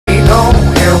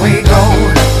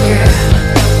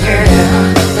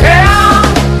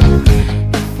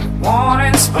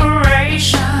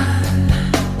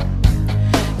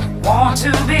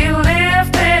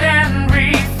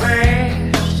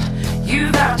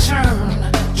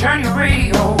Turn your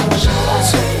radio.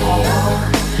 Shorts Radio.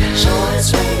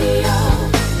 Shorts Radio.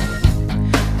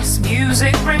 This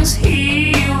music brings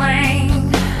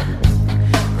healing,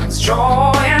 brings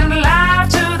joy and life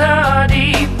to the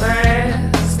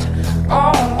depressed.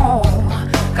 Oh,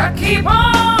 gotta keep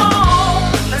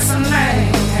on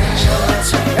listening.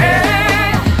 Shorts Radio.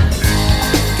 Hey,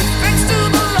 give thanks to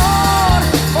the Lord,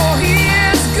 for He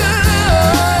is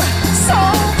good, so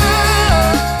good.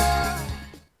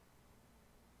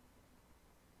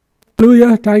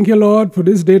 Hallelujah. Thank you, Lord, for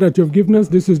this day that you have given us.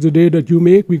 This is the day that you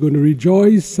make. We're going to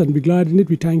rejoice and be glad in it.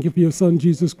 We thank you for your Son,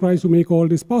 Jesus Christ, who make all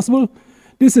this possible.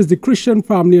 This is the Christian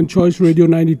Family and Choice Radio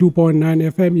 92.9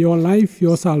 FM, your life,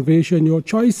 your salvation, your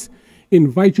choice.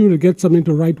 Invite you to get something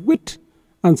to write with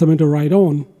and something to write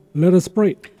on. Let us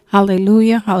pray.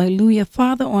 Hallelujah, hallelujah.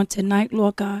 Father, on tonight,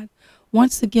 Lord God,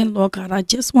 once again, Lord God, I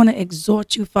just want to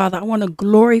exhort you, Father. I want to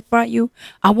glorify you.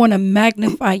 I want to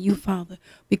magnify you, Father.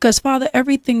 Because, Father,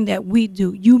 everything that we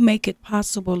do, you make it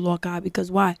possible, Lord God. Because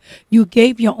why? You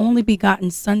gave your only begotten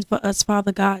Son for us,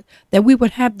 Father God, that we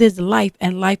would have this life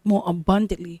and life more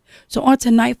abundantly. So on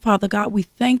tonight, Father God, we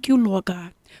thank you, Lord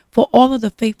God, for all of the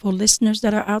faithful listeners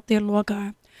that are out there, Lord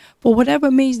God, for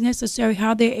whatever means necessary,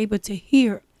 how they're able to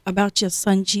hear about your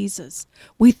Son, Jesus.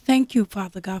 We thank you,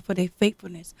 Father God, for their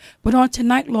faithfulness. But on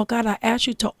tonight, Lord God, I ask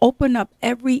you to open up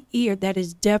every ear that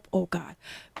is deaf, oh God.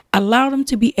 Allow them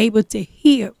to be able to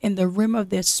hear in the realm of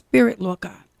their spirit, Lord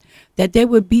God, that they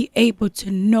would be able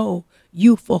to know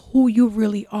you for who you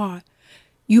really are.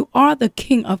 You are the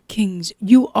King of Kings.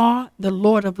 You are the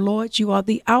Lord of Lords. You are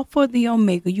the Alpha, the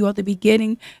Omega. You are the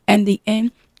beginning and the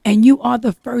end. And you are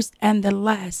the first and the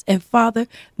last. And Father,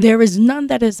 there is none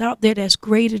that is out there that's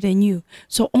greater than you.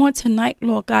 So on tonight,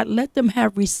 Lord God, let them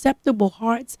have receptible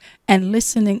hearts and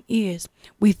listening ears.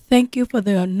 We thank you for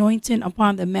the anointing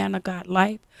upon the man of God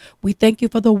life. We thank you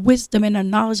for the wisdom and the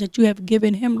knowledge that you have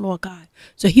given him, Lord God,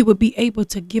 so he would be able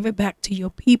to give it back to your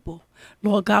people.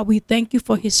 Lord God, we thank you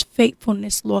for his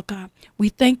faithfulness, Lord God. We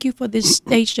thank you for this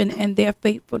station and their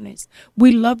faithfulness.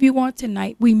 We love you on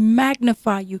tonight. We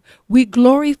magnify you. We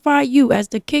glorify you as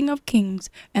the King of Kings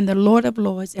and the Lord of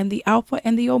Lords and the Alpha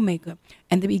and the Omega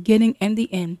and the beginning and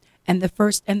the end and the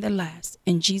first and the last.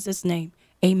 In Jesus' name,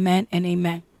 amen and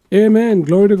amen. Amen.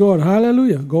 Glory to God.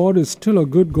 Hallelujah. God is still a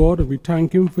good God, and we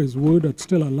thank him for his word that's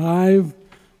still alive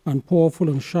and powerful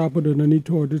and sharper than any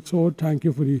two-edged sword. Thank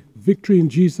you for the victory in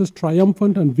Jesus,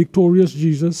 triumphant and victorious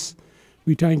Jesus.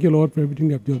 We thank you, Lord, for everything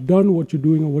that you have done, what you're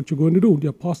doing, and what you're going to do. The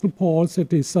Apostle Paul said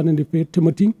to his son in the faith,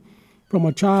 Timothy, from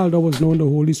a child that was known the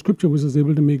Holy Scripture, which is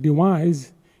able to make thee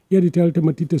wise. Yet he tells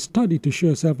Timothy to study, to show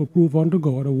yourself approved unto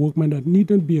God, a workman that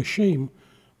needn't be ashamed,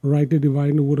 rightly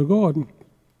dividing the word of God.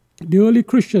 The early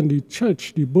Christian, the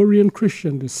church, the Berean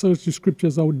Christian, they searched the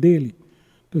Scriptures out daily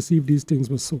to see if these things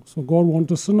were so. So God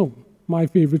wants us to know. My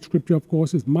favorite scripture, of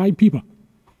course, is my people.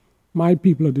 My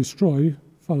people are destroyed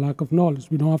for lack of knowledge.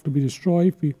 We don't have to be destroyed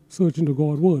if we search into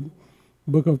God's word.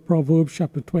 Book of Proverbs,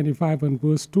 chapter 25 and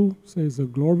verse 2 says, the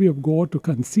glory of God to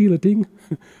conceal a thing,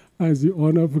 as the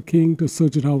honor of a king to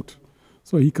search it out.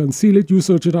 So he conceal it, you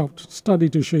search it out. Study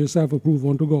to show yourself approved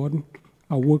unto God,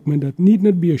 a workman that need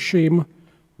not be ashamed,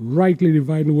 rightly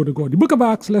dividing the word of God. The book of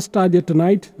Acts, let's start there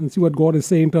tonight and see what God is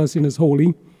saying to us in his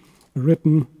holy,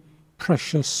 written,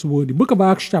 precious word. The book of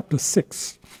Acts, chapter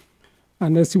 6.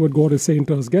 And let's see what God is saying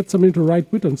to us. Get something to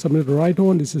write with and something to write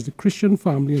on. This is the Christian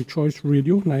Family and Choice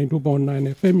Radio,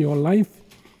 92.9 FM, your life,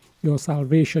 your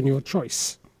salvation, your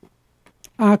choice.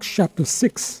 Acts chapter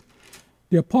 6.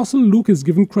 The Apostle Luke is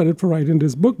given credit for writing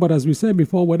this book, but as we said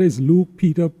before, whether it's Luke,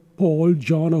 Peter, Paul,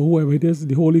 John, or whoever it is,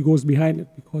 the Holy Ghost behind it,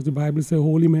 because the Bible says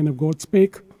holy men of God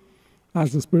spake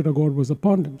as the Spirit of God was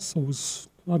upon them. So it's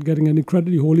not getting any credit.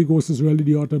 The Holy Ghost is really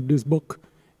the author of this book.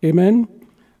 Amen.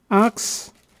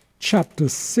 Acts chapter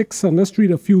 6, and let's read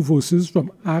a few verses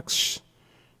from Acts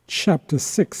chapter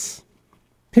 6.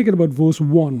 Pick it about verse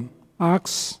 1.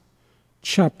 Acts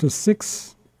chapter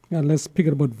 6, and let's pick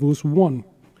it about verse 1.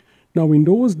 Now in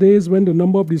those days when the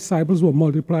number of disciples were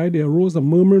multiplied, there arose a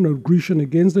murmuring of Grecian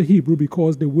against the Hebrew,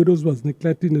 because the widows was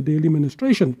neglecting the daily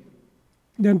ministration.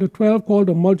 Then the 12 called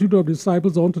a multitude of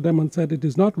disciples unto them and said, it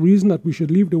is not reason that we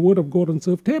should leave the word of God and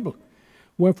serve table.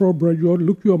 Wherefore, brethren,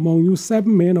 look you among you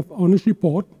 7 men of honest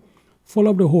report, full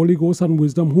of the Holy Ghost and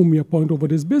wisdom, whom we appoint over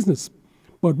this business.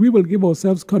 But we will give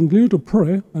ourselves continue to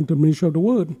prayer and to minister of the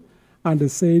word. And the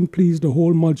saying pleased the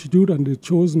whole multitude, and they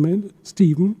chose men,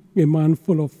 Stephen, a man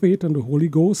full of faith and the Holy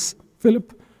Ghost,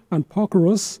 Philip, and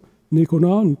Prochorus,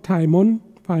 Nicanor, and Timon,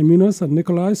 Parmenas, and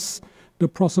Nicholas, the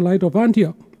proselyte of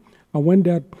Antioch. And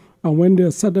when they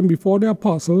had set them before the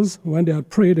apostles, when they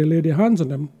had prayed, they laid their hands on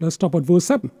them. Let's stop at verse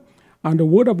 7. And the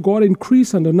word of God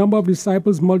increased, and the number of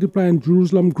disciples multiplied in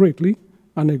Jerusalem greatly,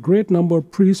 and a great number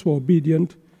of priests were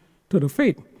obedient to the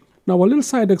faith. Now, a little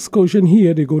side excursion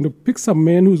here. They're going to pick some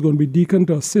men who's going to be deacon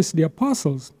to assist the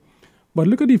apostles. But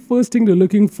look at the first thing they're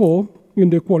looking for in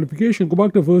their qualification. Go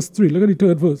back to verse 3. Look at the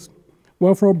third verse.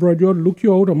 Wherefore, brethren, look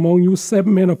you out among you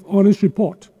 7 men of honest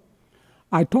report.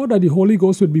 I thought that the Holy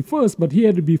Ghost would be first, but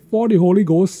here, before the Holy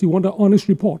Ghost, you want an honest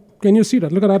report. Can you see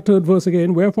that? Look at that third verse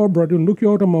again. Wherefore, brethren, look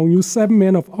you out among you 7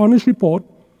 men of honest report,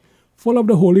 full of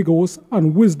the Holy Ghost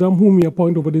and wisdom, whom we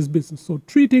appoint over this business. So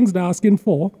 3 things they're asking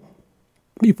for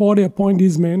before they appoint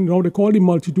these men. Now they call the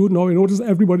multitude. Now you notice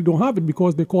everybody don't have it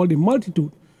because they call the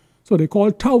multitude. So they call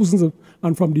thousands,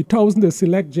 and from the thousands, they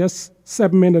select just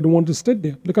 7 men that want to sit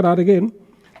there. Look at that again.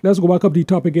 Let's go back up the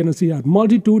top again and see that.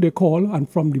 Multitude they call, and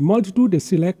from the multitude, they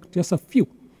select just a few.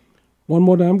 One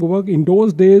more time, go back. In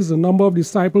those days, the number of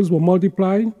disciples were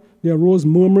multiplied. There arose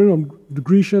murmuring of the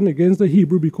Grecian against the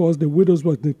Hebrew because the widows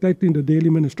were neglecting the daily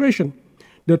ministration.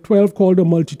 The 12 called the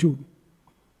multitude.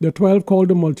 The 12 called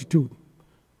the multitude.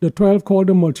 The 12 called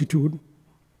the multitude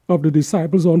of the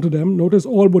disciples unto them. Notice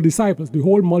all were disciples. The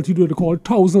whole multitude, they called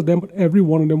thousands of them, but every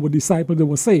one of them were disciples. They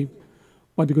were saved.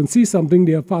 But you can see something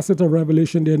there, facet of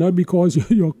revelation there, not because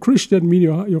you're Christian,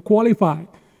 meaning you're qualified.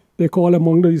 They call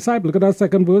among the disciples. Look at that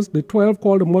second verse. The 12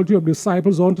 called a multitude of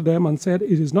disciples unto them and said,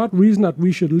 it is not reason that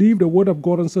we should leave the word of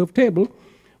God and serve table.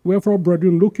 Wherefore,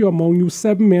 brethren, look you among you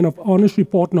 7 men of honest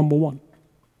report, number 1.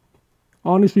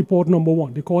 Honest report, number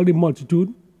 1. They call the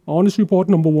multitude. Honest report,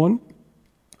 number 1.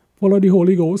 Follow the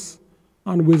Holy Ghost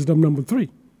and wisdom, number 3.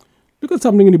 Look at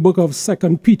something in the book of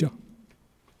 2 Peter.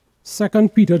 2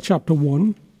 Peter chapter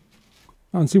 1,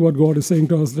 and see what God is saying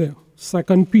to us there.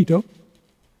 2 Peter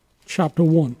chapter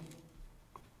 1.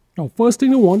 Now, first thing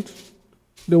they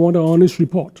want an honest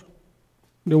report.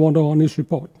 They want an honest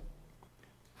report.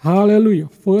 Hallelujah.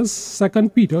 First, 2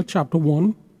 Peter chapter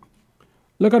 1.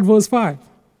 Look at verse 5.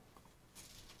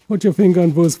 Put your finger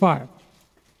on verse 5.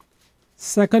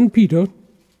 2 Peter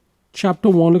chapter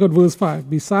 1, look at verse 5.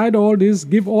 Beside all this,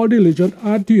 give all diligence,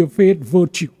 add to your faith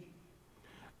virtue.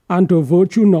 And to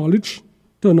virtue knowledge,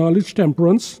 to knowledge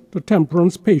temperance, to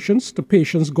temperance patience, to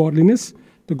patience godliness,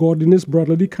 to godliness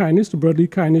brotherly kindness, to brotherly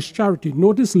kindness charity.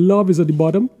 Notice love is at the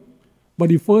bottom, but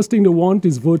the first thing they want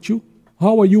is virtue.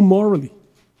 How are you morally?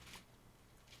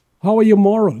 How are your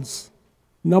morals?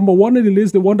 Number 1 on the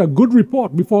list, they want a good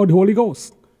report before the Holy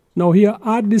Ghost. Now here,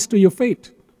 add this to your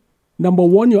faith. Number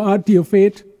 1 you add to your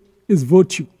faith is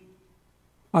virtue.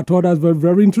 I thought that was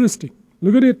very interesting.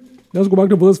 Look at it. Let's go back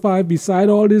to verse 5. Beside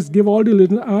all this, give all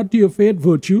diligence, add to your faith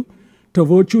virtue, to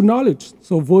virtue knowledge.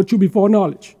 So virtue before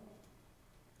knowledge.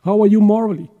 How are you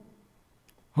morally?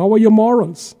 How are your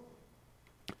morals?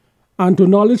 And to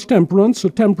knowledge temperance, to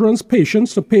temperance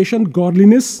patience, to patient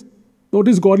godliness.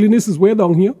 Notice godliness is way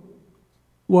down here.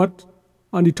 What?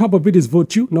 On the top of it is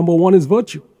virtue. Number 1 is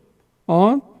virtue.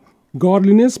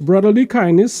 Godliness, brotherly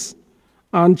kindness,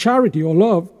 and charity or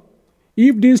love.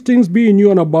 If these things be in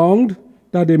you and abound,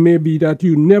 that they may be that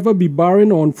you never be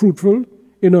barren or unfruitful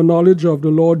in the knowledge of the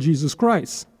Lord Jesus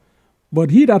Christ. But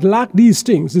he that lacked these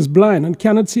things is blind and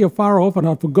cannot see afar off and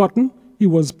hath forgotten he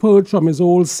was purged from his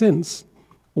old sins.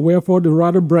 Wherefore the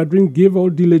rather, brethren, give all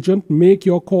diligence, make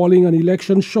your calling and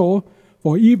election sure,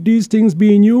 for if these things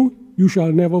be in you, you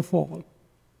shall never fall.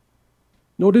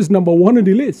 Notice number 1 on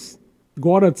the list.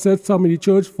 God had set some in the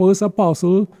church, first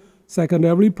apostle,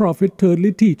 secondly prophet,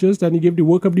 thirdly teachers, then he gave the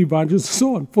work of the evangelist, and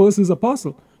so on. First is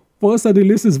apostle. First on the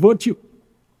list is virtue.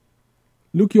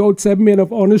 Look you out 7 men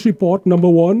of honest report. Number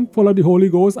 1, full of the Holy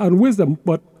Ghost and wisdom,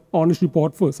 but honest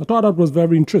report first. I thought that was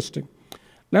very interesting.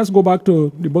 Let's go back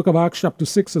to the book of Acts chapter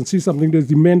 6 and see something. There's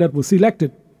the men that were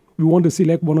selected. We want to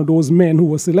select one of those men who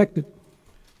were selected.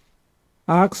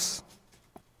 Acts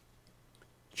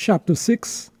chapter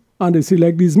 6. And they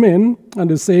select these men,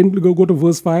 and they're saying, go to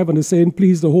verse 5, and they're saying,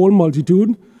 please the whole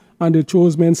multitude. And they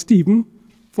chose men Stephen,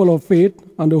 full of faith,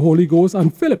 and the Holy Ghost,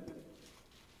 and Philip.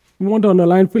 We want to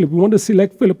underline Philip. We want to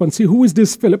select Philip and see who is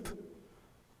this Philip.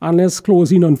 And let's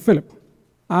close in on Philip.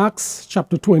 Acts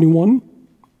chapter 21.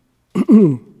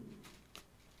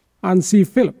 And see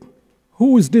Philip.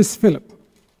 Who is this Philip?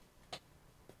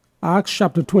 Acts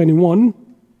chapter 21.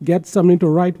 Get something to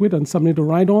write with and something to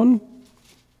write on.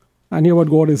 And hear what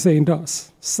God is saying to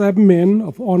us. 7 men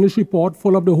of honest report,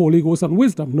 full of the Holy Ghost and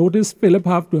wisdom. Notice Philip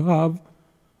have to have an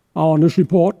honest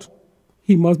report.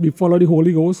 He must be full of the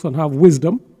Holy Ghost and have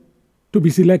wisdom to be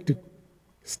selected.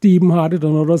 Stephen had it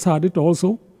and others had it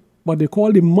also. But they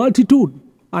call the multitude.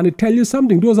 And it tells you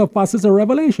something. Those are passages of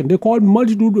Revelation. They're called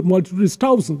multitude. Multitude is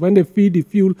thousands. When they feed the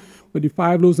fuel with the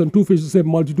 5 loaves and 2 fishes, say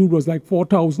multitude was like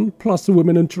 4,000 plus the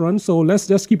women and children. So let's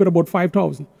just keep it about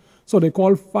 5,000. So they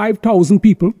call 5,000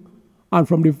 people. And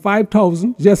from the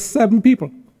 5,000, just 7 people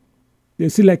they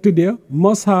selected there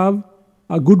must have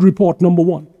a good report, number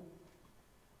 1.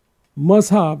 Must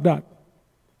have that.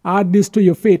 Add this to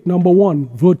your faith, number 1,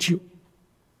 virtue.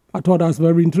 I thought that was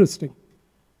very interesting.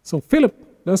 So Philip,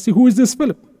 let's see, who is this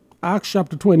Philip? Acts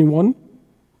chapter 21.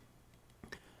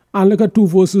 And look at 2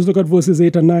 verses, look at verses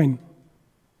 8 and 9.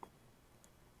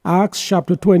 Acts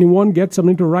chapter 21, get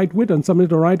something to write with and something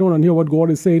to write on and hear what God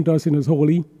is saying to us in his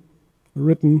holy,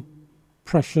 written,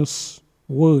 precious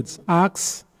words.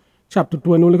 Acts chapter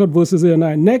 21, look at verses 8 and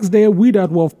 9. Next day, we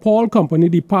that were of Paul's company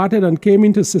departed and came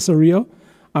into Caesarea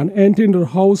and entered into the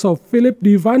house of Philip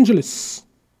the evangelist.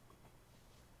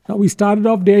 Now we started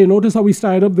off there. You notice how we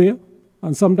started up there?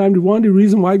 And sometimes one of the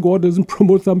reasons why God doesn't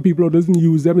promote some people or doesn't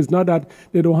use them is not that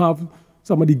they don't have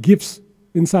some of the gifts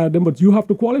inside them, but you have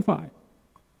to qualify.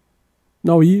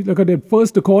 Now look at that.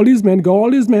 First, to call these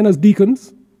men as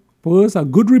deacons. First, a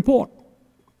good report.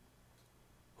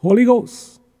 Holy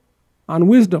Ghost and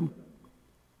wisdom.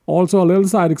 Also, a little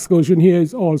side excursion here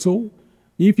is also,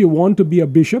 if you want to be a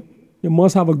bishop, you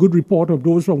must have a good report of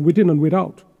those from within and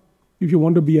without. If you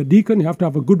want to be a deacon, you have to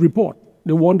have a good report.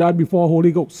 They want that before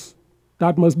Holy Ghost.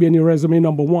 That must be in your resume,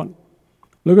 number 1.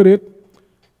 Look at it.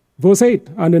 Verse 8.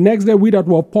 And the next day we that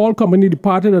were Paul's company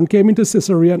departed and came into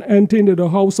Caesarea and entered into the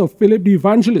house of Philip the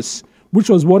evangelist, which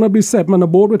was one of the 7 and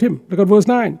abode with him. Look at verse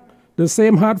 9. The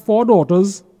same had 4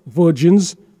 daughters,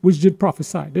 virgins, which did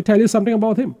prophesy. They tell you something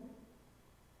about him.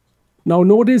 Now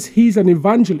notice he's an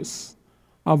evangelist.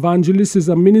 Evangelist is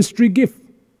a ministry gift.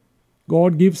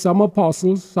 God gives some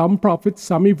apostles, some prophets,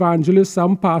 some evangelists,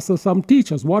 some pastors, some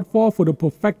teachers. What for? For the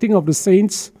perfecting of the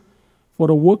saints, for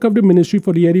the work of the ministry,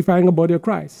 for the edifying of the body of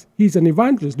Christ. He's an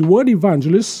evangelist. The word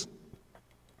evangelist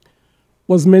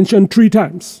was mentioned 3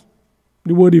 times.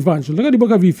 The word evangelist. Look at the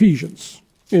book of Ephesians.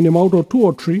 In the mouth of 2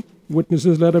 or 3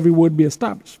 witnesses, let every word be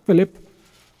established. Philip,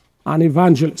 an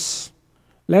evangelist.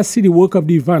 Let's see the work of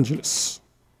the evangelist.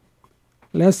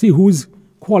 Let's see who's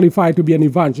qualified to be an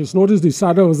evangelist. Notice the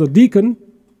starter was a deacon.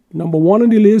 Number 1 on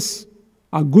the list,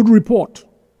 a good report.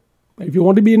 If you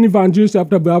want to be an evangelist, you have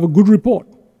to have a good report.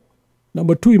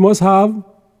 Number 2, you must have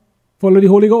full of the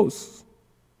Holy Ghost.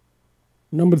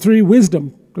 Number 3,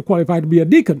 wisdom to qualify to be a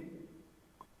deacon.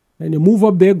 And you move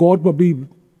up there, God will probably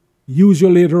use you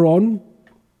later on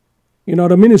in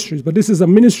other ministries. But this is a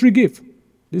ministry gift.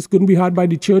 This couldn't be had by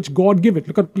the church. God give it.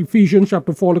 Look at Ephesians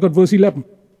chapter 4. Look at verse 11.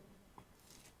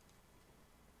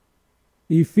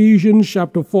 Ephesians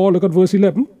chapter 4. Look at verse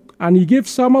 11. And he gives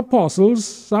some apostles,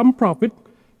 some prophets,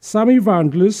 some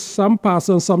evangelists, some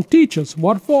pastors, some teachers.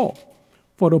 What for?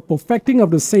 For the perfecting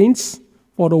of the saints,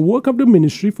 for the work of the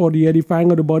ministry, for the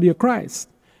edifying of the body of Christ,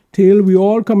 till we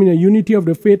all come in a unity of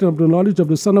the faith and of the knowledge of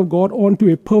the Son of God,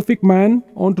 unto a perfect man,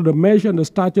 unto the measure and the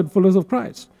stature and fullness of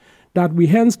Christ, that we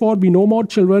henceforth be no more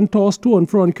children, tossed to and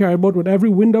fro and carried about with every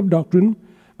wind of doctrine,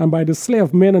 and by the slay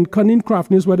of men and cunning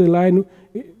craftiness where they lie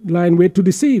in wait to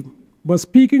deceive. But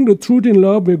speaking the truth in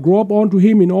love, we grow up unto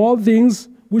him in all things,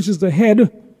 which is the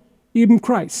head, even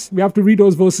Christ. We have to read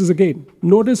those verses again.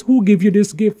 Notice who gave you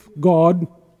this gift? God.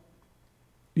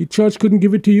 The church couldn't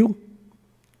give it to you.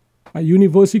 A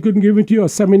university couldn't give it to you. A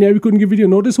seminary couldn't give it to you.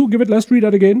 Notice who gave it. Let's read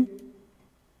that again.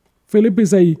 Philip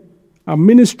is a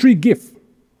ministry gift.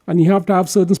 And you have to have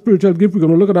certain spiritual gifts. We're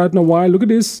going to look at that in a while. Look at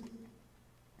this.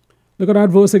 Look at that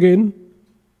verse again.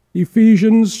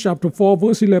 Ephesians chapter 4,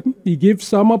 verse 11. He gives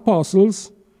some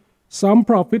apostles, some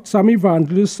prophets, some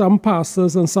evangelists, some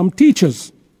pastors, and some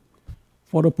teachers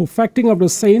for the perfecting of the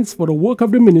saints, for the work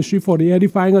of the ministry, for the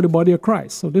edifying of the body of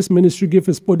Christ. So this ministry gift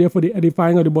is put there for the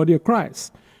edifying of the body of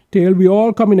Christ. Till we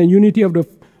all come in a unity of the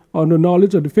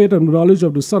knowledge of the faith and the knowledge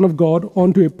of the Son of God,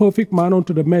 unto a perfect man,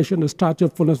 unto the measure and the stature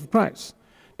of fullness of Christ.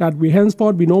 That we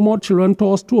henceforth be no more children,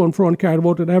 tossed to and fro and carried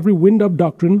about in every wind of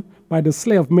doctrine, by the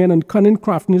slay of men and cunning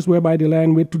craftiness whereby they lie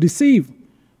in wait to deceive.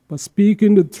 But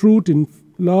speaking the truth in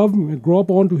love, we grow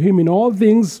up unto him in all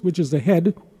things, which is the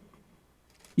head,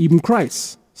 even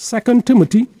Christ. 2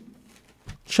 Timothy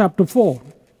chapter 4.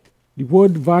 The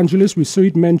word evangelist, we see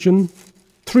it mentioned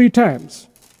 3 times.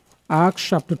 Acts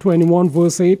chapter 21,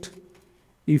 verse 8.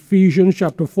 Ephesians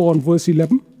chapter 4 and verse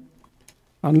 11.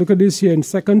 And look at this here in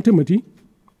 2 Timothy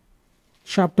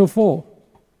chapter 4.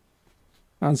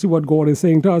 And see what God is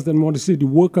saying to us. Then we want to see the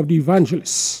work of the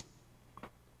evangelists.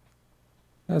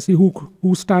 Let's see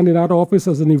who stand in that office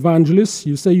as an evangelist.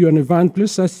 You say you're an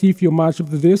evangelist. Let's see if you match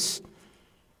up to this.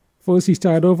 First, he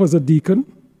started off as a deacon.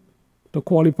 To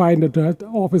qualify in the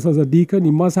office as a deacon,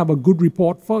 you must have a good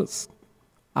report first.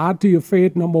 Add to your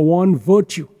faith, number one,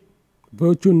 virtue.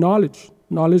 Virtue, knowledge.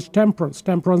 Knowledge, temperance.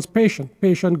 Temperance, patience.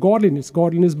 Patience, godliness.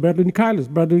 Godliness, brotherly kindness.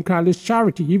 Brotherly kindness,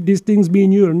 charity. If these things be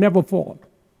in you, you'll never fall.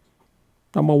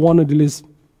 Number one on the list,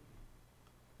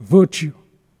 virtue.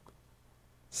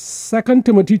 2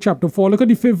 Timothy chapter 4. Look at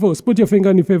the 5th verse. Put your finger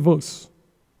on the 5th verse.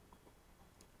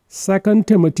 2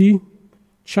 Timothy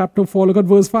chapter 4. Look at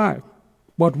verse 5.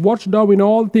 But watch thou in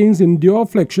all things, endure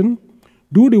affliction,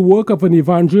 do the work of an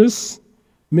evangelist,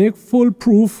 make full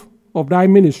proof of thy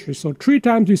ministry. So 3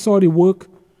 times we saw the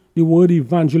word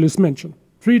evangelist mentioned.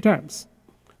 3 times.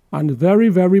 And very,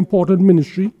 very important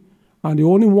ministry. And the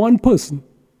only one person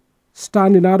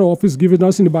standing in that office giving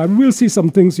us in the Bible. We'll see some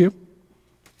things here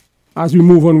as we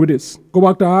move on with this. Go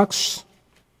back to Acts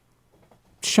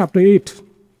chapter 8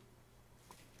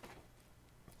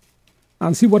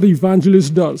 and see what the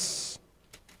evangelist does.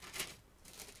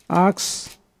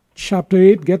 Acts chapter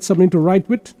 8, get something to write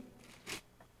with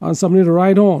and something to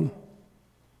write on.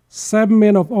 7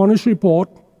 men of honest report,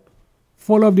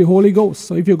 full of the Holy Ghost.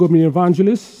 So if you're going to be an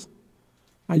evangelist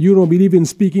and you don't believe in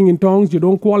speaking in tongues, you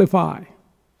don't qualify.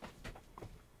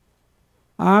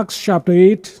 Acts chapter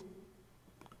 8,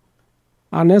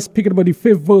 and let's pick it about the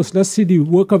 5th verse. Let's see the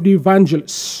work of the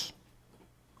evangelist.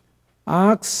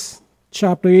 Acts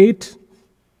chapter 8,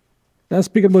 let's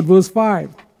pick it about verse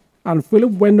 5. And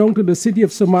Philip went down to the city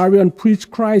of Samaria and preached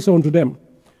Christ unto them.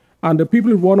 And the people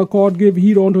with one accord gave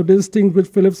heed unto these things which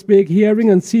Philip spake,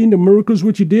 hearing and seeing the miracles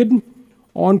which he did.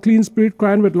 Unclean spirit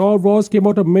crying with loud voice came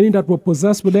out of many that were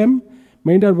possessed with them.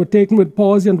 Many that were taken with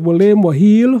palsy and were lame were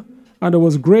healed. And there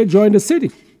was great joy in the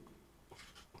city.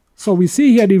 So we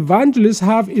see here the evangelists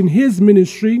have in his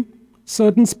ministry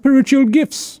certain spiritual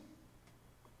gifts.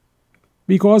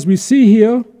 Because we see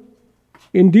here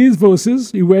in these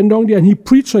verses, he went down there and he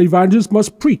preached, so evangelists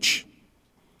must preach.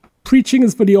 Preaching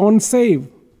is for the unsaved.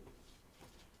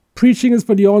 Preaching is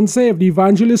for the unsaved. The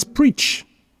evangelists preach.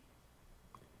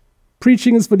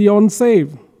 Preaching is for the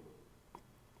unsaved.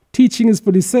 Teaching is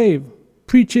for the saved.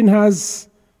 Preaching has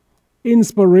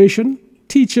inspiration.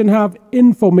 Teaching have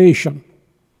information.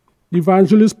 The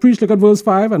evangelist preached, look at verse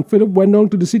 5, and Philip went down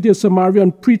to the city of Samaria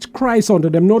and preached Christ unto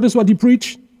them. Notice what he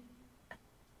preached.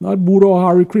 Not Buddha or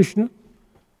Hare Krishna.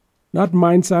 Not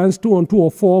mind science, 2 and 2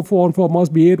 or 4, 4 and 4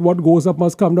 must be 8. What goes up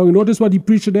must come down. You notice what he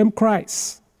preached to them?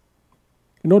 Christ.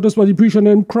 You notice what he preached to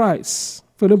them? Christ.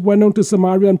 Philip went down to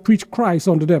Samaria and preached Christ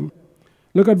unto them.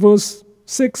 Look at verse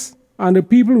 6. And the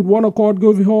people with one accord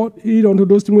gave heed unto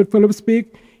those things which Philip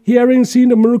spake, hearing and seeing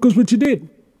the miracles which he did.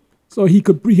 So he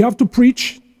have to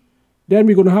preach. Then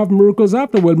we're going to have miracles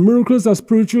after. Well, miracles are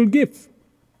spiritual gifts.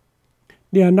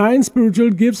 There are 9 spiritual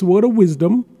gifts: word of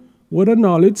wisdom, word of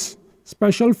knowledge,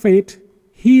 special faith,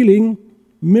 healing,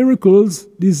 miracles,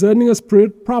 discerning of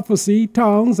spirit, prophecy,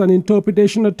 tongues, and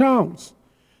interpretation of tongues.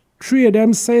 3 of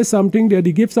them say something. They're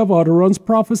the gifts of utterance: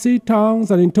 prophecy,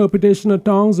 tongues, and interpretation of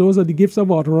tongues. Those are the gifts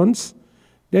of utterance.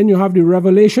 Then you have the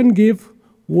revelation gift,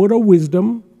 word of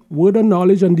wisdom, word of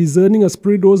knowledge, and discerning of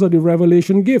spirit. Those are the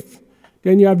revelation gifts.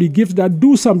 Then you have the gifts that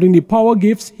do something: the power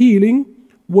gifts, healing,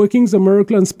 workings of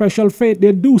miracle, and special faith.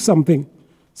 They do something.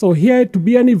 So here, to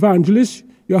be an evangelist,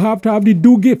 you have to have the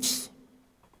do gifts.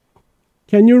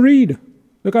 Can you read?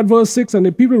 Look at verse 6. And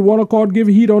the people with one accord gave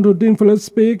heed unto the things Philip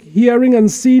spake, hearing and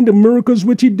seeing the miracles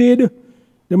which he did.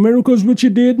 The miracles which he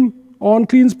did.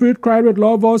 Unclean spirit cried with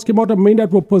loud voice came out of many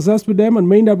that were possessed with them, and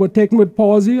many that were taken with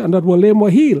palsy, and that were lame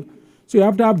were healed. So you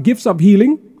have to have gifts of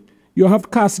healing. You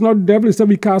have casting out the devil. Instead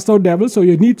we cast out devils, so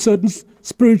you need certain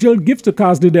spiritual gifts to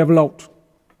cast the devil out.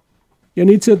 You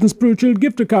need certain spiritual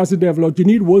gifts to cast the devil out. You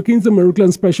need workings of miracle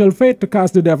and special faith to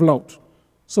cast the devil out.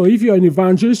 So if you're an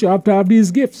evangelist, you have to have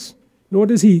these gifts.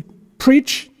 Notice he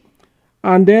preached,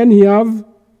 and then he have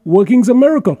workings of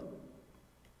miracle.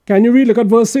 Can you read? Look at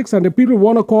verse 6. And the people with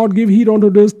one accord give heed unto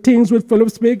those things which Philip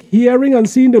spake, hearing and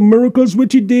seeing the miracles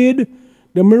which he did.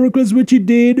 The miracles which he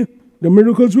did. The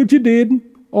miracles which he did.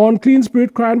 Unclean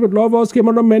spirit crying with loud voice came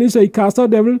out of many, so he cast out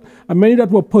devil, and many that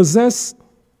were possessed,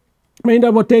 many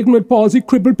that were taken with palsy,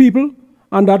 crippled people,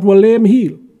 and that were lame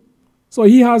healed. So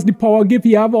he has the power gift.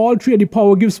 He have all 3 of the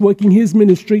power gifts working his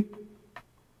ministry.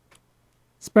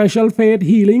 Special faith,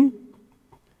 healing,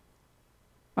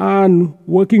 and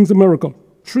workings of miracle.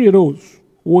 3 of those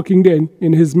working then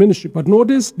in his ministry. But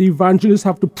notice the evangelists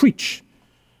have to preach.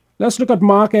 Let's look at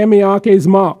Mark. M-A-R-K is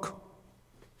Mark.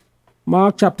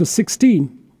 Mark chapter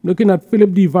 16. Looking at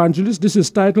Philip the evangelist. This is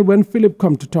titled When Philip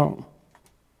Come to Town.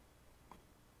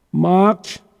 Mark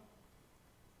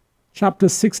chapter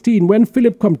 16. When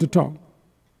Philip Come to Town.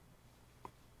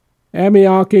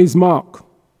 M-A-R-K is Mark.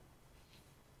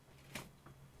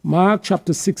 Mark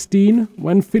chapter 16,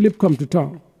 when Philip come to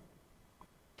town.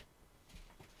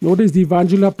 Notice the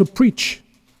evangelist have to preach.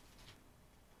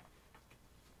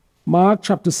 Mark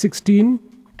chapter 16,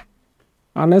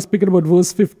 and let's pick it about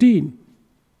verse 15.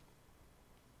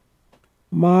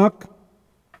 Mark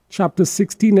chapter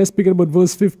 16, let's pick it about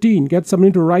verse 15. Get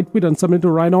something to write with and something to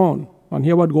write on. And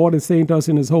hear what God is saying to us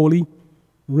in his holy,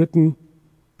 written,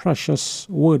 precious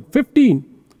word. 15.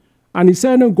 And he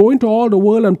said, "Go into all the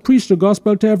world and preach the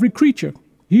gospel to every creature.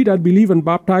 He that believe and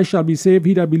baptize shall be saved,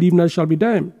 he that believe not shall be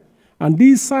damned. And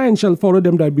these signs shall follow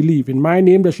them that believe. In my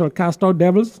name they shall cast out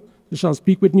devils, they shall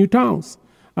speak with new tongues,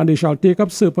 and they shall take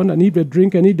up serpent, and if they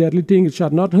drink any deadly thing, it shall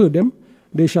not hurt them.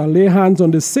 They shall lay hands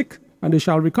on the sick, and they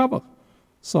shall recover."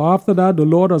 So after that, the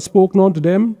Lord had spoken unto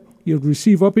them. He had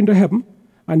received up into heaven,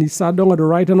 and he sat down at the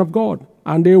right hand of God.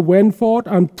 And they went forth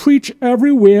and preached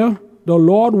everywhere, the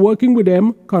Lord working with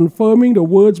them, confirming the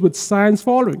words with signs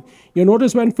following. You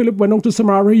notice when Philip went on to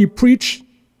Samaria, he preached,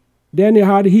 then he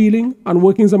had healing and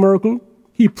workings of miracle.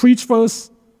 He preached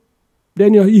first,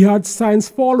 then he had signs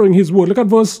following his word. Look at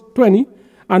verse 20.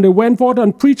 And they went forth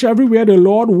and preached everywhere, the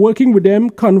Lord working with them,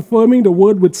 confirming the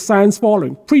word with signs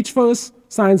following. Preach first,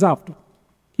 signs after.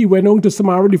 He went on to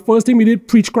Samaria. The first thing he did,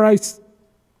 preach Christ.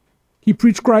 He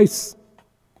preached Christ.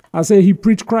 I say he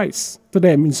preached Christ to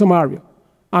them in Samaria.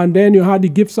 And then you had the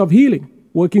gifts of healing,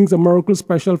 workings of miracles,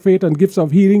 special faith, and gifts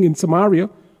of healing in Samaria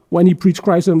when he preached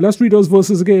Christ. And let's read those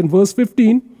verses again. Verse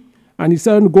 15. And he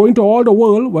said, "Go into all the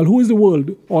world." Well, who is the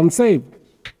world? Unsaved.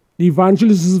 The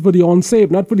evangelist is for the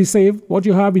unsaved, not for the saved. What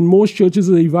you have in most churches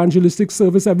is an evangelistic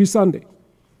service every Sunday.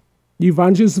 The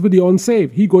evangelist is for the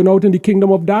unsaved. He going out in the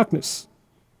kingdom of darkness.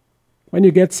 When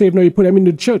you get saved, now you put them in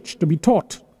the church to be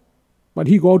taught. But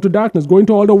he go out to darkness, go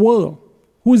into all the world.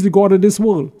 Who is the God of this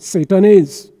world? Satan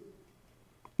is.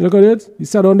 Look at it. He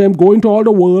said on them, "Go into all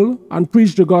the world and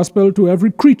preach the gospel to every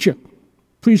creature."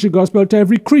 Preach the gospel to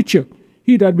every creature.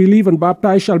 He that believe and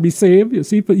baptize shall be saved. You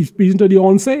see, he's preaching to the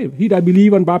unsaved. He that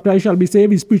believe and baptize shall be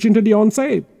saved. He's preaching to the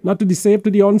unsaved, not to the saved, to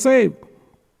the unsaved.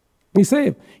 He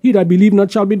said, "He that believe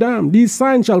not shall be damned. These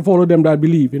signs shall follow them that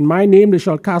believe. In my name they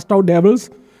shall cast out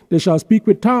devils. They shall speak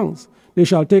with tongues. They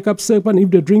shall take up serpent. If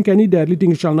they drink any deadly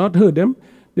thing, it shall not hurt them.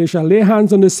 They shall lay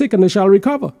hands on the sick, and they shall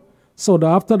recover." So that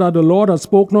after that the Lord had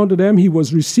spoken unto them, he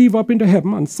was received up into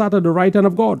heaven and sat at the right hand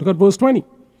of God. Look at verse 20.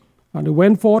 And they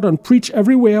went forth and preached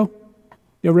everywhere.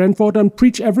 They went forth and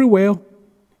preached everywhere.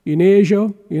 In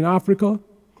Asia, in Africa,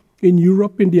 in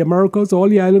Europe, in the Americas, all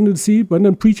the islands of the sea, went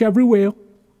and preached everywhere.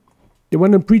 They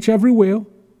went and preached everywhere,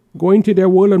 going to their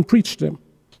world and preached them.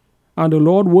 And the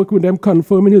Lord worked with them,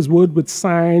 confirming his word with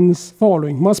signs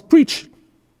following. Must preach.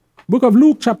 Book of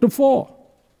Luke chapter 4.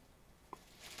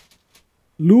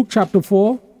 Luke chapter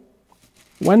 4,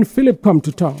 when Philip come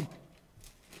to town.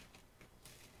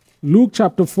 Luke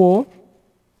chapter 4,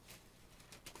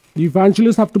 the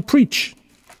evangelists have to preach.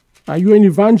 Are you an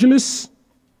evangelist?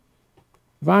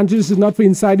 Evangelist is not for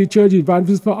inside the church,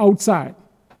 evangelist is for outside.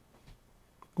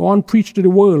 Go on, preach to the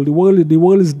world. The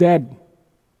world is dead.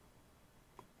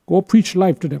 Go preach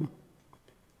life to them.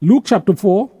 Luke chapter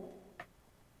 4,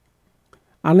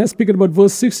 and let's pick it about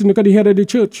verse 16. Look at the head of the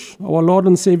church, our Lord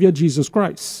and Savior Jesus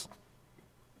Christ.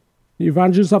 The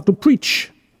evangelists have to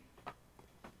preach.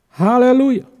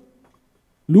 Hallelujah.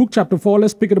 Luke chapter 4,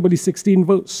 let's pick it about the 16th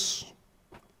verse.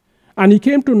 And he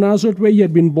came to Nazareth where he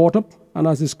had been brought up, and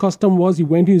as his custom was, he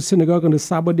went into the synagogue on the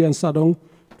Sabbath day and sat down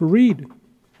to read.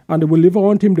 And they will deliver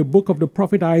unto him the book of the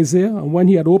prophet Isaiah. And when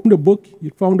he had opened the book, he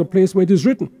found the place where it is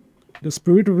written, "The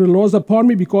Spirit of the Lord is upon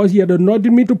me, because he had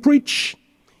anointed me to preach."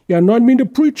 He anointed me to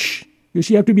preach. You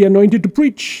see, you have to be anointed to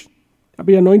preach. You have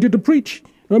to be anointed to preach. He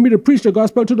anointed me to preach the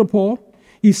gospel to the poor.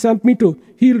 He sent me to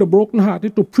heal the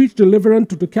brokenhearted, to preach deliverance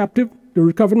to the captive, the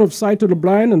recovering of sight to the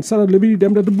blind, and set at liberty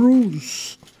them that are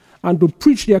bruised. And to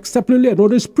preach the acceptable year.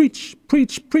 Notice, preach,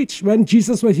 preach, preach. When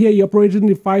Jesus was here, he operated in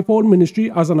the fivefold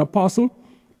ministry as an apostle,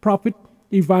 prophet,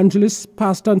 evangelist,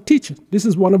 pastor, and teacher. This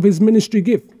is one of his ministry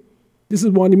gifts. This is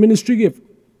one of the ministry gifts.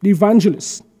 The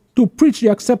evangelist. To preach the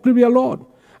acceptable year, Lord.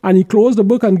 And he closed the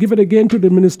book and gave it again to the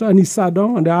minister, and he sat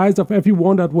down, and the eyes of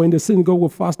everyone that were in the synagogue were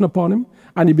fastened upon him.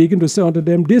 And he began to say unto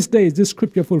them, "This day is this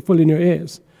scripture fulfilled in your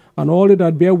ears." And all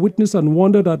that bear witness and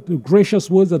wondered at the gracious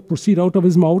words that proceed out of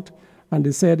his mouth. And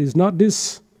they said, "Is not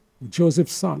this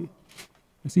Joseph's son?"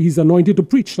 You see, he's anointed to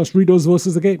preach. Let's read those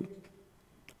verses again.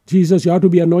 Jesus, you have to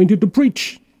be anointed to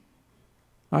preach.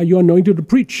 Are you anointed to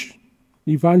preach?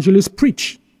 The evangelists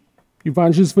preach.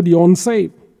 Evangelists for the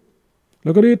unsaved.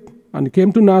 Look at it. And he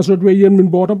came to Nazareth where he had been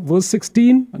brought up, verse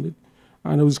 16.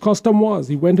 And his custom was,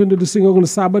 he went into the synagogue on the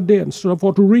Sabbath day and stood up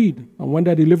for to read. And when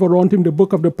they delivered unto him the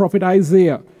book of the prophet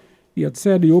Isaiah, He had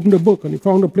said, he opened the book and he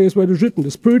found a place where it was written,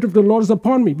 the Spirit of the Lord is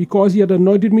upon me, because he had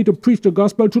anointed me to preach the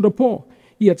gospel to the poor.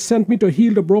 He had sent me to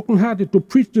heal the brokenhearted, to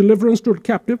preach deliverance to the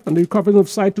captive, and the recovering of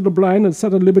sight to the blind, and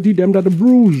set at liberty them that are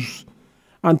bruised,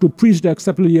 and to preach the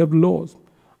acceptable year of the Lord.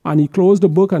 And he closed the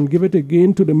book and gave it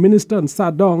again to the minister, and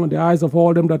sat down, and the eyes of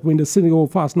all them that were in the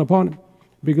synagogue fastened upon him.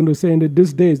 Began to say that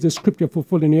this day is this scripture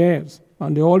fulfilled in your ears.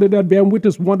 And they all that bear him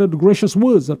witness wondered the gracious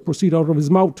words that proceed out of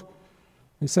his mouth.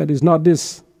 He said, is not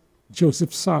this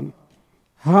Joseph's son?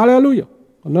 Hallelujah.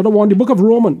 Another one, the book of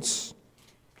Romans,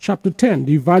 chapter 10,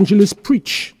 the evangelists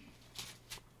preach.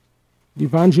 The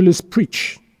evangelists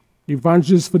preach. The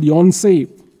evangelists for the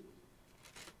unsaved.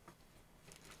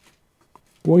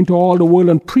 Go into all the world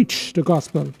and preach the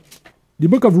gospel. The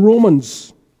book of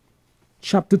Romans,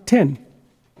 chapter 10.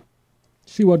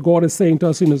 See what God is saying to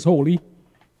us in his holy,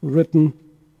 written,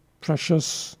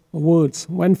 precious words.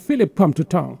 When Philip come to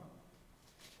town.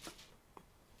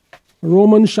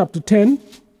 Romans chapter 10,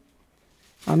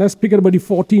 and let's pick it about the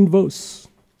 14th verse.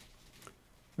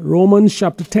 Romans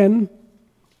chapter 10,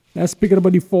 let's pick it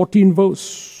about the 14th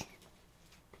verse.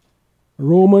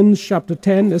 Romans chapter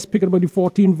 10, let's pick it about the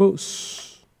 14th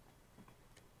verse.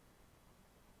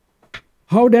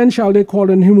 How then shall they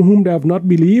call on him whom they have not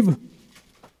believed?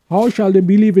 How shall they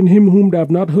believe in him whom they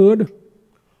have not heard?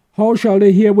 How shall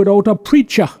they hear without a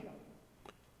preacher?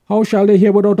 How shall they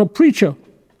hear without a preacher?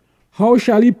 How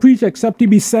shall he preach except he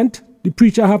be sent? The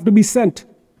preacher have to be sent.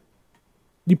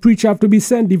 The preacher have to be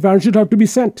sent. The evangelist have to be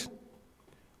sent.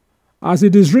 As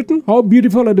it is written, how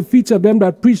beautiful are the feet of them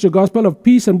that preach the gospel of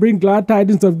peace and bring glad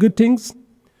tidings of good things.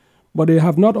 But they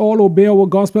have not all obeyed our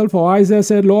gospel, for Isaiah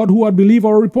said, Lord, who would believe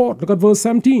our report? Look at verse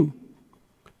 17.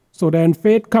 So then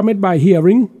faith cometh by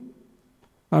hearing,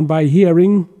 and by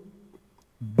hearing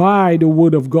by the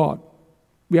word of God.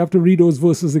 We have to read those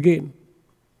verses again.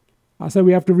 I said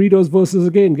we have to read those verses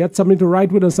again. Get something to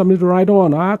write with and something to write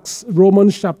on. Acts,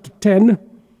 Romans chapter 10,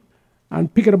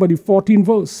 and pick it up at the 14th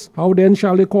verse. How then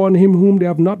shall they call on him whom they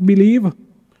have not believed?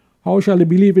 How shall they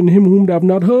believe in him whom they have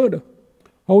not heard?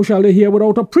 How shall they hear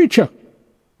without a preacher?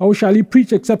 How shall he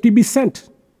preach except he be sent?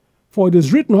 For it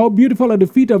is written, how beautiful are the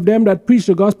feet of them that preach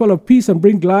the gospel of peace and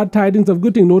bring glad tidings of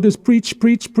good things. Notice preach,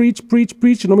 preach, preach, preach,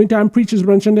 preach. You know how many times preach is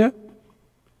mentioned there?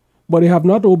 But they have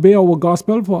not obeyed our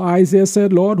gospel, for Isaiah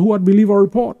said, Lord, who would believe our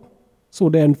report? So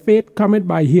then faith cometh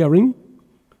by hearing,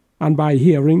 and by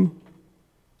hearing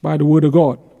by the word of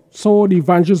God. So the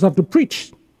evangelists have to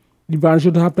preach. The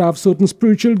evangelists have to have certain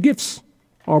spiritual gifts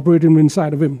operating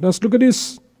inside of him. Let's look at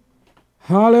this.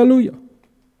 Hallelujah.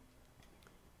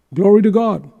 Glory to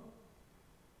God.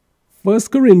 1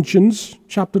 Corinthians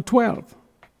chapter 12.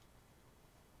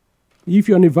 If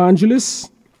you're an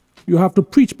evangelist, you have to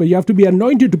preach, but you have to be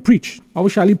anointed to preach. How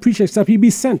shall he preach except he be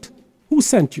sent? Who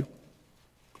sent you?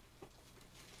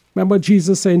 Remember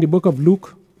Jesus said in the book of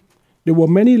Luke, there were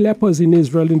many lepers in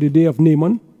Israel in the day of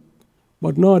Naaman,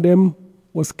 but none of them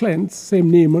was cleansed.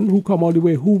 Same Naaman who come all the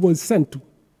way, who was sent to.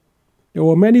 There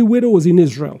were many widows in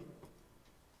Israel,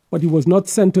 but he was not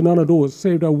sent to none of those,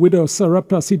 save the widow of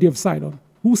Sarepta, city of Sidon.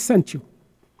 Who sent you?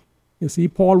 You see,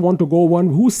 Paul want to go one.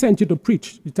 Who sent you to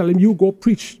preach? You tell him, you go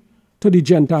preach to the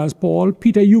Gentiles. Paul,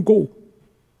 Peter, you go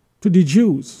to the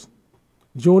Jews.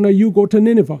 Jonah, you go to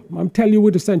Nineveh. I'm telling you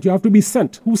where to send. You have to be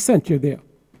sent. Who sent you there?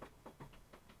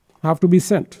 Have to be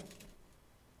sent.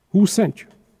 Who sent you?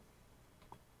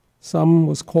 Some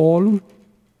was called,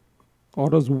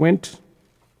 others went,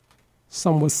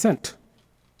 some was sent.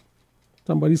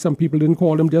 Some people didn't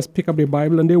call them, just pick up their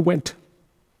Bible and they went.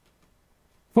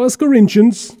 1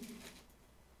 Corinthians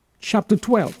chapter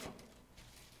 12.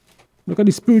 Look at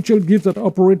the spiritual gifts that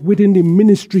operate within the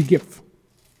ministry gift.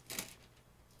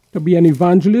 To be an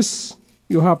evangelist,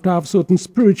 you have to have certain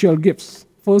spiritual gifts.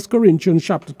 1 Corinthians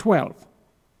chapter 12.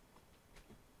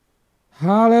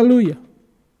 Hallelujah.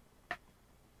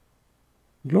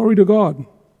 Glory to God.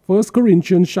 1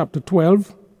 Corinthians chapter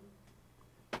 12.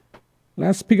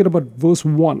 Let's pick it up at verse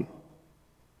 1.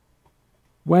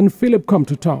 When Philip come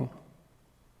to town.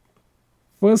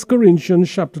 1 Corinthians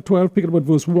chapter 12, pick it up at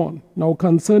verse 1. Now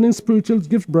concerning spiritual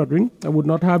gifts, brethren, I would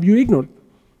not have you ignorant.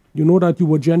 You know that you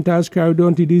were Gentiles carried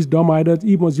on to these dumb idols,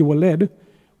 even as you were led.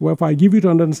 Wherefore I give you to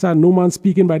understand, no man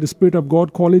speaking by the Spirit of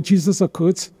God, calling Jesus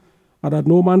accursed, and that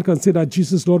no man can say that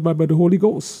Jesus is Lord but by the Holy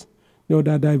Ghost. There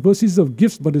are diversities of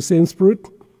gifts, but the same Spirit.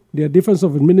 There are differences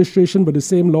of administration, but the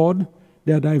same Lord.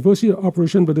 There are diversity of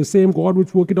operation, but the same God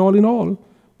which worketh all in all.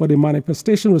 But the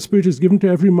manifestation of the Spirit is given to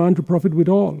every man to profit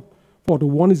withal. For to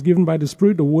one is given by the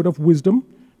Spirit the word of wisdom,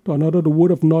 to another the word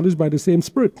of knowledge by the same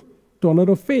Spirit, to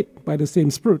another faith by the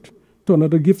same Spirit, to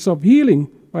another gifts of healing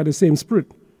by the same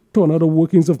Spirit, to another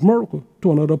workings of miracle,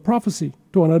 to another prophecy,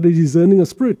 to another discerning of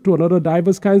spirit, to another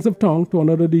diverse kinds of tongue, to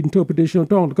another the interpretation of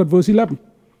tongue. Look at verse 11.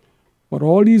 But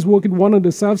all these work in one and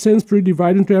the self-same Spirit,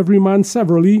 dividing to every man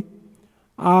severally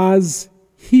as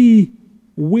he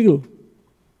will.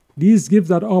 These gifts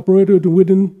that operate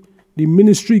within the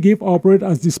ministry gift operate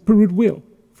as the Spirit will.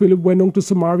 Philip went on to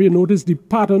Samaria. Notice the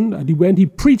pattern. He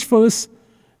preached first,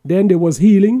 then there was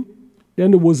healing,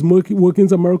 then there was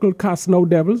workings of miracle, casting out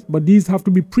devils. But these have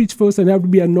to be preached first and have to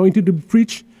be anointed to be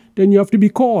preached. Then you have to be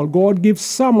called. God gives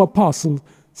some apostles,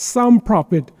 some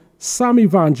prophet, some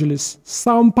evangelists,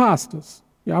 some pastors.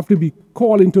 You have to be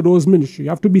called into those ministries. You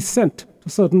have to be sent to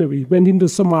certain areas. He went into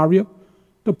Samaria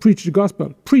to preach the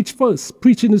gospel. Preach first.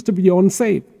 Preaching is to be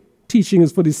unsaved. Teaching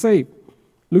is for the saved.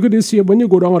 Look at this here. When you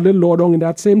go down a little lower down in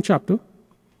that same chapter,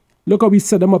 look how we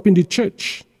set them up in the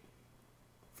church.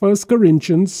 1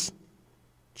 Corinthians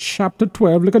chapter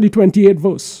 12. Look at the 28th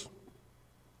verse.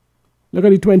 Look at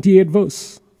the 28th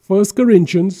verse. 1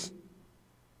 Corinthians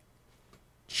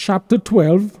chapter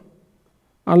 12.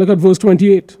 And look at verse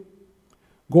 28.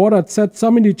 God had set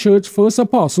some in the church, first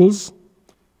apostles,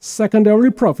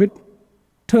 secondary prophet,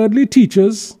 thirdly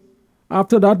teachers,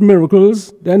 after that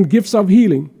miracles, then gifts of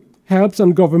healing, helps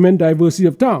and government, diversity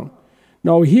of tongue.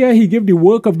 Now here he gave the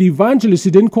work of the evangelist.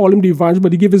 He didn't call him the evangelist,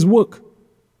 but he gave his work.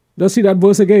 Let's see that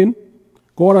verse again.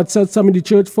 God had set some in the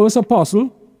church, first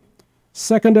apostle,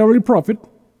 secondary prophet,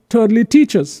 thirdly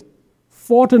teachers.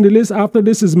 Fourth on the list after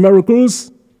this is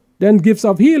miracles, then gifts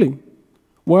of healing.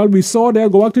 Well, we saw there,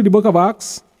 go back to the book of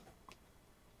Acts.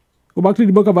 Go back to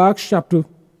the book of Acts, chapter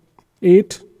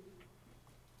 8,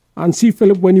 and see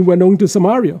Philip when he went on to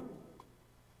Samaria.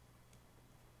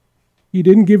 He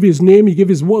didn't give his name, he gave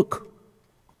his work.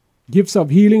 Gifts of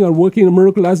healing and working a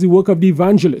miracle as the work of the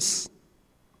evangelist.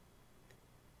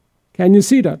 Can you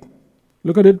see that?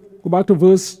 Look at it. Go back to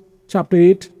verse chapter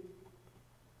 8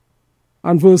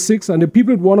 and verse 6. And the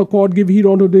people with one accord give heed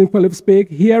unto the things Philip spake,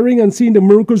 hearing and seeing the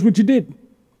miracles which he did.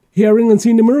 Hearing and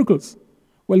seeing the miracles.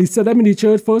 Well, he set them in the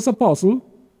church, first apostle,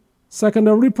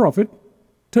 secondary prophet,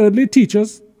 thirdly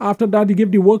teachers. After that, he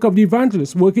gave the work of the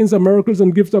evangelist, workings of miracles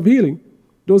and gifts of healing.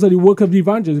 Those are the work of the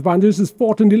evangelist. Evangelist is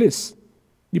fourth on the list.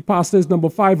 The pastor is number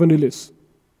 5 on the list.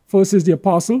 First is the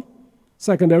apostle,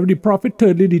 secondary the prophet,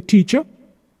 thirdly the teacher,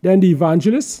 then the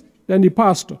evangelist, then the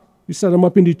pastor. We set them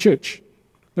up in the church.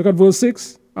 Look at verse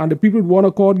 6. And the people with one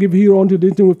accord give heed unto the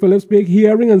things which Philip spake,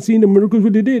 hearing and seeing the miracles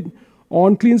which they did.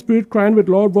 Unclean spirit crying with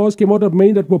loud voice came out of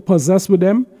many that were possessed with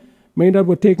them, many that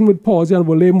were taken with palsy and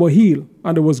were lame were healed.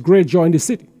 And there was great joy in the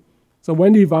city. So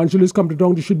when the evangelists come to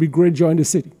town, there should be great joy in the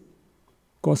city.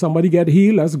 Because somebody get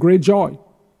healed, that's great joy.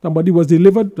 Somebody was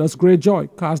delivered, that's great joy.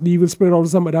 Cast the evil spirit out of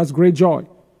somebody, that's great joy.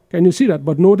 Can you see that?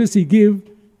 But notice he gave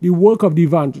the work of the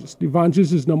evangelist. The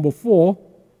evangelist is number 4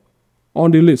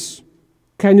 on the list.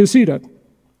 Can you see that?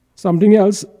 Something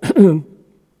else.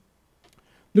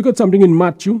 Look at something in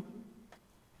Matthew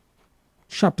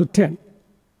chapter 10.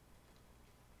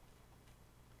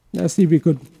 Let's see if we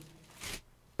could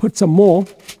put some more.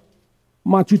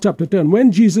 Matthew chapter 10.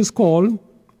 When Jesus called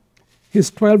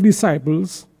his 12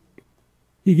 disciples,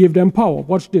 he gave them power.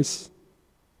 Watch this.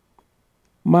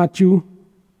 Matthew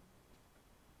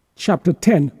chapter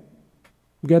 10.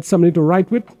 Get something to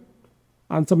write with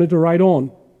and something to write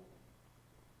on.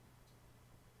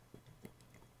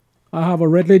 I have a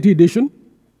red letter edition.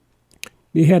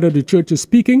 The head of the church is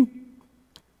speaking,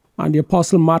 and the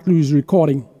apostle Matthew is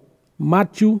recording.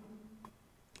 Matthew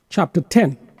chapter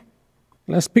 10.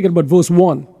 Let's pick it about verse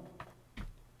 1.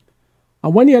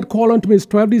 And when he had called unto his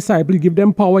 12 disciples, he gave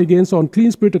them power against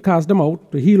unclean spirit to cast them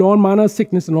out, to heal all manner of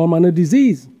sickness and all manner of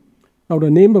disease. Now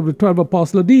the name of the 12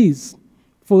 apostles are these.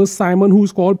 First, Simon, who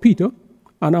is called Peter,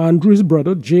 and Andrew his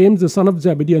brother, James the son of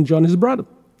Zebedee, and John his brother,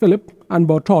 Philip, and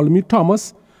Bartholomew,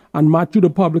 Thomas, and Matthew the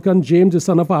publican, James the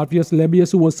son of Alphaeus,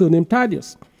 Lebbaeus, who was surnamed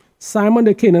Thaddeus, Simon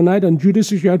the Canaanite, and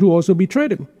Judas Iscariot, who also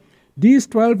betrayed him. These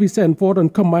 12 he sent forth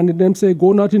and commanded them, say,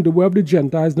 go not in the way of the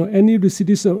Gentiles, nor any of the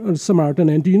cities of Samaritan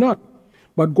enter ye not,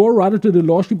 but go rather to the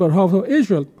lost sheep of the house of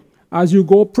Israel. As you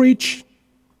go preach,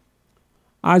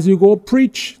 as you go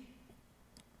preach,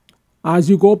 as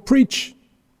you go preach.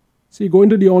 See, go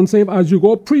into the unsaved, as you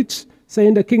go preach,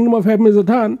 saying the kingdom of heaven is at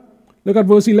hand. Look at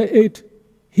verse 8.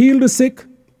 Heal the sick.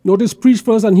 Notice preach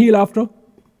first and heal after.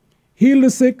 Heal the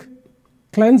sick,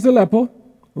 cleanse the leper,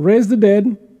 raise the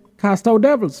dead, cast out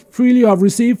devils. Freely you have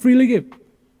received, freely give.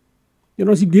 You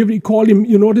know, he called him,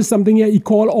 you notice something here, he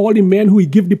called all the men who he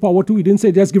gave the power to. He didn't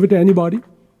say just give it to anybody.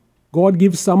 God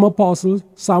gives some apostles,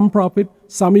 some prophet,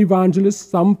 some evangelists,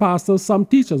 some pastors, some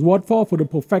teachers. What for? For the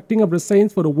perfecting of the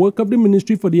saints, for the work of the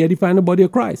ministry, for the edifying of the body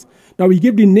of Christ. Now we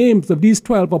give the names of these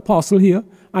 12 apostles here,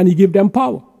 and he gave them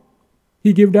power.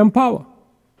 He gave them power.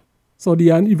 So the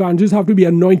evangelists have to be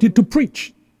anointed to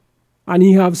preach. And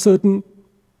he have certain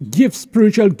gifts,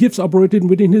 spiritual gifts operating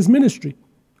within his ministry.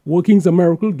 Workings of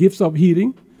miracle, gifts of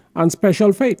healing, and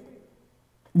special faith.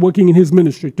 Working in his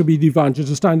ministry to be the evangelist,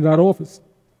 to stand in that office.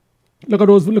 Look at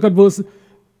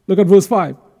verse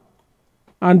 5.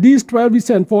 And these 12 he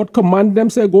sent forth, commanded them,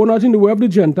 say, go not in the way of the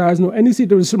Gentiles, nor any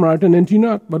city of the Samaritan, enter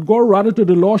not, but go rather to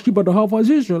the lost sheep of the house of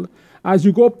Israel. As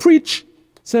you go preach,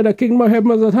 say the kingdom of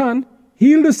heaven is at hand,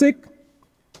 heal the sick,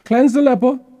 cleanse the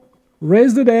leper,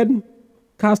 raise the dead,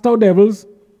 cast out devils,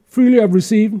 freely have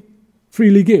received,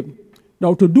 freely give.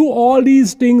 Now to do all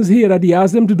these things here that he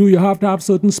asked them to do, you have to have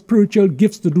certain spiritual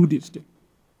gifts to do these things.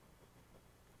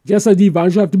 Just as the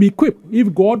evangelists have to be equipped.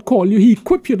 If God called you, he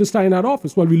equipped you to stand in that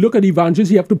office. When we look at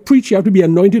evangelists, you have to preach, you have to be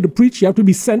anointed to preach, you have to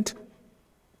be sent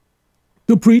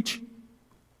to preach.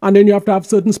 And then you have to have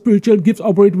certain spiritual gifts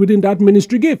operate within that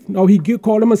ministry gift. Now he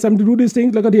called them and sent them to do these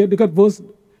things. Look at verse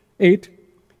 8.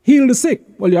 Heal the sick.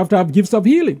 Well, you have to have gifts of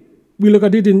healing. We look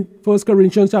at it in 1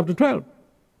 Corinthians chapter 12.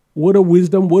 Word of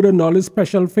wisdom, word of knowledge,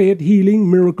 special faith, healing,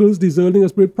 miracles, discerning of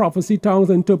spirit, prophecy,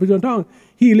 tongues, and interpretation of tongues.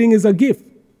 Healing is a gift.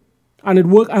 And it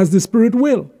works as the Spirit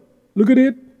will. Look at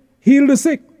it. Heal the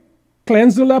sick.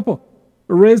 Cleanse the leper.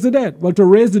 Raise the dead. Well, to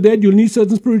raise the dead, you'll need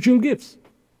certain spiritual gifts.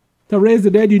 To raise the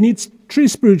dead, you need 3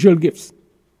 spiritual gifts.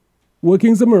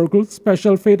 Workings of miracles,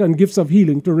 special faith, and gifts of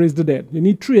healing to raise the dead. You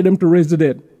need 3 of them to raise the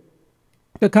dead.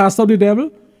 To cast out the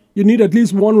devil, you need at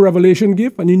least 1 revelation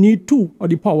gift, and you need 2 of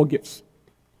the power gifts.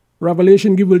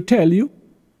 Revelation gift will tell you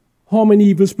how many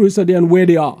evil spirits are there and where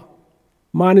they are.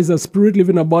 Man is a spirit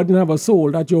living in a body and have a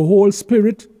soul, that your whole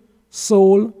spirit,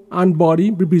 soul, and body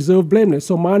be preserved blameless.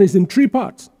 So man is in 3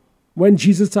 parts. When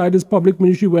Jesus started his public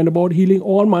ministry, he went about healing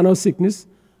all manner of sickness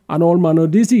and all manner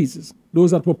of diseases.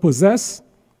 Those that were possessed,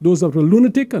 those that were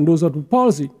lunatic, and those that were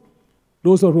palsy.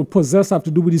 Those that were possessed have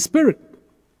to do with the spirit.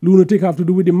 Lunatic have to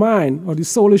do with the mind or the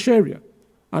soulish area.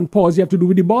 And palsy have to do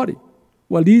with the body.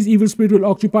 Well, these evil spirits will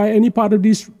occupy any part of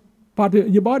this part of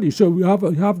your body. So you have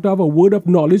to have a word of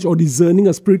knowledge, or discerning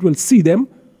a spirit will see them,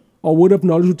 or word of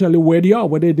knowledge will tell you where they are,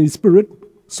 whether in spirit,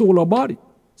 soul, or body.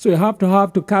 So you have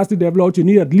to cast the devil out. You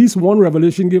need at least 1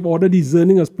 revelation gift, or the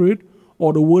discerning a spirit,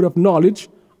 or the word of knowledge,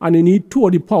 and you need 2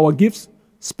 of the power gifts,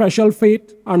 special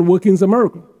faith and workings of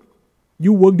miracle.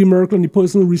 You work the miracle, and the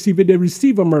person who receive it, they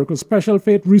receive a miracle. Special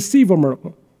faith, receive a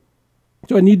miracle.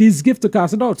 So I need these gifts to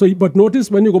cast it out. So, but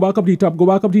notice when you go back up the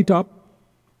top,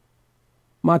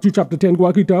 Matthew chapter 10, go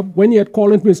back to the top. When he had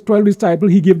called unto his 12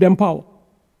 disciples, he gave them power.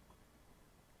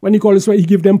 When he called his 12, he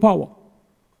gave them power.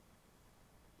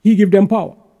 He gave them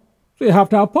power. So you have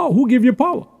to have power. Who gave you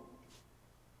power?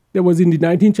 There was in the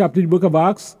 19th chapter of the book of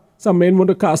Acts, some men want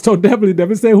to cast out devils. The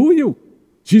devil say, who are you?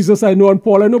 Jesus I know and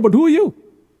Paul I know, but who are you?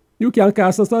 You can't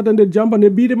cast us out, and they jump and they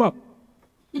beat him up.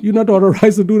 You're not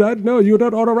authorized to do that. No, you're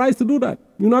not authorized to do that.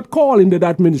 You're not called into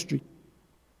that ministry.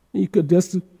 You could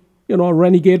just, a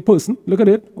renegade person. Look at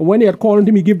it. When he had called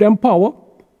him, he gave them power.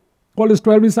 Called his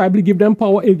 12 disciples, he gave them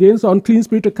power against unclean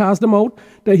spirit to cast them out,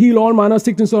 to heal all manner of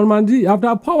sickness, all manner of disease. You have to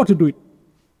have power to do it.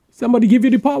 Somebody give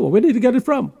you the power. Where did you get it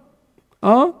from?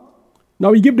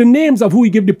 Now he give the names of who he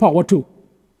gave the power to.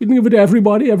 He didn't give it to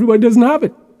everybody. Everybody doesn't have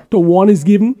it. To one is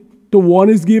given. To one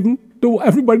is given. To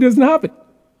everybody doesn't have it.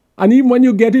 And even when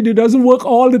you get it, it doesn't work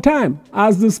all the time,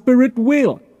 as the Spirit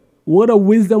will. Word of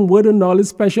wisdom, word of knowledge,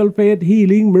 special faith,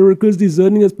 healing, miracles,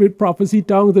 discerning of spirit, prophecy,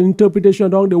 tongues, and interpretation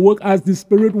of tongues, they work as the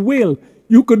Spirit will.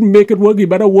 You couldn't make it work. You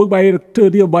better work by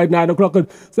 8:30 or by 9 o'clock.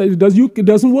 So it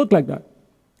doesn't work like that.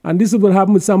 And this is what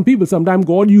happens with some people. Sometimes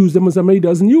God uses them and somebody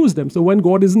doesn't use them. So when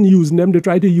God isn't using them, they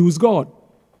try to use God.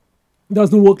 It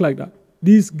doesn't work like that.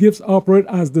 These gifts operate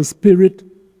as the Spirit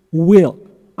will.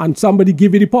 And somebody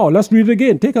give you the power. Let's read it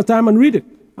again. Take our time and read it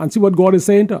and see what God is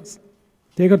saying to us.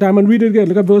 Take our time and read it again.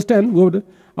 Look at verse 10.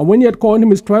 And when he had called him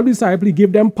his 12 disciples, he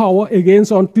gave them power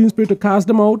against unclean spirit to cast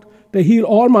them out, to heal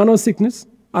all manner of sickness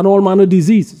and all manner of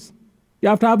diseases. You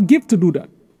have to have gifts to do that.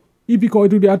 If you call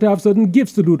it, you have to have certain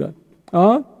gifts to do that.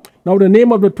 Now the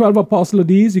name of the 12 apostles are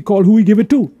these. He called who he gave it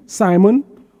to. Simon,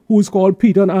 who is called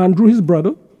Peter, and Andrew his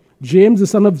brother. James the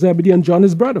son of Zebedee, and John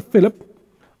his brother. Philip,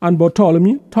 and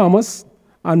Bartholomew, Thomas,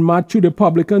 and Matthew the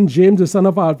publican, James the son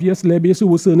of Alphaeus, Lebbaeus, who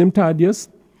was surnamed Thaddeus,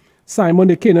 Simon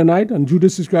the Canaanite, and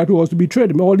Judas Iscariot, who was to betray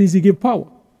him. All these he gave power.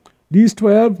 These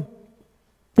 12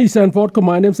 he sent forth,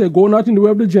 command them, say, go not in the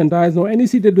way of the Gentiles, nor any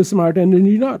city of the Samaritan, and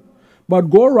ye not. But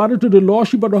go rather to the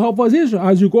lost sheep of the house of Israel.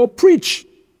 As you go, preach.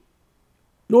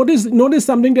 Notice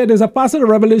something there. There's a passage of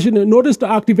Revelation. Notice to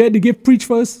activate the gift, preach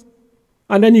first.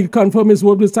 And then you confirm his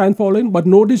word with sign following. But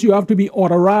notice you have to be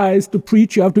authorized to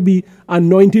preach. You have to be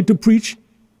anointed to preach.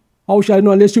 How shall I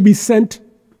know unless you be sent?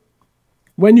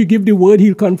 When you give the word,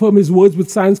 he'll confirm his words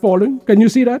with signs following. Can you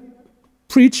see that?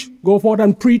 Preach, go forth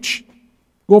and preach.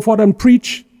 Go forth and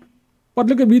preach. But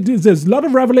look at it, there's a lot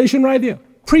of revelation right here.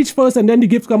 Preach first and then the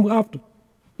gifts come after.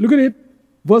 Look at it,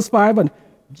 verse 5, and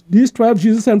these 12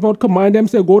 Jesus sent forth, command them,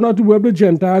 say, go not to work with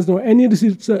Gentiles, nor any of the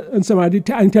cities in Samaria,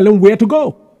 and tell them where to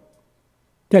go.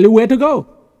 Tell you where to go.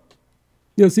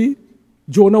 You see,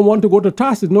 Jonah wanted to go to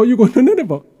Tarsus. No, you go to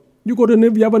Nineveh. You go to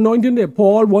Nineveh, you have anointing there.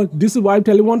 This is why I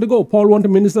tell you want to go. Paul wanted to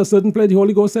minister a certain place. The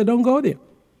Holy Ghost said, don't go there.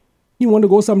 You want to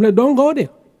go someplace, don't go there.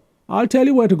 I'll tell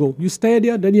you where to go. You stay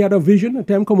there, then you had a vision, a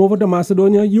time come over to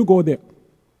Macedonia, you go there.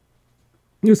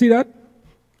 You see that?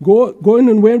 Go in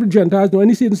and wait with Gentiles, no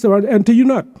any cities around, enter you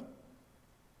not.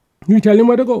 You tell him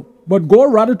where to go. But go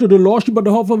rather to the Lordship of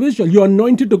the house of Israel. You're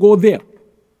anointed to go there,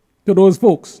 to those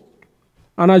folks.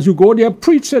 And as you go there,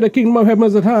 preach that the kingdom of heaven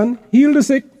is at hand, heal the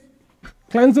sick,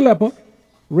 cleanse the leper,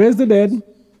 raise the dead,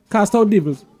 cast out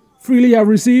devils. Freely you have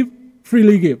received,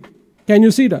 freely give. Can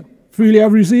you see that? Freely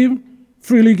have received,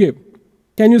 freely give.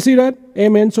 Can you see that?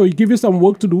 Amen. So he give you some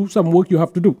work to do, some work you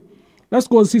have to do. Let's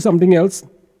go and see something else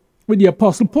with the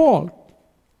Apostle Paul.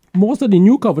 Most of the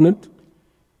New Covenant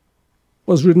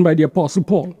was written by the Apostle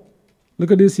Paul.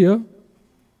 Look at this here.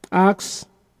 Acts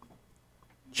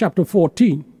chapter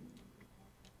 14.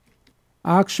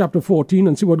 Acts chapter 14,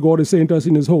 and see what God is saying to us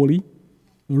in his holy,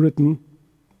 written,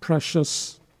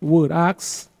 precious word.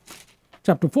 Acts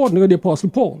chapter 14, look at the Apostle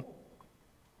Paul.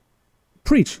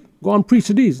 Preach. Go and preach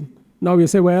to these. Now you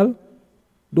say, well,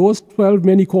 those 12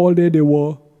 men he called there, they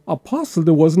were apostles.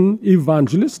 There wasn't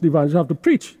evangelists. The evangelists have to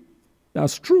preach.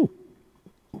 That's true.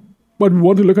 But we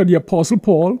want to look at the Apostle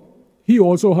Paul. He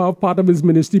also have part of his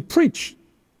ministry, preach.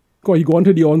 Because he go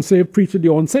into the unsaved, preach to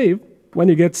the unsaved. When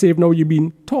you get saved, now you've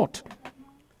been taught.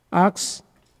 Acts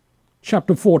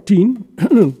chapter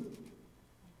 14.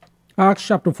 Acts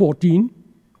chapter 14.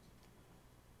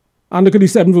 And look at the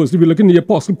 7th verse. If you look in the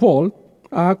Apostle Paul,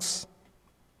 Acts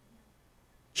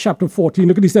chapter 14,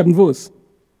 look at the 7th verse.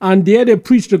 And there they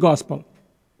preached the gospel.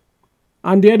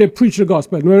 And there they preached the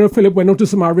gospel. When Philip went out to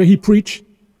Samaria, he preached.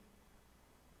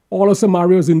 All of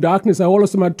Samaria was in darkness. All of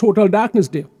Samaria had total darkness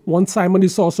there. One Simon he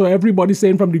saw, so everybody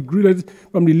saying from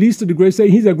the least to the great,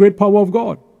 saying he's a great power of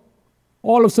God.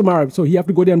 All of Samaria. So he have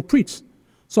to go there and preach.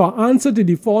 So our answer to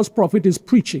the false prophet is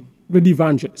preaching with the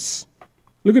evangelists.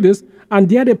 Look at this. And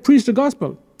there they preached the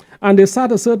gospel. And they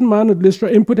sat a certain man at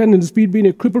Lystra, impotent in his feet, being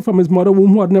a cripple from his mother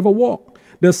womb, who had never walked.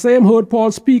 The same heard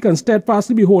Paul speak, and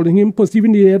steadfastly beholding him,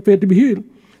 perceiving he had faith to be healed,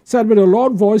 said with a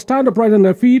loud voice, stand upright on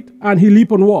their feet, and he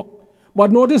leaped and walked.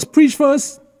 But notice, preach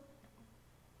first.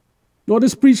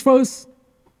 Notice, preach first.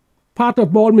 Part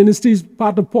of Paul's ministries,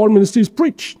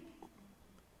 preach.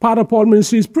 Part of Paul's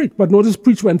ministries preach. But notice,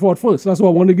 preach went forth first. That's what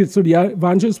I want to get. So the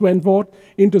evangelist went forth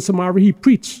into Samaria. He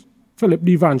preached, Philip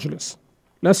the evangelist.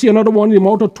 Let's see another one. In the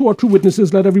mouth of 2 or 3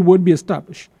 witnesses, let every word be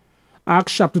established.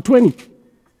 Acts chapter 20.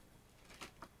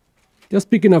 Just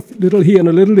speaking a little here and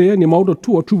a little there. In the mouth of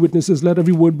 2 or 3 witnesses, let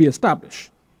every word be established.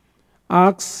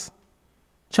 Acts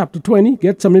chapter 20.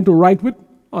 Get something to write with.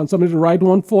 On something to write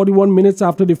on. 41 minutes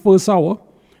after the first hour.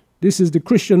 This is the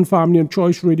Christian Family and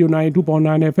Choice Radio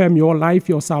 92.9 FM. Your life,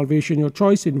 your salvation, your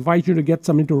choice. Invite you to get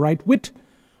something to write with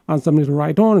and something to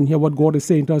write on and hear what God is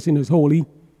saying to us in his holy,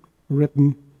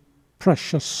 written,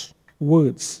 precious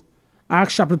words.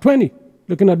 Acts chapter 20.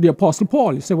 Looking at the Apostle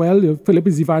Paul. You say, well, Philip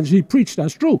is evangelist. He preached.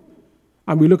 That's true.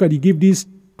 And we look at, he give these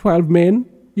 12 men,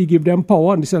 he give them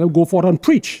power, and he said, go forth and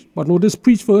preach. But notice,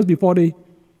 preach first before they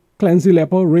cleanse the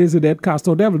leper, raise the dead, cast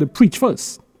out devil. They preach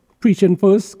first. Preaching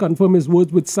first, confirm his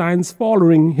words with signs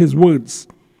following his words.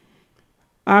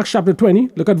 Acts chapter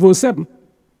 20, look at verse 7.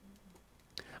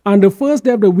 And the first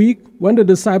day of the week, when the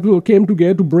disciples came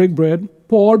together to break bread,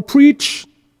 Paul preached.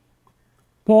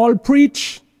 Paul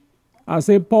preached. I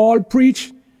say, Paul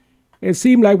preached. It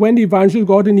seemed like when the evangelist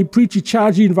got in, he preached, he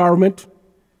charged the environment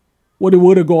with the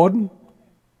word of God,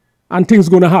 and things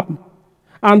going to happen.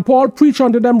 And Paul preached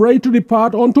unto them, ready to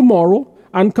depart on tomorrow,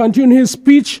 and continued his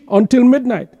speech until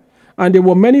midnight. And there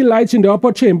were many lights in the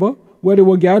upper chamber where they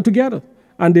were gathered together.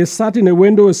 And they sat in a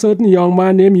window, a certain young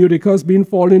man named Eutychus, being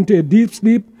fallen into a deep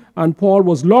sleep. And Paul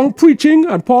was long preaching,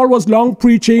 and Paul was long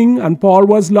preaching, and Paul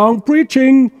was long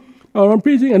preaching,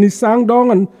 and he sank down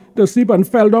and to sleep and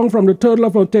fell down from the third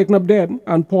level, taken up dead.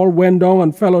 And Paul went down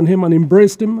and fell on him and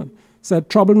embraced him and said,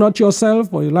 trouble not yourself,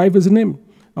 for your life is in him.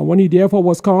 And when he therefore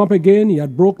was come up again, he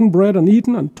had broken bread and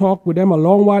eaten and talked with them a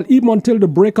long while, even until the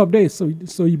break of day. So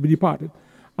he departed.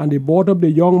 And they brought up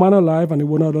the young man alive, and they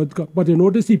would not let go. But you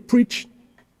notice he preached.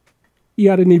 He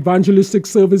had an evangelistic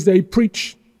service there. He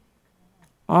preached.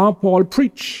 Paul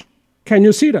preached. Can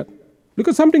you see that? Look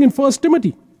at something in 1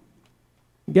 Timothy.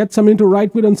 Get something to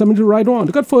write with and something to write on.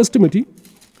 Look at 1 Timothy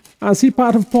and see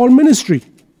part of Paul's ministry.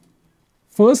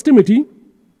 1 Timothy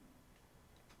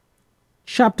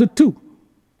chapter 2.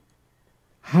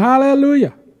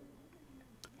 Hallelujah.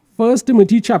 1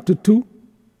 Timothy chapter 2.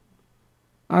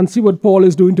 And see what Paul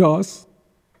is doing to us.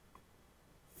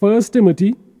 1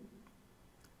 Timothy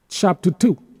chapter 2.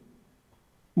 You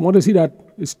want to see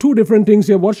that? It's two different things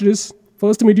here. Watch this.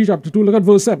 1 Timothy chapter 2. Look at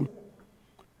verse 7.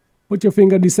 Put your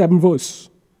finger in the 7th verse.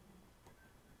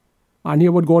 And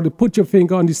hear what God did. Put your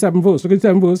finger on the 7th verse. Look at the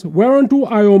 7th verse. Whereunto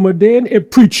I am ordained a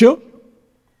preacher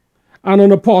and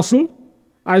an apostle.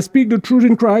 I speak the truth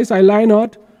in Christ, I lie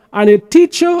not, and a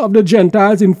teacher of the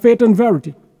Gentiles in faith and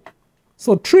verity.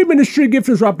 So 3 ministry gifts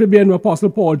is wrapped up in the Apostle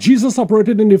Paul. Jesus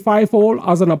operated in the fivefold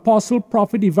as an apostle,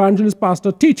 prophet, evangelist,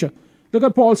 pastor, teacher. Look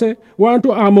at Paul say,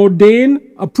 whereunto I'm ordained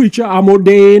a preacher, I'm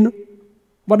ordained.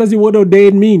 What does the word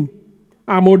ordained mean?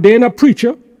 I'm ordained a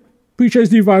preacher. Preacher is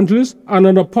the evangelist, and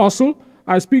an apostle.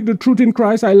 I speak the truth in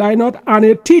Christ, I lie not, and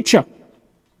a teacher.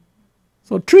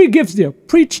 So 3 gifts there.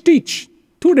 Preach, teach.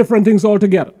 2 different things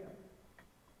altogether.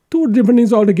 2 different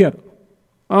things altogether.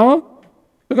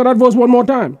 Look at that verse one more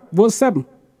time. Verse 7.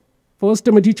 1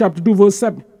 Timothy chapter 2, verse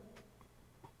 7.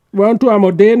 Whereunto I am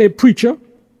ordained a preacher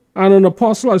and an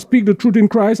apostle. I speak the truth in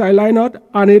Christ, I lie not,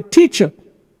 and a teacher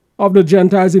of the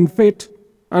Gentiles in faith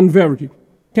and verity.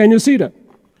 Can you see that?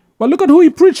 But look at who he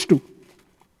preached to.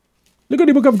 Look at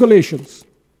the book of Galatians.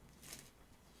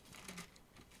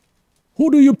 Who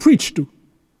do you preach to?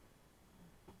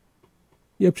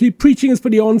 Yeah, preaching is for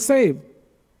the unsaved.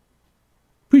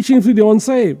 Preaching is for the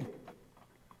unsaved.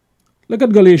 Look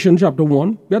at Galatians chapter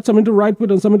 1. We had something to write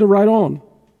with and something to write on.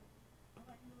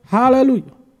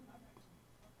 Hallelujah.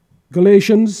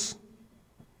 Galatians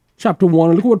chapter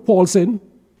 1. Look at what Paul said.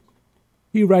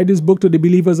 He wrote his book to the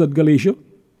believers at Galatia.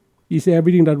 He said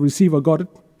everything that receiver got it.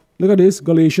 Look at this,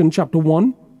 Galatians chapter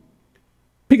 1.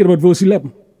 Pick it up at verse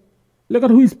 11. Look at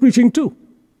who he's preaching to.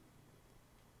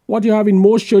 What you have in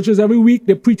most churches every week,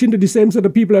 they're preaching to the same set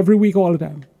of people every week all the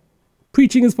time.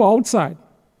 Preaching is for outside.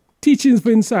 Teaching is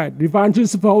for inside. The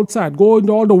evangelist is for outside. Go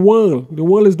into all the world. The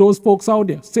world is those folks out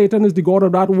there. Satan is the god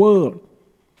of that world.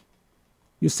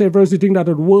 You say first the things that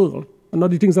are the world and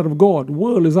not the things that are of God. The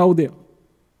world is out there.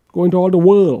 Go into all the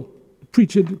world.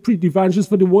 Preach the evangelist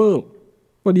for the world,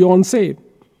 for the unsaved.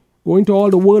 Go into all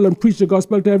the world and preach the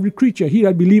gospel to every creature. He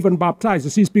that believe and baptize.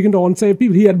 You see, speaking to unsaved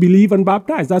people, he that believe and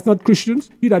baptize. That's not Christians.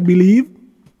 He that believe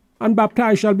and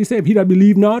baptize shall be saved. He that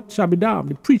believe not shall be damned.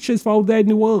 The preacher is out there in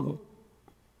the world.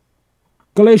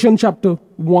 Galatians chapter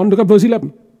 1, look at verse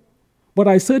 11. But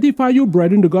I certify you,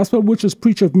 brethren, the gospel which is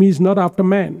preached of me is not after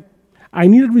man. I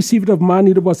neither received it of man,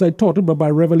 neither was I taught it, but by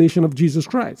revelation of Jesus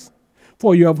Christ.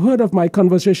 For you have heard of my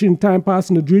conversation in time past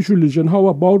in the Jewish religion, how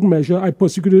about measure I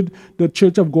persecuted the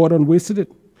church of God and wasted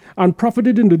it, and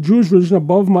profited in the Jewish religion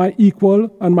above my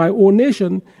equal and my own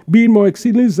nation, being more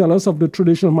exceedingly zealous of the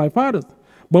tradition of my fathers.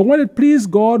 But when it pleased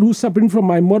God, who separated from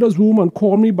my mother's womb and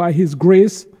called me by his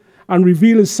grace, and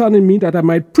revealed his Son in me, that I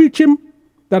might preach him,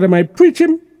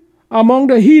 among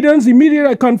the heathens,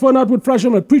 immediately I confer not with flesh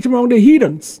and blood, preach him among the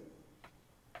heathens.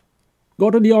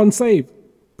 Go to the unsaved.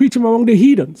 Preach him among the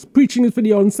heathens. Preaching is for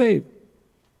the unsaved.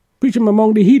 Preach him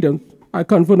among the heathens. I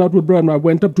confer not with brethren. I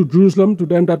went up to Jerusalem to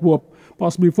them that were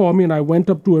possibly before me, and I went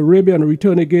up to Arabia and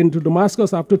returned again to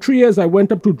Damascus. After 3 years, I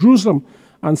went up to Jerusalem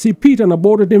and see Peter and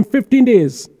abode with him 15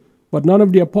 days. But none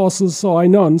of the apostles saw I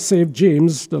none, save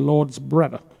James, the Lord's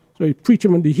brother. So he preached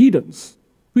him among the heathens.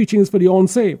 Preaching is for the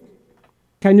unsaved.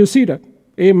 Can you see that?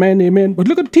 Amen, amen. But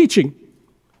look at teaching.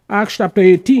 Acts chapter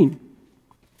 18.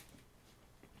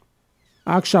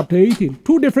 Acts chapter 18.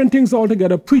 2 different things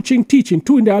altogether. Preaching, teaching.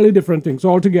 2 entirely different things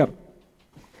altogether.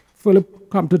 Philip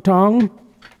come to town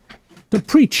to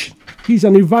preach. He's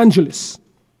an evangelist.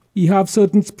 He have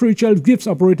certain spiritual gifts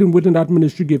operating within that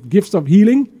ministry gift. Gifts of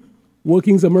healing,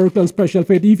 workings of miracle and special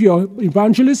faith. If you're an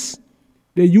evangelist,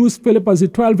 they use Philip as the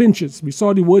 12 inches. We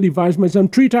saw the word evangelist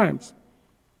mentioned 3 times.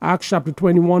 Acts chapter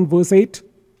 21, verse 8.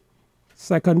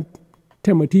 2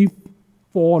 Timothy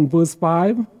 4 and verse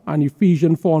 5. And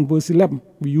Ephesians 4 and verse 11.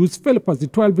 We use Philip as the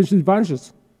 12 inches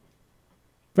evangelist.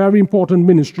 Very important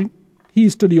ministry.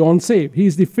 He's to the unsaved.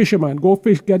 He's the fisherman. Go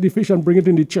fish, get the fish and bring it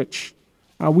in the church.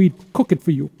 And we cook it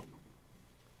for you.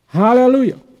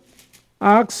 Hallelujah.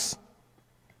 Acts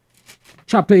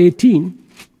chapter 18.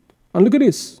 And look at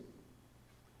this.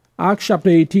 Acts chapter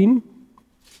 18.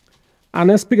 And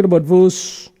let's pick it about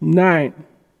verse 9.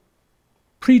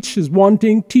 Preach is one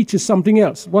thing, teach is something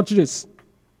else. Watch this.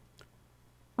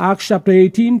 Acts chapter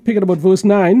 18, pick it about verse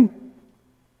 9.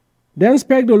 Then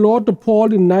spake the Lord to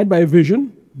Paul in the night by a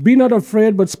vision, Be not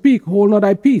afraid, but speak, hold not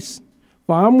thy peace.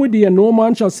 For I am with thee, and no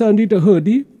man shall send thee to hurt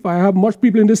thee, for I have much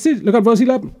people in the city. Look at verse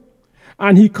 11.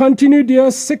 And he continued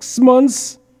there 6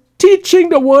 months, teaching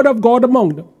the word of God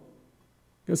among them.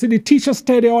 You see, the teachers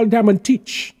stay there all the time and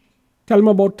teach. Tell them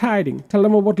about tithing. Tell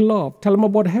them about love. Tell them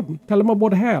about heaven. Tell them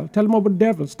about hell. Tell them about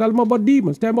devils. Tell them about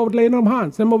demons. Tell them about laying on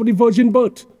hands. Tell them about the virgin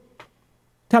birth.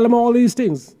 Tell them all these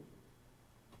things.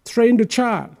 Train the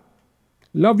child.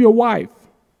 Love your wife.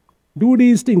 Do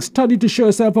these things. Study to show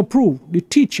yourself approved. The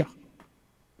teacher.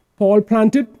 Paul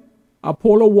planted.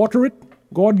 Apollo watered it.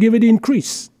 God gave it the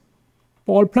increase.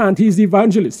 Paul planted. He's the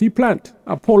evangelist. He planted.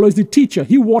 Apollo is the teacher.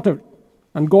 He watered.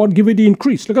 And God gave it the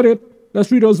increase. Look at it.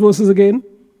 Let's read those verses again.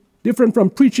 Different from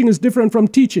preaching is different from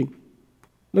teaching.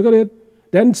 Look at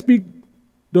it. Then speak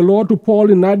the Lord to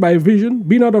Paul in night by a vision.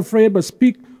 Be not afraid, but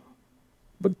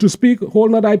to speak,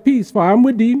 hold not thy peace. For I am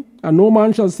with thee, and no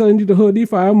man shall send thee to hurt thee,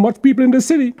 for I have much people in the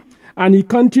city. And he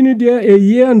continued there 1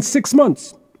 year and 6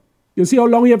 months. You see how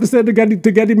long you have to stay to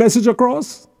get the message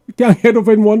across? You can't get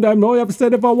over in one time. No, you have to stay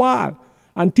there for a while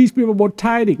and teach people about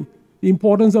tithing, the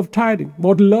importance of tithing,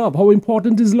 about love, how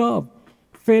important is love.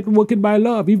 Faith worketh by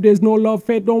love. If there's no love,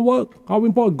 faith don't work. How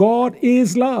important? God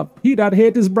is love. He that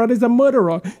hates his brother is a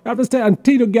murderer. You have to stay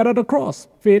until you get it across.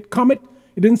 Faith cometh.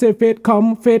 It didn't say faith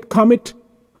come, faith cometh.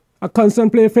 A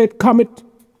constant play, faith cometh.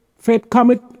 Faith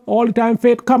cometh. All the time,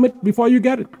 faith cometh before you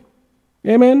get it.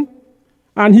 Amen?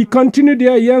 And he continued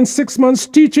there 1 year and 6 months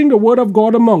teaching the word of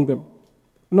God among them.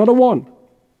 Another one.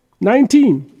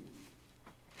 19.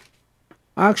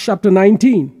 Acts chapter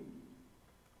 19.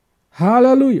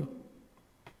 Hallelujah.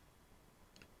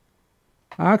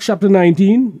 Acts chapter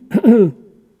 19.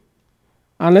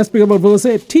 And let's speak about verse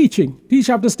 8. Teaching.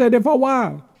 Teacher have to stay there for a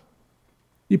while.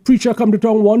 The preacher come to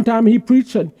town one time, he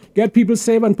preached and get people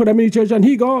saved and put them in the church and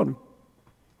he gone.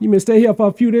 He may stay here for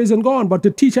a few days and gone, but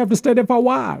the teacher have to stay there for a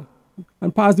while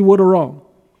and pass the word around.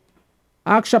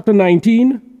 Acts chapter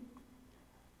 19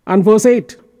 and verse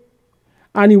 8.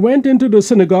 And he went into the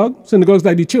synagogue. Synagogue's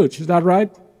like the church, is that right?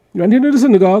 He went into the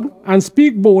synagogue and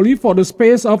speak boldly for the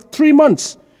space of 3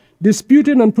 months,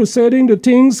 disputing and persuading the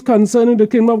things concerning the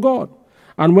kingdom of God.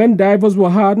 And when divers were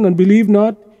hardened and believed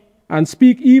not, and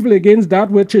speak evil against that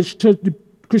which the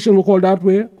Christians will call that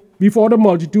way, before the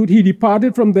multitude, he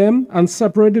departed from them and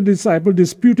separated the disciples,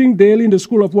 disputing daily in the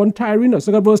school of one Tyrannus.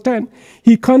 Look at verse 10.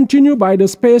 He continued by the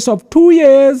space of 2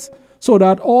 years, so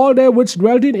that all they which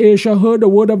dwelt in Asia heard the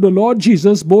word of the Lord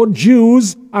Jesus, both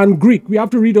Jews and Greek. We have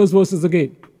to read those verses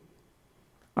again.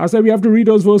 I said we have to read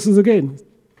those verses again.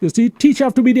 You see, teach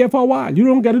have to be there for a while. You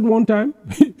don't get it one time.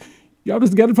 You have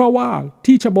to get it for a while.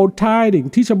 Teach about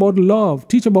tithing. Teach about love.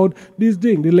 Teach about this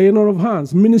thing, the laying on of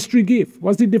hands, ministry gift.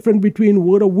 What's the difference between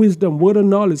word of wisdom, word of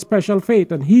knowledge, special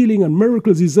faith, and healing and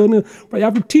miracles, discerning? But you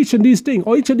have to teach on these things.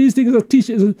 Or each of these things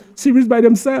is a series by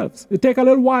themselves. It take a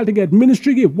little while to get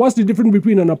ministry gift. What's the difference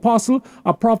between an apostle,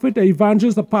 a prophet, an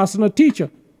evangelist, a pastor, and a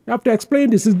teacher? You have to explain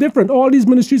this. It's different. All these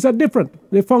ministries are different.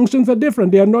 Their functions are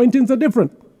different. Their anointings are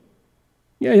different.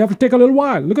 Yeah, you have to take a little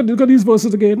while. Look at these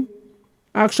verses again.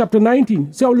 Acts chapter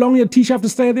 19. See how long your teacher have to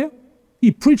stay there?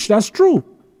 He preached, that's true.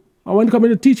 And when you come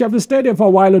in to teach, you have to stay there for a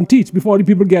while and teach before the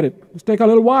people get it. It's take a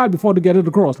little while before they get it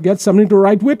across. Get something to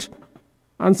write with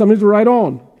and something to write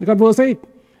on. Look at verse 8.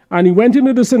 And he went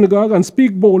into the synagogue and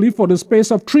speak boldly for the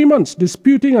space of 3 months,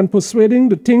 disputing and persuading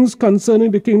the things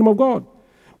concerning the kingdom of God.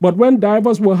 But when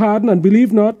divers were hardened and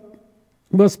believed not,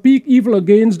 but speak evil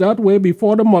against that way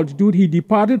before the multitude, he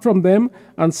departed from them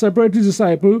and separated his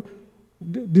disciples,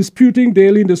 disputing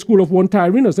daily in the school of one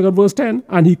Tyrannus. Look at verse 10.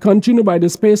 And he continued by the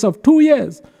space of 2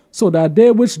 years, so that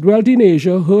they which dwelt in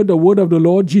Asia heard the word of the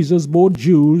Lord Jesus, both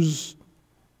Jews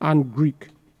and Greek.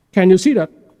 Can you see that?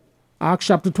 Acts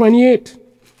chapter 28.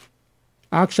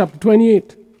 Acts chapter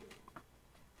 28.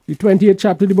 The 28th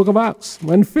chapter of the book of Acts.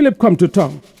 When Philip come to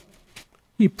town,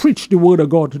 he preached the word of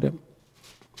God to them.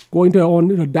 Going to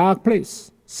a dark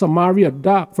place. Samaria,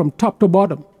 dark from top to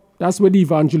bottom. That's where the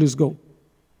evangelists go.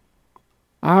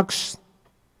 Acts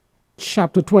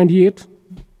chapter 28.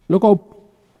 Look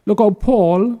how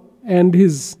Paul and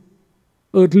his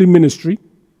earthly ministry.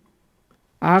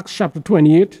 Acts chapter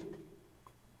 28.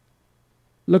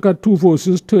 Look at 2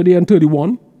 verses, 30 and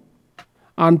 31.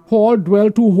 And Paul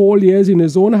dwelt 2 whole years in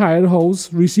his own hired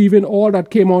house, receiving all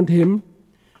that came unto him,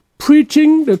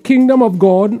 preaching the kingdom of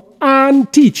God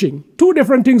and teaching. 2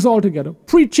 different things altogether.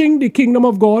 Preaching the kingdom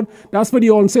of God, that's what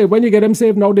you all say. When you get them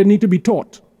saved, now they need to be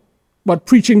taught. But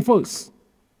preaching first.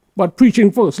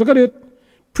 Look at it.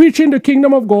 Preaching the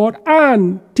kingdom of God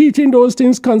and teaching those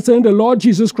things concerning the Lord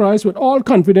Jesus Christ with all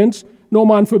confidence, no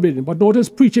man forbidden. But notice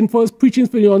preaching first. Preaching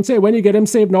for you and say, when you get them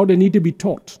saved, now they need to be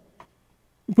taught.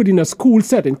 put in a school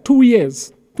setting, 2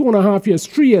 years, 2.5 years,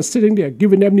 3 years, sitting there,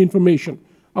 giving them the information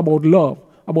about love,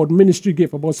 about ministry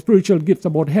gift, about spiritual gifts,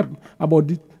 about heaven, about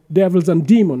the devils and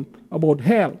demons, about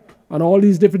hell, and all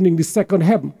these different things, the second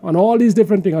heaven, and all these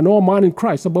different things. I know a man in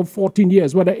Christ, about 14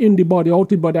 years, whether in the body, out of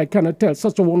the body, I cannot tell.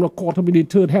 Such a one was caught up in the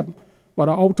third heaven.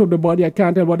 Whether out of the body, I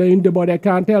can't tell. Whether in the body, I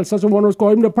can't tell. Such a one was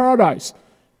called in the paradise.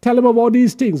 Tell him about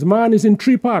these things. Man is in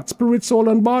 3 parts, spirit, soul,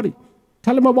 and body.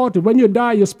 Tell him about it. When you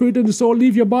die, your spirit and the soul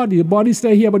leave your body. Your body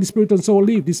stay here, but the spirit and soul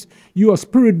leave. You are a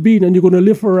spirit being, and you're going to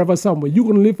live forever somewhere. You're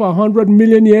going to live for 100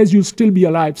 million years. You'll still be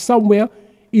alive somewhere,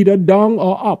 either down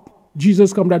or up.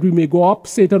 Jesus come that we may go up.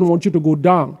 Satan wants you to go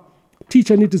down.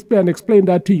 Teacher need to and explain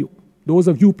that to you. Those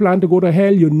of you who plan to go to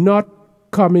hell, you're not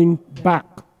coming back.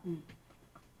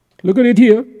 Look at it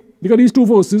here. Look at these 2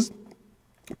 verses.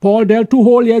 Paul dealt 2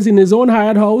 whole years in his own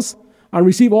hired house and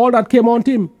received all that came on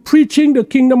him, preaching the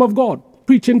kingdom of God.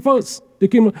 Preaching first, the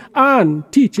kingdom, and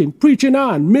teaching, preaching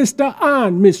and, Mr.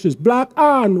 and Mistress, black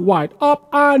and white, up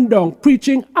and down,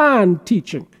 preaching and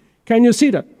teaching. Can you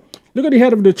see that? Look at the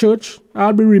head of the church.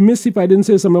 I'll be remiss if I didn't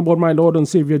say something about my Lord and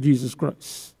Savior Jesus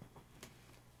Christ.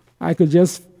 I could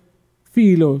just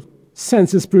feel or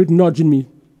sense the Spirit nudging me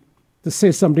to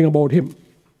say something about him.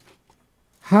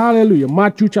 Hallelujah.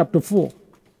 Matthew chapter 4.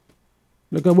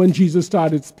 Look at when Jesus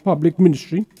started his public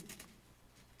ministry.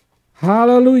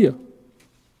 Hallelujah.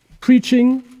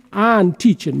 Preaching and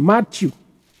teaching. Matthew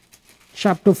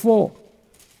chapter 4.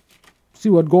 See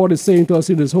what God is saying to us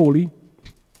in his holy,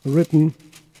 written,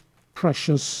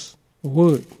 precious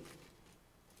word.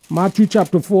 Matthew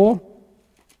chapter 4.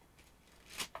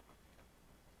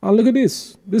 And look at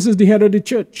this. This is the head of the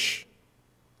church.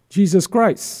 Jesus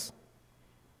Christ.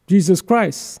 Jesus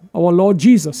Christ. Our Lord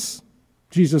Jesus.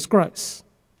 Jesus Christ.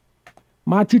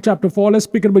 Matthew chapter 4. Let's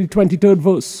pick it about the 23rd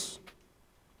verse.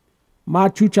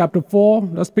 Matthew chapter 4.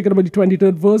 Let's pick it about the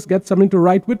 23rd verse. Get something to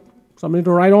write with. Something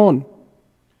to write on.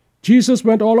 Jesus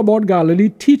went all about Galilee,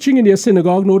 teaching in their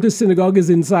synagogue. Notice synagogue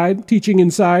is inside, teaching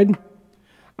inside,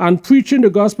 and preaching the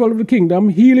gospel of the kingdom,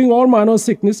 healing all manner of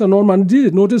sickness and all manner of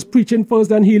disease. Notice preaching first,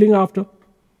 then healing after.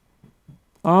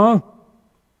 But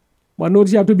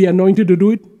notice you have to be anointed to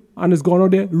do it, and it's gone out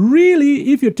there.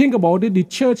 Really, if you think about it, the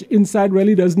church inside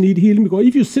really does need healing, because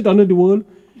if you sit under the word,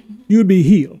 you'll be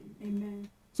healed. Amen.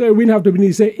 So we have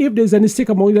to say, if there's any sick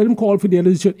among you, let him call for the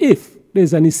elders of the church. If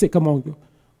there's any sick among you.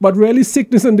 But really,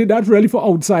 sickness and that's really for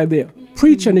outside there.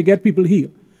 Preach and you get people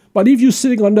healed. But if you're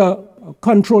sitting under a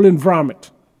controlled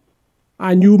environment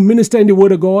and you minister in the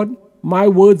word of God, my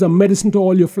words are medicine to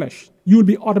all your flesh. You'll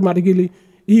be automatically,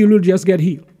 you'll just get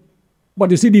healed.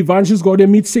 But you see, the evangelists go there,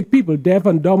 meet sick people, deaf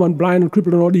and dumb and blind and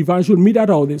crippled and all the evangelists will meet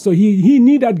that out there. So he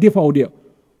need that gift out there.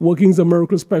 Workings of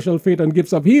miracles, special faith, and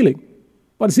gifts of healing.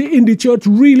 But see, in the church,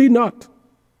 really not.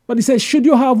 But he says, should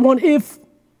you have one? If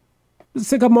the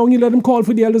sick among you, let them call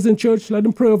for the elders in church, let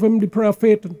them pray of him, the prayer of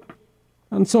faith,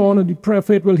 and so on, and the prayer of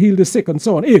faith will heal the sick, and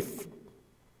so on. If.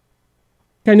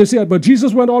 Can you see that? But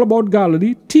Jesus went all about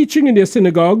Galilee, teaching in their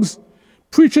synagogues,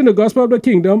 preaching the gospel of the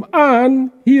kingdom,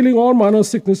 and healing all manner of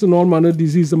sickness and all manner of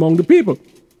disease among the people.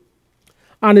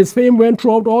 And his fame went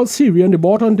throughout all Syria, and they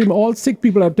brought unto him all sick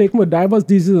people that had taken with divers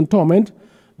diseases and torment,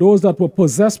 those that were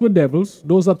possessed with devils,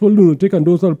 those that were lunatic, and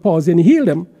those that were palsy, and he healed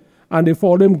them. And they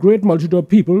followed him great multitude of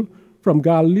people, from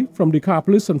Galilee, from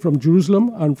Decapolis, and from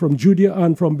Jerusalem, and from Judea,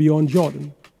 and from beyond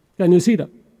Jordan. Can you see that?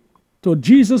 So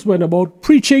Jesus went about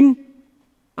preaching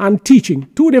and teaching.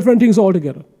 2 different things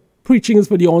altogether. Preaching is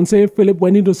for the unsaved. Philip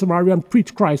went into Samaria and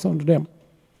preached Christ unto them.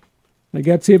 They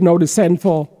get saved, now they send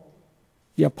for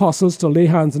the apostles to lay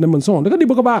hands on them and so on. Look at the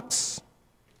book of Acts,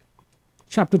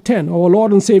 chapter 10, our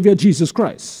Lord and Savior Jesus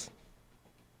Christ.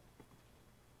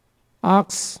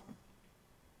 Acts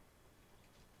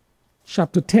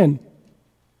chapter 10.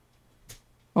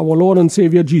 Our Lord and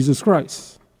Savior Jesus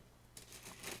Christ.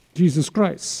 Jesus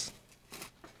Christ.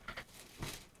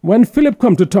 When Philip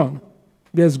come to town,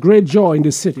 there's great joy in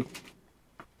the city.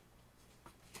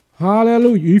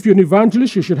 Hallelujah. If you're an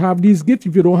evangelist, you should have these gifts.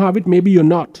 If you don't have it, maybe you're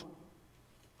not.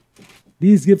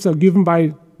 These gifts are given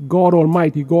by God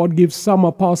Almighty. God gives some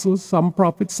apostles, some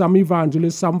prophets, some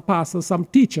evangelists, some pastors, some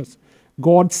teachers.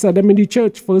 God set them in the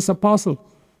church. First apostle,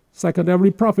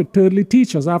 secondary prophet, thirdly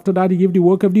teachers. After that, he gave the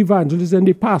work of the evangelist and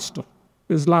the pastor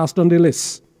is last on the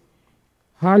list.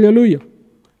 Hallelujah.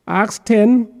 Acts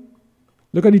 10,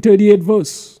 look at the 38th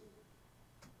verse.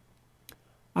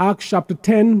 Acts chapter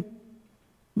 10,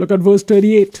 look at verse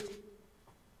 38.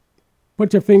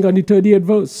 Put your finger on the 38th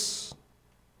verse.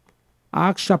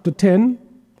 Acts chapter 10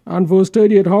 and verse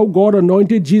 38. How God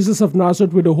anointed Jesus of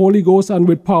Nazareth with the Holy Ghost and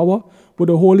with power. With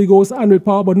the Holy Ghost and with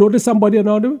power. But notice somebody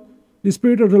another. The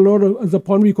Spirit of the Lord is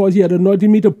upon me because he had anointed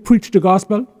me to preach the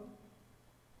gospel.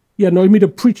 He anointed me to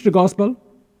preach the gospel.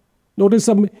 Notice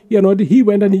he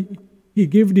went and he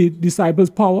gave the disciples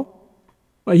power.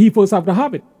 But he first have to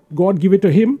have it. God give it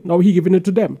to him, now he giving it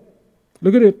to them.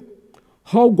 Look at it.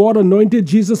 How God anointed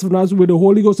Jesus of Nazareth with the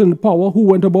Holy Ghost and power, who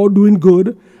went about doing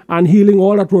good and healing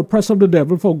all that were oppressed of the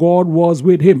devil, for God was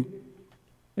with him.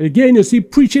 And again, you see,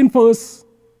 preaching first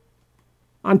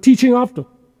and teaching after.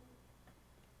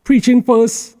 Preaching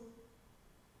first.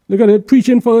 Look at it.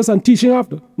 Preaching first and teaching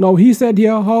after. Now, he said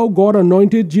here how God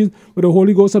anointed Jesus with the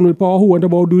Holy Ghost and with power, who went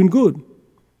about doing good.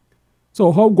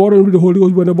 So how God and with the Holy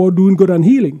Ghost went about doing good and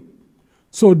healing.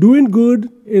 So doing good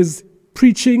is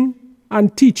preaching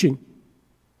and teaching.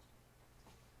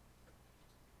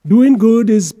 Doing good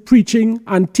is preaching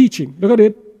and teaching. Look at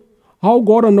it. How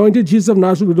God anointed Jesus of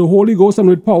Nazareth with the Holy Ghost and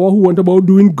with power, who went about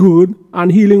doing good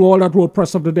and healing all that were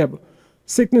oppressed of the devil.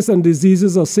 Sickness and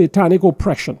diseases are satanic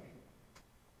oppression.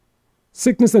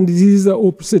 Sickness and diseases are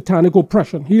satanic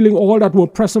oppression. Healing all that were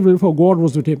oppressed of the devil, for God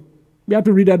was with him. We have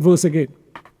to read that verse again.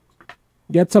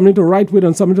 Get something to write with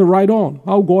and something to write on.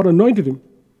 How God anointed him.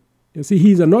 You see,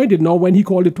 he's anointed now. When he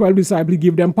called the 12 disciples, he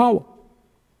gave them power.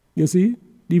 You see,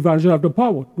 the evangelist have the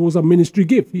power. Those are ministry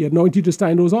gifts. He anointed you to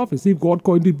stand in those offices. If God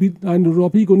called you to be in those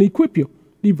offices, he's going to equip you.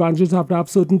 The evangelists have to have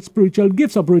certain spiritual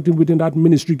gifts operating within that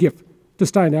ministry gift to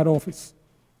stand in that office.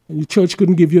 And your church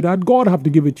couldn't give you that. God have to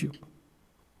give it to you.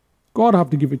 God have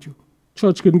to give it to you.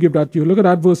 Church couldn't give that to you. Look at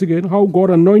that verse again. How God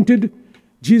anointed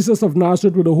Jesus of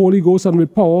Nazareth with the Holy Ghost and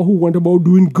with power, who went about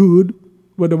doing good.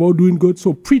 Went about doing good.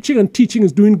 So preaching and teaching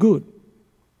is doing good.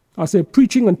 I say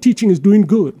preaching and teaching is doing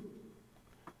good.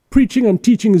 Preaching and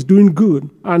teaching is doing good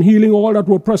and healing all that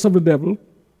were oppressed of the devil,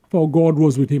 for God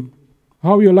was with him.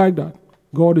 How you like that?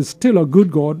 God is still a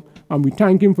good God, and we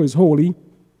thank him for his holy,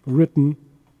 written,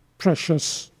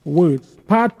 precious words.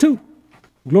 Part 2.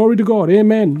 Glory to God.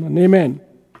 Amen and amen.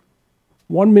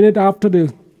 1 minute after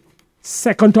the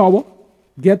second hour,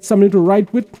 get something to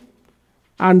write with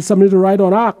and something to write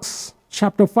on Acts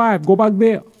chapter 5. Go back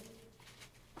there.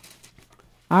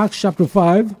 Acts chapter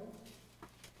 5.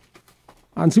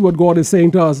 And see what God is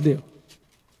saying to us there.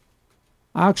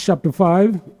 Acts chapter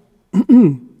 5.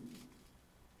 And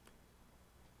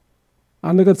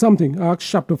look at something. Acts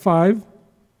chapter 5.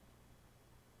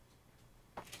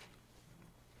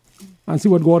 And see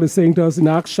what God is saying to us in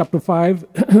Acts chapter 5.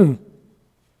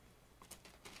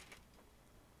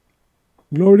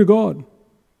 Glory to God.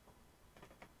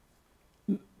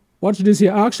 Watch this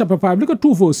here. Acts chapter 5. Look at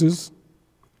 2 verses.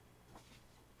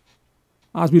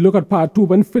 As we look at part 2,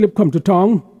 when Philip come to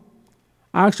town,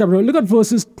 Acts chapter, look at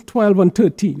verses 12 and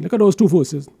 13. Look at those 2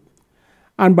 verses.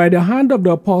 And by the hand of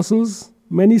the apostles,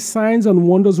 many signs and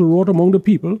wonders were wrought among the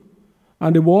people,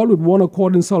 and they were all with one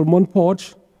accord in Solomon's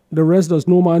porch. The rest does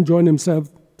no man join himself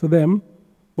to them,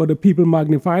 but the people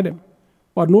magnified him.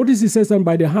 But notice he says, and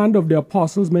by the hand of the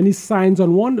apostles, many signs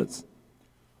and wonders.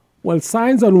 Well,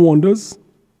 signs and wonders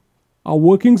are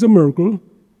workings of miracle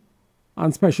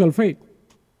and special faith.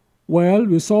 Well,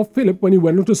 we saw Philip when he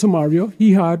went into Samaria,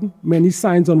 he had many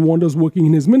signs and wonders working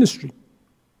in his ministry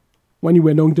when he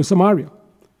went down to Samaria.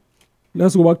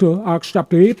 Let's go back to Acts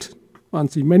chapter 8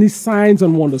 and see many signs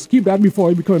and wonders. Keep that before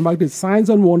you be coming back to signs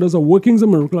and wonders are workings of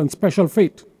miracle and special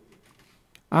faith.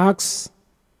 Acts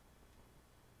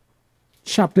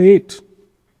chapter 8.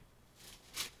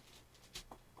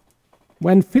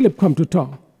 When Philip come to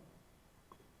town,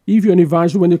 if you're an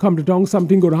evangelist, when you come to town,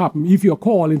 something going to happen if you're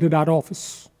called into that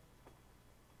office.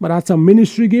 But that's a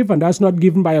ministry gift, and that's not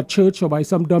given by a church or by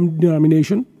some dumb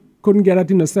denomination. Couldn't get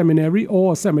it in a seminary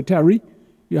or a cemetery.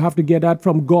 You have to get that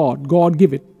from God. God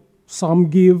give it. Some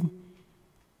give.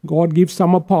 God gives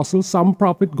some apostles, some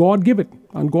prophet. God give it.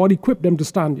 And God equipped them to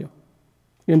stand here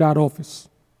in that office.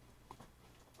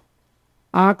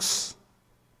 Acts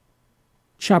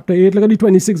chapter 8. Look at the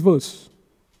 26th verse.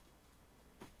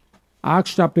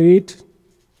 Acts chapter 8.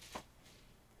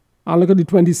 And look at the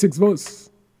 26th verse.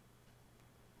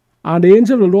 And the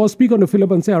angel of the Lord speak unto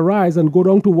Philip and say, arise and go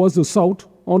down towards the south,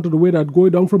 onto the way that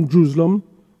goeth down from Jerusalem,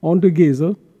 onto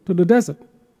Gaza, to the desert.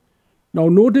 Now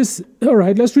notice, all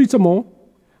right, let's read some more.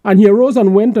 And he arose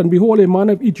and went, and behold, a man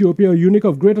of Ethiopia, a eunuch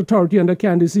of great authority under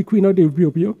Candace, queen of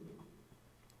Ethiopia,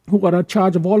 who had a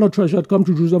charge of all her treasure, had come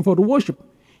to Jerusalem for to worship.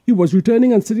 He was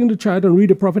returning and sitting in the chariot and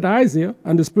read the prophet Isaiah,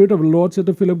 and the Spirit of the Lord said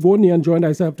to Philip, go near and join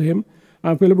thyself to him.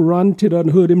 And Philip ran thither and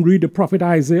heard him read the prophet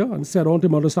Isaiah, and said unto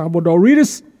him, understand what thou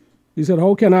readest? He said,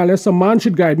 how can I, lest some man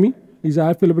should guide me? He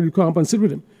said, Philip will come up and sit with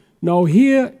him. Now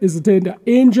here is the thing, the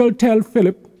angel tell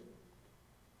Philip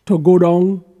to go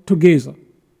down to Gaza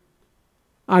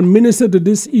and minister to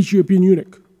this Ethiopian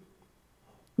eunuch.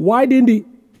 Why didn't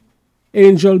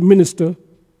angel minister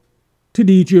to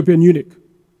the Ethiopian eunuch.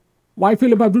 Why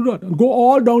Philip have to do that? And go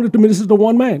all down to minister to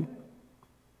one man.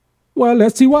 Well,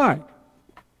 let's see why.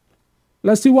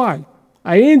 Let's see why.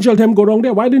 An angel told him go down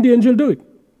there. Why didn't the angel do it?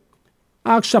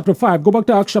 Acts chapter 5. Go back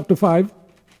to Acts chapter 5.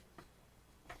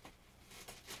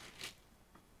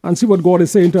 And see what God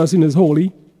is saying to us in his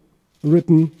holy,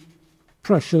 written,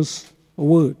 precious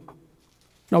word.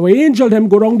 Now, an angel told him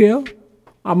go down there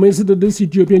and minister to this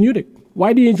Ethiopian eunuch.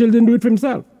 Why the angel didn't do it for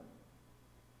himself?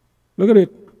 Look at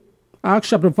it. Acts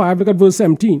chapter 5, look at verse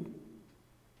 17.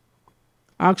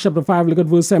 Acts chapter 5, look at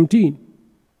verse 17.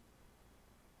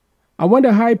 And when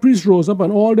the high priest rose up,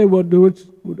 and all they were doing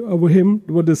over him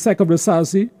were the sect of the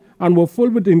Sadducees, and were full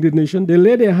with indignation, they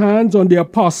laid their hands on the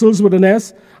apostles with an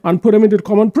S, and put them into the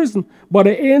common prison. But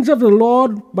the angel of the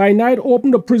Lord by night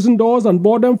opened the prison doors, and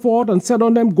brought them forth, and said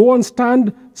on them, Go and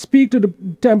stand, speak to the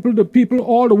temple, the people,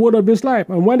 all the word of this life.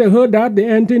 And when they heard that, they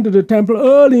entered into the temple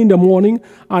early in the morning,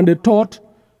 and they taught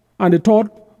on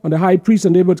the high priest,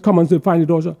 and they would come and find the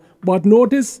doors. But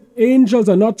notice, angels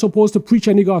are not supposed to preach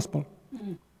any gospel.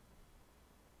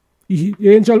 The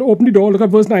angel opened the door, look at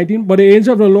verse 19. But the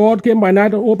angel of the Lord came by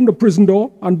night and opened the prison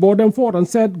door and brought them forth and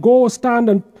said, Go stand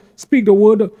and speak the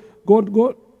word,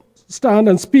 go stand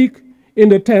and speak in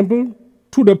the temple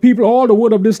to the people all the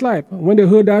word of this life. And when they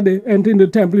heard that, they entered into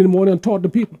the temple in the morning and taught the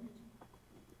people.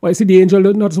 Well, you see, the angel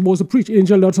is not supposed to preach.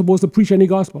 Angel not supposed to preach any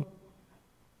gospel.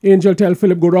 Angel tell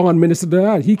Philip, go down and minister to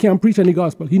that. He can't preach any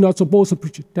gospel. He's not supposed to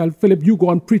preach it. Tell Philip, you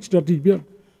go and preach that.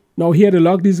 Now here they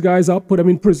lock these guys up, put them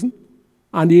in prison.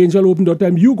 And the angel opened the door, tell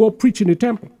him, you go preach in the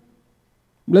temple.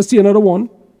 Let's see another one.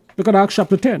 Look at Acts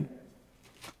chapter 10.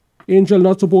 Angel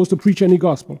not supposed to preach any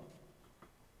gospel.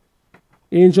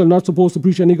 Angel not supposed to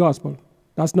preach any gospel.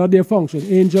 That's not their function.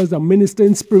 Angels are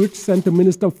ministering spirits sent to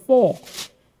minister for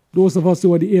those of us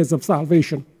who are the heirs of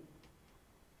salvation.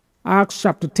 Acts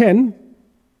chapter 10,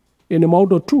 in the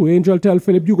mouth of two, angel tell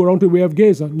Philip, you go around to the way of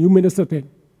Gaza, and you minister to him.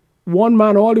 One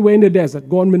man all the way in the desert,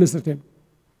 go and minister to him.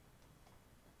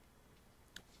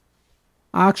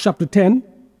 Acts chapter 10,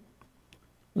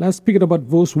 let's pick it up at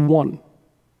verse 1.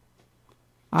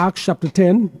 Acts chapter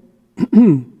 10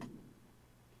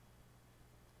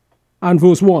 and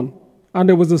verse 1. And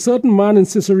there was a certain man in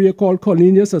Caesarea called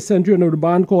Cornelius, a centurion of the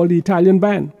band called the Italian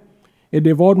band, a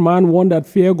devout man, one that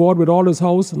feared God with all his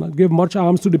house, and that gave much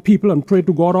alms to the people and prayed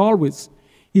to God always.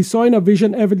 He saw in a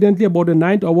vision evidently about the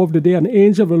ninth hour of the day an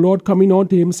angel of the Lord coming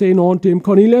unto him, saying unto him,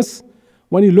 Cornelius.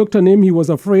 When he looked on him, he was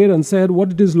afraid and said,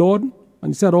 What it is, Lord? And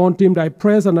he said unto him, Thy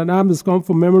prayers and thine alms is come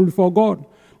from memory before God.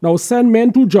 Now send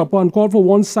men to Joppa and call for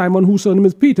one Simon, whose surname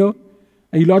is Peter,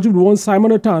 and he lodged with one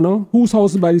Simon the tanner, whose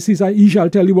house is by the seaside. He shall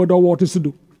tell you what thou oughtest to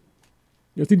do.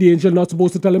 You see, the angel not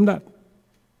supposed to tell him that,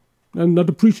 and not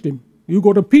to preach to him. You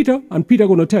go to Peter, and Peter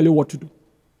going to tell you what to do.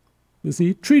 You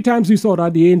see, 3 times we saw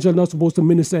that the angel not supposed to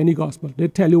minister any gospel. They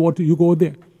tell you what to, you go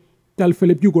there. Tell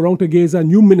Philip, you go around to Gaza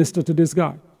and you minister to this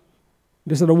guy.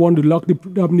 They said, I want to lock the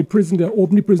prison, they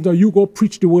open the prison door, you go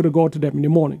preach the word of God to them in the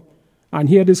morning. And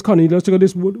here this Cornelius, let's look at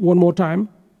this one more time.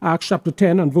 Acts chapter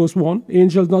 10 and verse 1.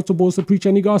 Angels not supposed to preach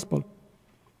any gospel.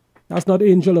 That's not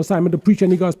angel assignment to preach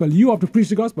any gospel. You have to preach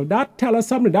the gospel. That tell us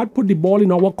something. That put the ball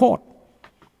in our court.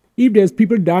 If there's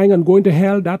people dying and going to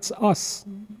hell, that's us.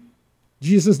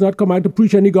 Jesus is not commanded to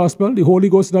preach any gospel. The Holy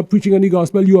Ghost is not preaching any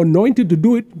gospel. You are anointed to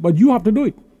do it, but you have to do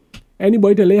it.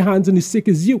 Anybody to lay hands on the sick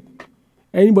is you.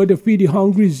 Anybody to feed the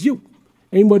hungry is you.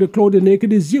 Anybody to clothe the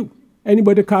naked is you.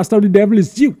 Anybody to cast out the devil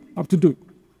is you. Have to do it.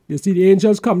 You see, the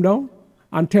angels come down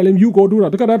and tell him, you go do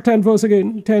that. Look at that 10th verse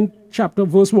again, 10th chapter,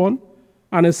 verse 1.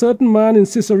 And a certain man in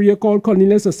Caesarea called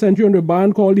Cornelius, a centurion of a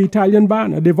band called the Italian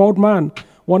band, a devout man,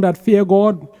 one that feared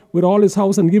God with all his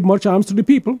house and give much alms to the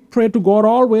people, prayed to God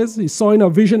always. He saw in a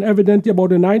vision evidently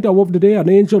about the ninth hour of the day an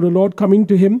angel of the Lord coming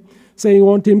to him, saying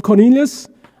unto him, Cornelius.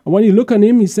 And when he looked on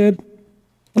him,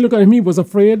 he was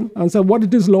afraid and said, What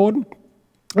it is, Lord?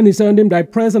 And he said unto him, Thy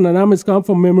prayers and thine alms is come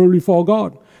from memory before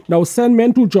God. Now send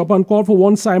men to Joppa and call for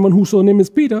one Simon, whose surname is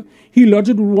Peter. He lodged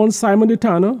with one Simon the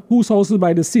tanner, whose house is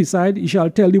by the seaside. He shall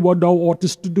tell thee what thou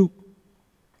oughtest to do.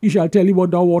 He shall tell thee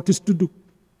what thou oughtest to do.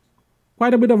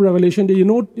 Quite a bit of revelation there. You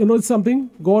know something?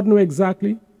 God knows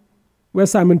exactly where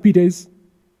Simon Peter is.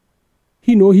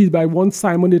 He knows he's by one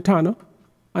Simon the tanner,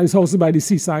 and his house is by the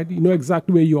seaside. He knows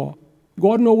exactly where you are.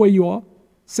 God knows where you are.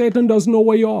 Satan doesn't know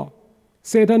where you are.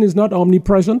 Satan is not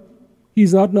omnipresent.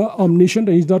 He's not omniscient,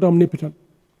 and he's not omnipotent.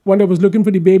 When they was looking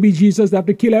for the baby Jesus, they have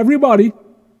to kill everybody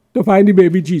to find the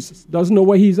baby Jesus. Doesn't know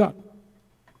where he's at.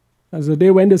 As the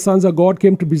day when the sons of God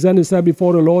came to present himself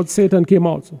before the Lord, Satan came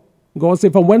also. God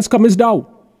said, From whence comest thou?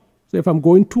 So if I'm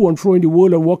going to and fro in the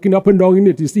world and walking up and down in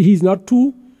it, you see, he's not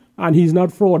too and he's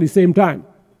not fro at the same time.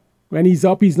 When he's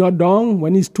up, he's not down.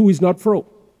 When he's to, he's not fro.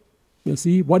 You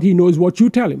see, what he knows is what you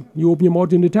tell him. You open your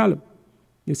mouth and you tell him.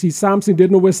 You see, Samson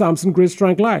didn't know where Samson's great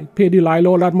strength lie. Pay Delilah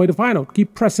all that money to find out.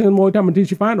 Keep pressing him more time until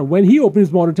she find out. When he opens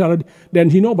his mouth and tell her, then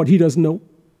he know, but he doesn't know.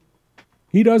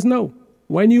 He doesn't know.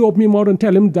 When you open your mouth and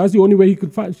tell him, that's the only way he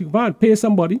could find. Pay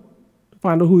somebody to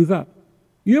find out who is that.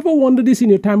 You ever wonder this in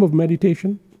your time of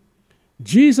meditation?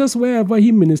 Jesus, wherever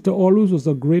he ministered, always was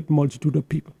a great multitude of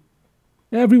people.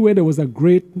 Everywhere there was a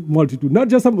great multitude, not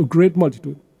just a great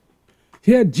multitude.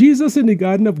 Here, Jesus in the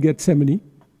Garden of Gethsemane,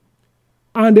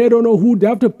 and they don't know who. They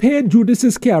have to pay Judas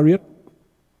Iscariot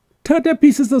 30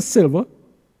 pieces of silver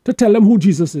to tell them who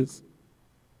Jesus is.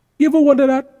 You ever wonder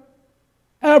that?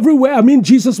 Everywhere. I mean,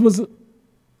 Jesus was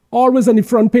always on the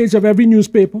front page of every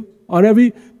newspaper, on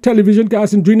every television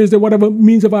cast, in Dreamers Day, whatever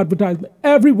means of advertisement.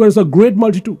 Everywhere is a great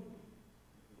multitude.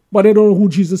 But they don't know who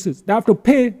Jesus is. They have to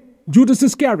pay Judas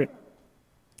Iscariot.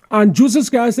 And Judas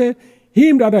Iscariot said,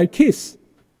 him that I kiss,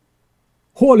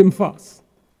 hold him fast.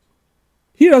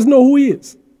 He doesn't know who he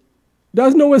is.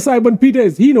 Doesn't know where Simon Peter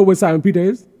is. He knows where Simon Peter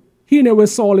is. He knows where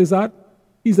Saul is at.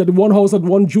 He's at one house at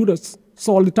one Judas.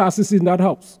 Saul the Tarsus is in that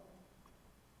house.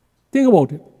 Think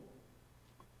about it.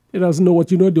 He doesn't know what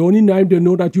you know. The only time they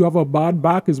know that you have a bad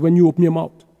back is when you open your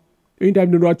mouth. The only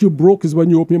time they know that you're broke is when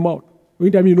you open your mouth. The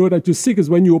only time you know that you're sick is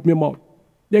when you open your mouth.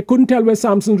 They couldn't tell where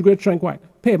Samson's great strength was.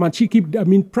 Pay man, she keep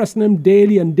pressing him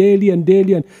daily until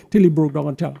he broke down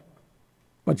and tell her.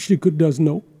 But she doesn't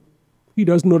know. He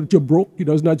doesn't know that you're broke. He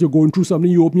doesn't know that you're going through something.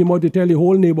 You open your mouth to tell the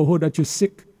whole neighborhood that you're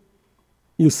sick.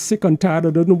 You're sick and tired.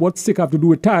 I don't know what sick have to do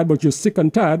with tired, but you're sick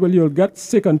and tired. Well, you'll get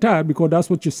sick and tired because that's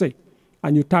what you say.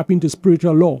 And you tap into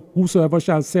spiritual law. Whosoever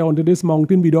shall say unto this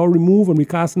mountain, be thou removed and be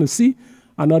cast in the sea,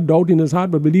 and not doubt in his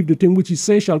heart, but believe the thing which he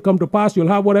says shall come to pass. You'll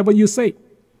have whatever you say.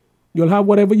 You'll have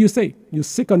whatever you say. You're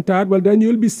sick and tired, well, then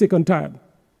you'll be sick and tired.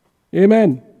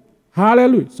 Amen.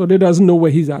 Hallelujah. So they doesn't know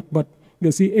where he's at. But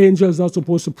you see, angels are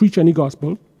supposed to preach any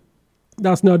gospel.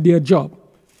 That's not their job.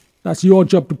 That's your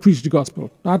job to preach the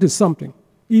gospel. That is something.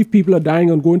 If people are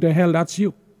dying and going to hell, that's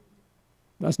you.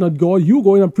 That's not God. You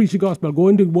go in and preach the gospel. Go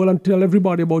into the world and tell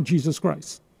everybody about Jesus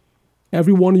Christ.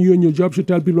 Every one of you in your job should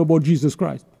tell people about Jesus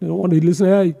Christ. You don't want to listen,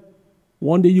 hey,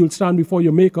 one day you'll stand before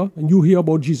your maker and you hear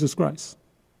about Jesus Christ.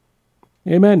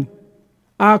 Amen.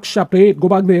 Acts chapter 8, go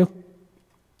back there.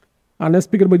 And let's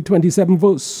pick it about the 27th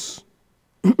verse.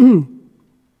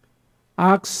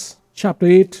 Acts chapter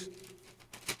 8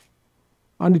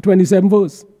 and the 27th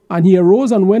verse. And he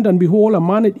arose and went, and behold, a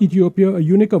man in Ethiopia, a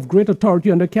eunuch of great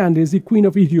authority under Candace, the queen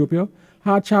of Ethiopia,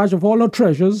 had charge of all her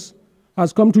treasures,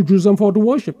 has come to Jerusalem for to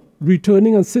worship,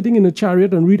 returning and sitting in a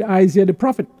chariot and read Isaiah the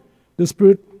prophet. The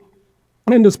Spirit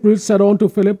said unto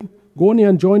Philip, go near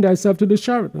and join thyself to this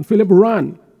chariot. And Philip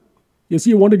ran. You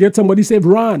see, you want to get somebody saved,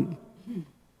 run.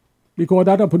 Because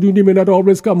that opportunity may not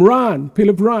always come. Run.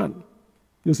 Philip ran.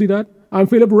 You see that? And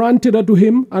Philip ran thither to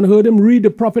him and heard him read the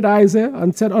prophet Isaiah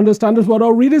and said, understandest what thou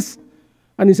readest?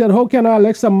 And he said, how can I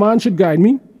elect some man should guide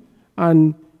me?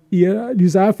 And he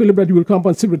desired Philip that he will come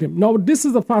and sit with him. Now, this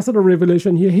is the facet of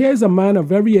revelation here. Here's a man, a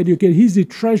very educated. He's the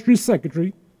treasury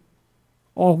secretary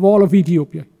of all of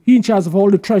Ethiopia. He's in charge of all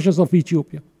the treasures of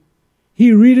Ethiopia.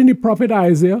 He reading the prophet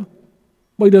Isaiah,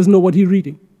 but he doesn't know what he's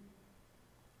reading.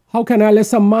 How can I let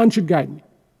some man should guide me?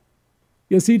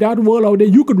 You see that world out there,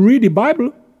 you could read the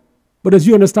Bible, but does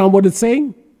you understand what it's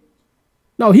saying?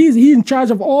 Now, he's in charge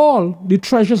of all the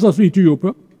treasures of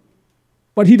Ethiopia,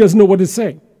 but he doesn't know what it's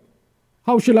saying.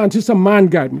 How shall I let some man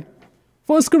guide me?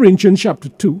 1 Corinthians chapter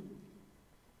 2.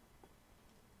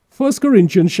 1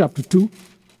 Corinthians chapter 2.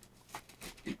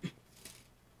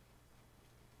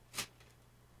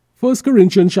 1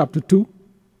 Corinthians chapter 2.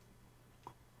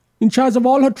 In charge of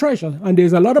all her treasure. And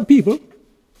there's a lot of people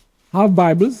have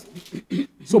Bibles,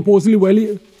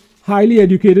 supposedly highly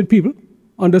educated people.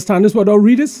 Understandest what thou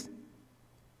readest?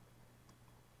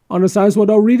 Understands what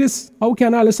thou readest? How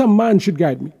can I let some man should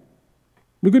guide me?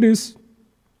 Look at this.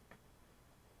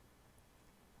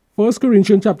 1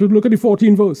 Corinthians chapter 2, look at the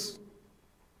 14th verse.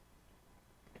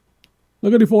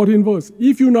 Look at the 14th verse.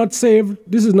 If you're not saved,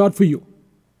 this is not for you.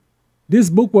 This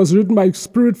book was written by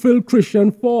Spirit-filled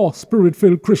Christians for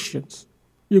Spirit-filled Christians.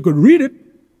 You could read it.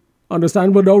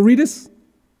 Understand what thou readest?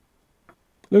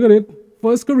 Look at it.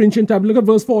 1 Corinthians chapter, look at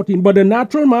verse 14. But the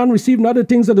natural man received not the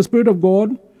things of the Spirit of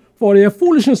God, for they are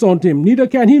foolishness unto him. Neither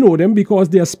can he know them, because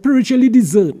they are spiritually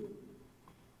discerned.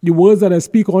 The words that I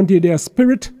speak unto you, they are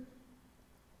spirit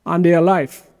and they are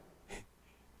life.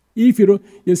 If you don't,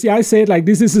 you see, I say it like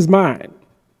this is mine.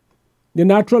 The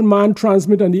natural man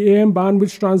transmits on the AM band,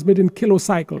 which transmits in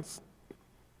kilocycles.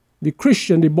 The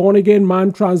Christian, the born-again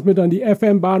man transmit on the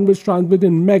FM bandwidth transmit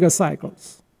in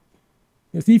megacycles.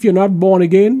 You see, if you're not born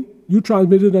again, you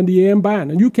transmit it on the AM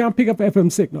band, and you can't pick up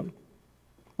FM signal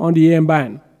on the AM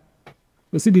band.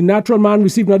 You see, the natural man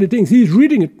received other things. He's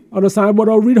reading it. Understand what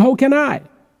I'll read? How can I?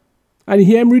 And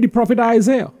hear him read the prophet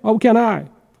Isaiah. How can I?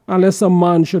 Unless some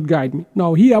man should guide me.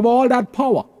 Now, he have all that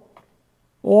power.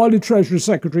 All the treasury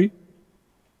secretary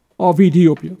of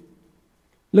Ethiopia.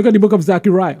 Look at the book of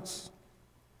Zacharias.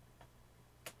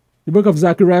 The book of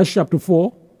Zacharias chapter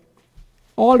 4.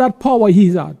 All that power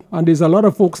he's had. And there's a lot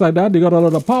of folks like that. They got a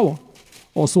lot of power.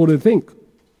 Or so they think.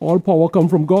 All power come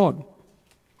from God.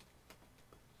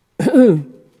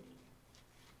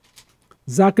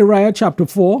 Zechariah chapter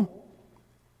 4,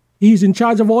 he's in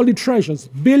charge of all the treasures,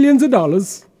 billions of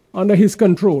dollars under his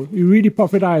control. You read the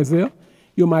prophet Isaiah,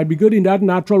 you might be good in that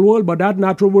natural world, but that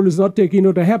natural world is not taking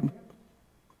you to heaven.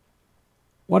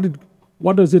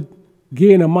 What does it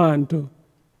gain a man to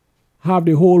have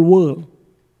the whole world?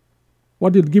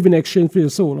 What did it give in exchange for your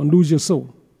soul and lose your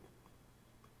soul?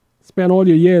 Spend all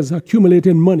your years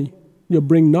accumulating money. You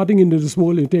bring nothing into this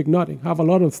world, you take nothing. Have a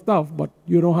lot of stuff, but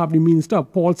you don't have the mean stuff.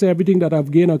 Paul said, everything that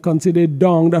I've gained, I consider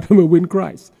dung that I may win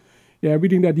Christ. Yeah,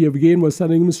 everything that he have gained was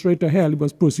sending him straight to hell. He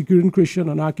was persecuting Christian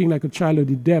and acting like a child of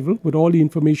the devil with all the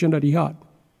information that he had.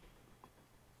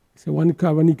 So when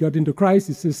he got into Christ,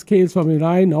 he says, scales from his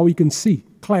eye, now he can see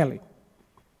clearly.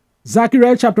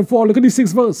 Zechariah chapter 4, look at the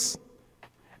 6th verse.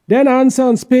 Then answered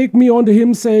and spake me unto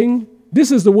him, saying,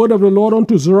 this is the word of the Lord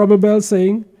unto Zerubbabel,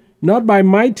 saying, not by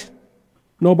might,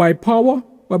 nor by power,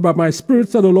 but by my spirit,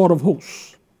 said the Lord of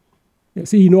hosts. You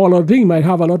see, you know a lot of things, you might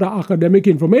have a lot of academic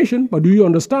information, but do you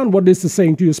understand what this is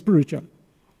saying to you spiritual?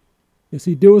 You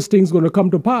see, those things are going to come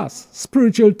to pass.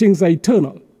 Spiritual things are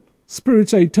eternal.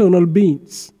 Spirits are eternal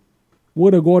beings.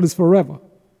 Word of God is forever.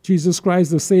 Jesus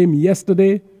Christ the same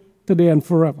yesterday, today, and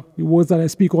forever. The words that I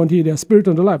speak unto you, they are spirit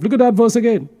and life. Look at that verse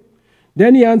again.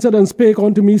 Then he answered and spake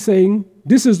unto me, saying,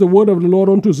 this is the word of the Lord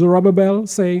unto Zerubbabel,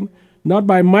 saying, not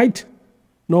by might,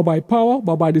 nor by power,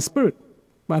 but by the Spirit.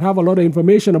 Might have a lot of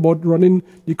information about running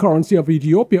the currency of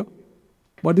Ethiopia,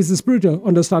 but this is spiritual.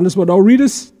 Understand this word. I'll read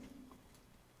this.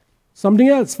 Something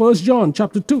else. 1 John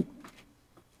chapter 2.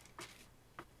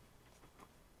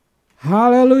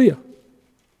 Hallelujah.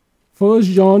 1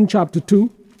 John chapter 2.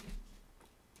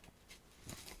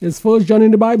 Is 1 John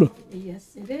in the Bible?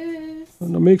 Yes, it is.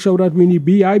 And to make sure that we need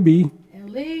B-I-B.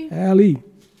 L-E. L-E.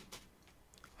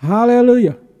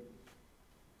 Hallelujah.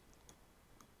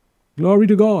 Glory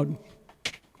to God.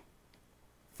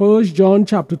 1 John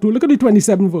chapter 2. Look at the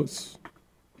 27th verse.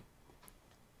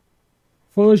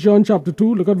 1 John chapter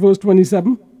 2. Look at verse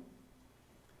 27.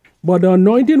 But the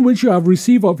anointing which you have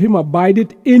received of him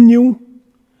abideth in you,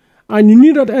 and you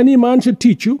need that any man should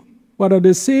teach you, but that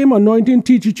the same anointing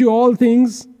teacheth you all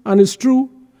things, and is true,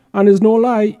 and is no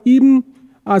lie, even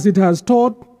as it has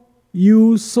taught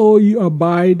you, so you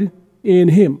abide in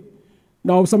him.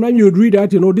 Now, sometimes you would read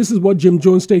that, this is what Jim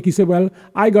Jones take. He said, well,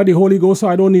 I got the Holy Ghost, so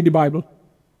I don't need the Bible.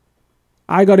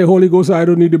 I got the Holy Ghost, so I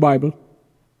don't need the Bible.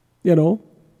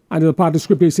 And the part of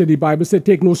scripture, he said, the Bible said,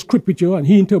 take no script with you. And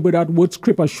he interpreted that word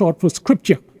script as short for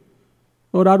scripture.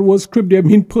 No, that word script there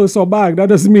means purse or bag. That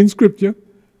doesn't mean scripture.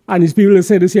 And his people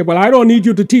say this here, well, I don't need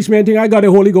you to teach me anything. I got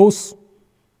the Holy Ghost.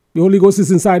 The Holy Ghost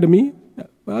is inside of me.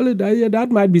 Well, that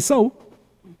might be so.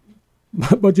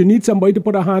 But you need somebody to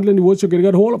put a handle in the word so you can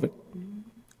get hold of it.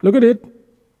 Look at it.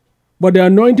 But the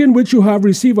anointing which you have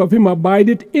received of him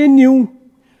abideth in you,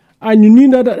 and you need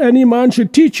not that any man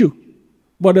should teach you.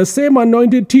 But the same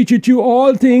anointing teacheth you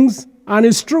all things, and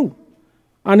is true,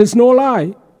 and is no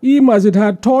lie. Even as it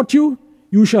had taught you,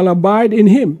 you shall abide in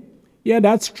him. Yeah,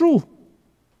 that's true.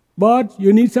 But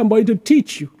you need somebody to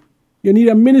teach you. You need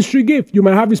a ministry gift. You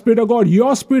might have the Spirit of God.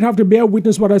 Your spirit have to bear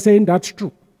witness what I'm saying. That's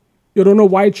true. You don't know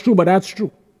why it's true, but that's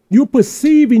true. You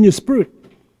perceive in your spirit.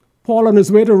 Paul on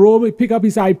his way to Rome, pick up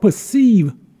his eye,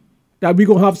 perceive that we're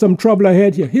going to have some trouble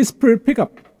ahead here. His spirit pick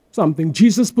up something.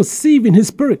 Jesus perceived in his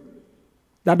spirit.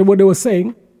 That's what they were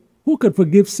saying. Who could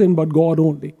forgive sin but God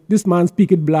only? This man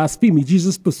speaking blasphemy.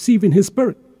 Jesus perceived in his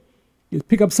spirit. You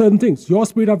pick up certain things. Your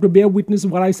spirit have to bear witness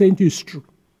what I say to you is true.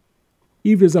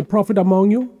 If there's a prophet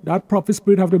among you, that prophet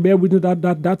spirit have to bear witness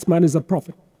that man is a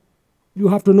prophet. You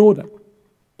have to know that.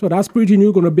 So that spirit in you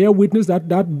is going to bear witness that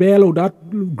bell or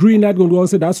that green light going to go and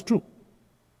say, that's true.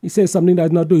 He says something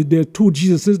that's not true. There are two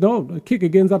Jesuses. No, kick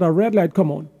against that. A red light,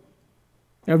 come on.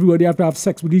 Everybody have to have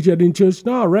sex with each other in church.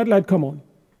 No, red light, come on.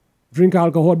 Drink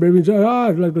alcohol, baby,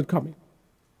 red light coming.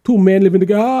 Two men living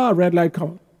together, red light, come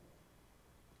on.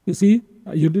 You see,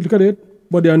 you look at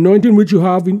it. But the anointing which you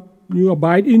have, you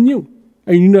abide in you.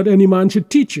 And you not any man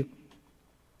should teach you.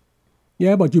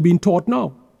 Yeah, but you're being taught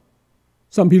now.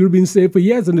 Some people have been saved for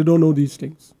years and they don't know these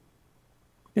things.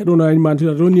 They don't know any man.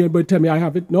 I don't need anybody to tell me I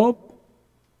have it. No.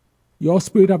 Your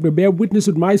spirit have to bear witness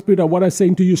with my spirit that what I'm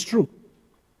saying to you is true.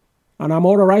 And I'm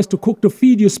authorized to cook to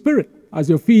feed your spirit as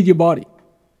you feed your body.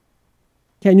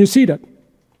 Can you see that?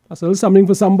 That's a little something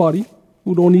for somebody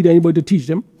who don't need anybody to teach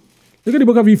them. Look at the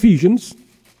book of Ephesians,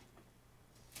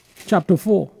 chapter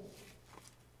 4.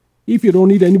 If you don't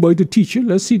need anybody to teach you,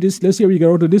 let's see this. Let's see how we get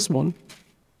out of this one.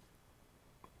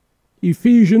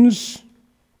 Ephesians,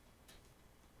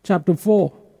 chapter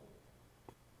 4.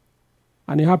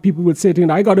 And you have people would say things,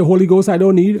 I got the Holy Ghost, I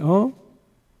don't need it. Huh?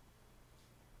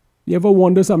 You ever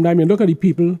wonder sometimes, you look at the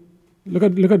people, look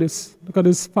at this. Look at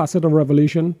this facet of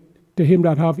revelation. To him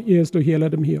that have ears to hear,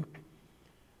 let him hear.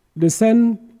 They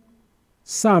send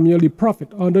Samuel, the prophet,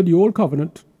 under the old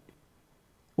covenant.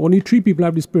 Only 3 people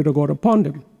have the Spirit of God upon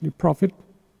them. The prophet,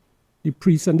 the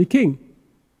priest, and the king.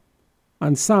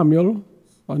 And Samuel,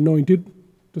 anointed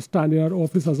to stand in that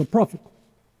office as a prophet.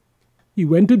 He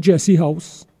went to Jesse's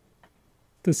house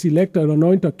to select and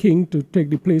anoint a king to take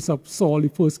the place of Saul, the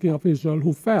first king of Israel,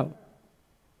 who fell.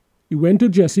 He went to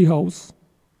Jesse's house,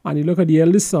 and he looked at the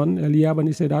eldest son, Eliab, and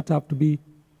he said, that have to be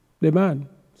the man.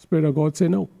 Spirit of God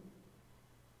said no.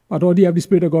 I thought he have the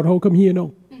Spirit of God, how come he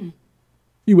no?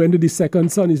 He went to the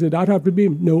second son, he said, that have to be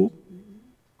him. No.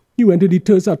 He went to the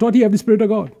third son, I thought he have the Spirit of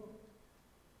God.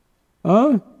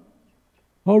 Huh?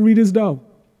 How read this down?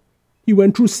 He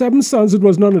went through 7 sons, it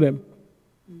was none of them.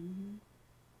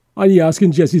 And he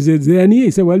asking Jesse, he said, is there any?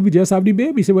 He said, well, we just have the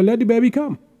baby. He said, well, let the baby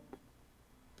come.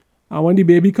 And when the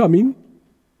baby come in,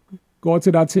 God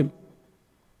said, that's him.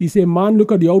 He said, man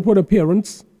look at the outward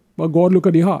appearance, but God look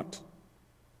at the heart.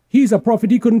 He's a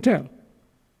prophet, he couldn't tell.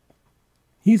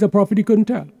 He's a prophet, he couldn't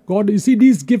tell. God, you see,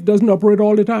 this gift doesn't operate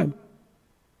all the time.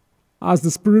 As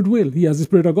the Spirit will. He has the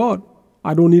Spirit of God.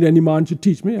 I don't need any man to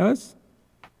teach me, yes?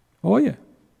 Oh, yeah.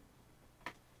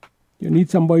 You need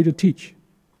somebody to teach.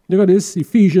 Look at this,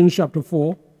 Ephesians chapter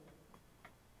 4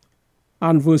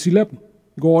 and verse 11.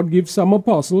 God gives some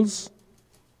apostles,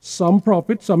 some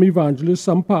prophets, some evangelists,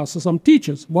 some pastors, some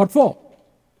teachers. What for?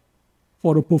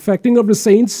 For the perfecting of the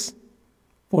saints,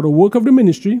 for the work of the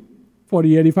ministry, for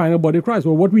the edifying of the body of Christ.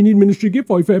 Well, what we need ministry gift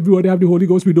for? If everybody have the Holy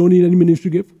Ghost, we don't need any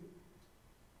ministry gift.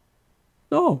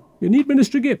 No, you need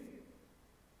ministry gift.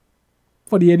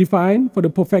 For the edifying, for the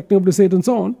perfecting of the saints and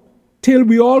so on. Till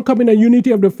we all come in a unity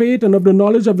of the faith and of the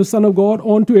knowledge of the Son of God,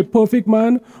 unto a perfect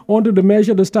man, unto the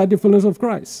measure of the stature fullness of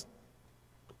Christ.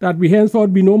 That we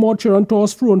henceforth be no more children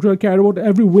tossed through until carry out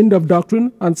every wind of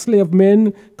doctrine, and slay of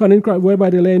men, cunning craft, whereby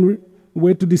they learn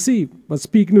way to deceive. But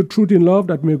speaking the truth in love,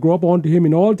 that we may grow up unto him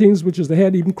in all things, which is the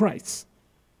head, even Christ.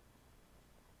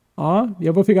 You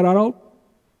ever figure that out?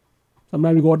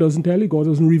 Sometimes God doesn't tell you, God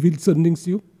doesn't reveal certain things to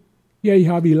you. Here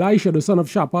you have Elisha, the son of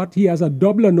Shaphat. He has a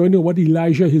double anointing of what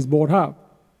Elijah, his board, have.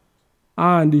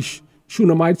 And the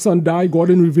Shunammite son died. God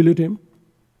didn't reveal it to him.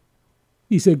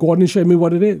 He said, God didn't show me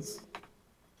what it is.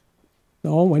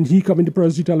 No, when he come into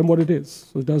presence, you tell him what it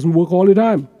is. So it doesn't work all the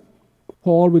time.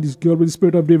 Paul, with his girl with the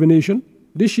spirit of divination,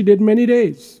 this she did many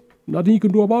days. Nothing you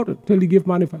can do about it till the gift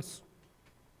manifests.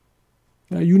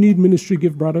 You need ministry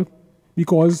gift, brother,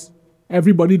 because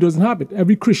everybody doesn't have it.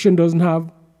 Every Christian doesn't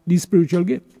have these spiritual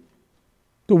gifts.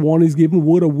 The one is given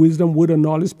word of wisdom, word of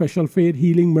knowledge, special faith,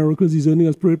 healing, miracles, discerning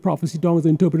of spirit, prophecy, tongues,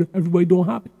 interpreter. Everybody don't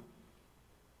have it.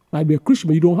 Might be a Christian,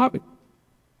 but you don't have it.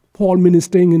 Paul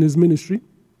ministering in his ministry,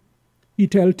 he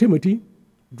tell Timothy,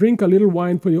 drink a little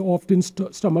wine for your often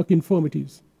stomach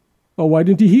infirmities. Or why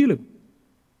didn't he heal him?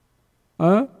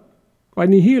 Why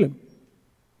didn't he heal him?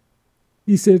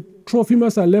 He said,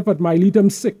 Trophimus I left at Miletum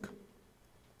sick.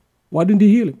 Why didn't he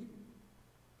heal him?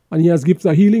 And he has gifts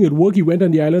of healing at work. He went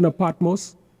on the island of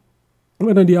Patmos. He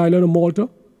went on the island of Malta.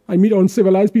 I meet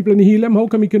uncivilized people and he heal them. How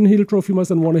come he couldn't heal Trophimus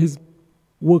and one of his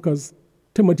workers,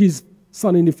 Timothy's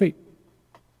son in the faith?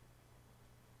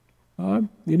 You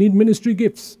need ministry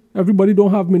gifts. Everybody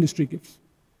don't have ministry gifts.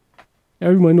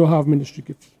 Everyone don't have ministry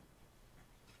gifts.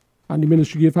 And the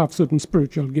ministry gift have certain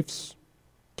spiritual gifts.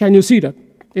 Can you see that?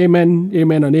 Amen,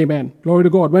 amen, and amen. Glory to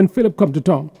God. When Philip come to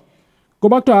town. Go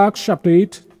back to Acts chapter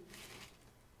 8.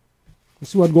 This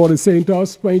is what God is saying to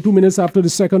us. 22 minutes after the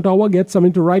second hour. Get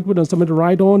something to write with and something to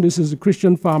write on. This is the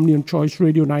Christian Family and Choice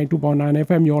Radio 92.9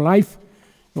 FM. Your life,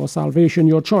 your salvation,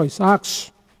 your choice.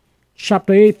 Acts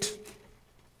chapter 8.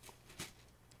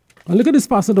 And look at this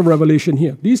passage of Revelation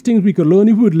here. These things we could learn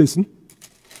if we would listen.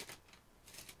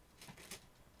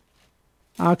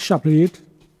 Acts chapter 8.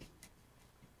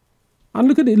 And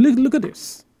look at it. Look at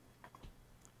this.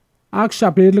 Acts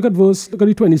chapter 8, look at the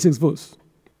 26th verse.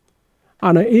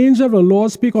 And an angel of the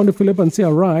Lord spake unto Philip and said,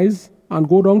 Arise, and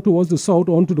go down towards the south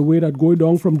onto the way that going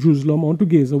down from Jerusalem onto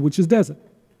Gaza, which is desert.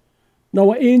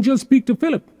 Now an angel speak to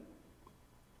Philip.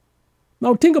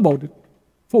 Now think about it.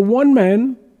 For one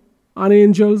man, an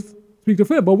angel speak to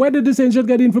Philip. But where did this angel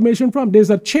get information from? There's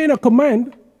a chain of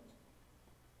command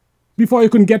before you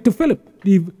can get to Philip,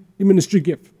 the ministry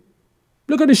gift.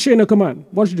 Look at this chain of command.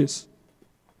 Watch this.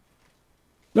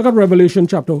 Look at Revelation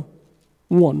chapter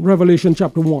 1. Revelation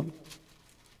chapter 1.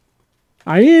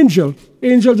 An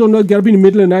angels don't get up in the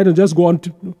middle of the night and just go on.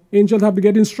 Angels have to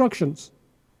get instructions.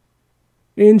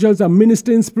 Angels are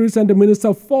ministering spirits and the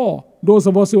minister for those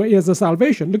of us who are heirs of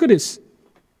salvation. Look at this.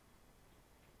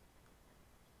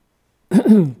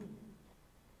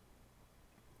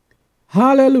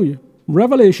 Hallelujah.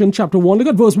 Revelation chapter 1. Look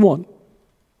at verse 1.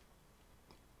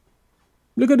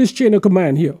 Look at this chain of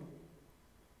command here.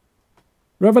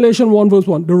 Revelation 1 verse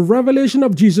 1. The revelation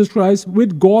of Jesus Christ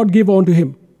which God gave unto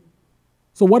him.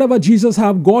 So whatever Jesus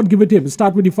have, God give it to him.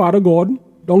 Start with the Father God,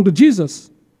 down to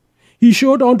Jesus. He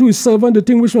showed unto his servant the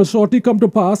thing which must shortly come to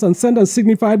pass, and sent and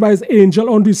signified by his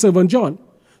angel unto his servant John.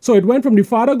 So it went from the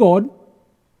Father God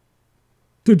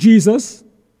to Jesus,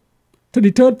 to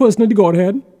the third person of the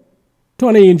Godhead, to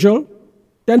an angel,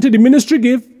 then to the ministry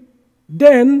gift,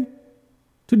 then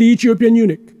to the Ethiopian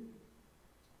eunuch.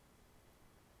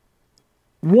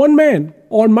 One man,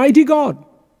 Almighty God,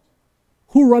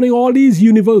 who running all these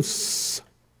universe.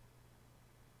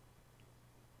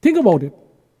 Think about it.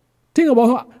 Think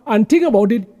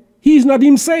about it. He's not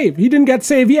even saved. He didn't get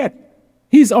saved yet.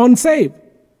 He's unsaved.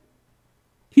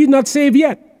 He's not saved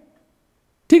yet.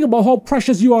 Think about how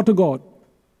precious you are to God.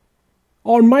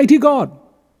 Almighty God.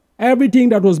 Everything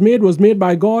that was made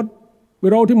by God.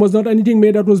 Without him was not anything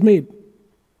made that was made.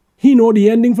 He knows the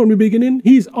ending from the beginning.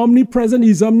 He's omnipresent.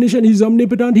 He's omniscient. He's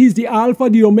omnipotent. He's the Alpha,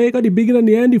 the Omega, the beginning and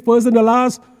the end, the first and the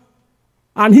last.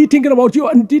 And he's thinking about you.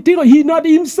 And he's not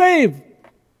even saved.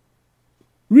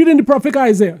 Reading the prophet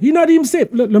Isaiah. He's not even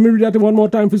saved. Let me read that one more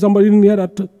time for somebody who didn't hear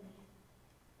that.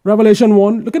 Revelation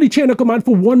 1. Look at the chain of command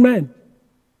for one man.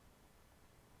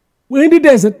 We're in the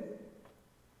desert.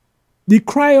 The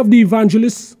cry of the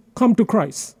evangelists, come to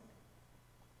Christ.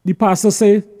 The pastor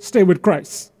say, stay with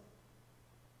Christ.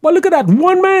 But look at that,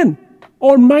 one man,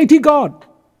 Almighty God.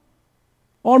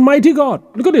 Almighty God.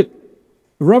 Look at it.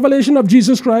 Revelation of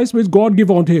Jesus Christ, which God gave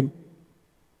unto him.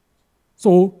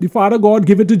 So the Father God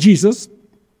gave it to Jesus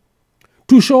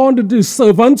to show unto his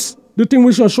servants the thing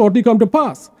which shall shortly come to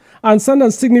pass, and sent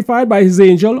and signified by his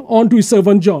angel unto his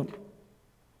servant John.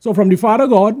 So from the Father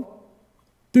God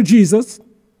to Jesus,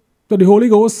 to the Holy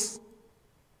Ghost,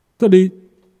 to the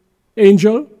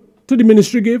angel, to the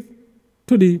ministry gift,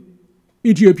 to the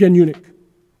Ethiopian eunuch.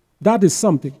 That is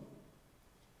something.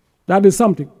 That is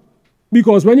something.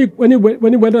 Because when you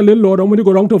went a little lower down, when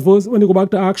you go back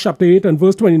to Acts chapter 8 and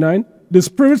verse 29, the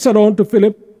Spirit said unto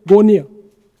Philip, go near.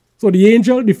 So the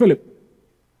angel, the Philip.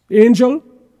 The angel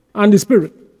and the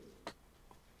Spirit.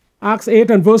 Acts 8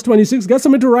 and verse 26. Get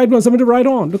something to write on, something to write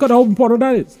on. Look at how important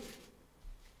that is.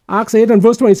 Acts 8 and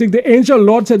verse 26. The angel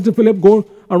Lord said to Philip, go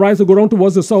arise and go down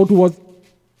towards the south, towards.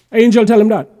 Angel tell him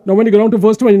that. Now when you go down to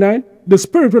verse 29, the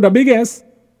Spirit with a big S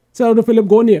said to Philip,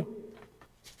 go near.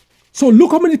 So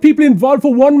look how many people involved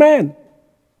for one man.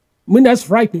 I mean, that's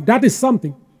frightening. That is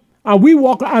something. And we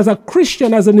walk as a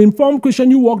Christian, as an informed Christian,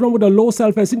 you walk around with a low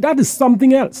self-esteem. That is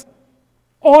something else.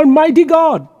 Almighty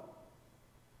God.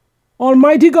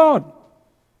 Almighty God.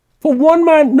 For one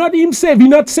man, not even saved. He's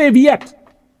not saved yet.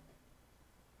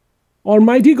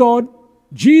 Almighty God,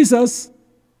 Jesus,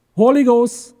 Holy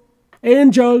Ghost,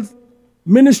 angels,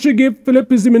 ministry gift.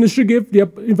 Philip is the ministry gift, the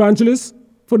evangelist,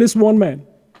 for this one man.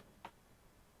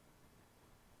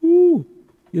 Ooh.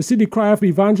 You see the cry of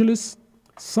evangelists?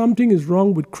 Something is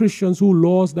wrong with Christians who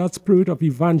lost that spirit of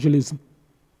evangelism.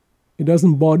 It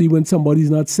doesn't bother you when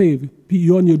somebody's not saved.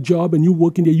 You're on your job and you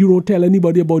work in there. You don't tell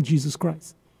anybody about Jesus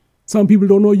Christ. Some people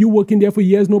don't know you working there for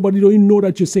years. Nobody don't even know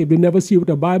that you're saved. They never see you with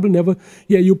the Bible, never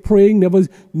hear you praying, never,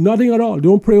 nothing at all. They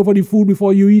don't pray over the food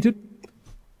before you eat it.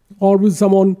 Always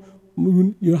someone,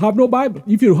 you have no Bible.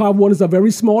 If you have one, it's a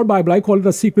very small Bible. I call it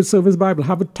a Secret Service Bible.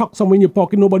 Have it tucked somewhere in your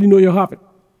pocket. Nobody know you have it.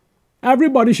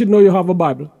 Everybody should know you have a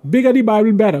Bible. Bigger the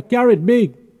Bible, better. Carry it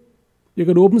big. You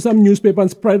can open some newspaper and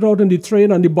spread it out on the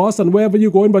train, on the bus, and wherever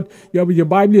you're going, but you have your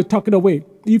Bible, you tuck it away.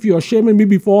 If you're ashaming me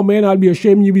before men, I'll be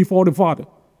ashaming you before the Father.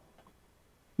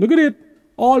 Look at it.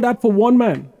 All that for one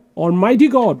man. Almighty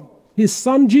God, his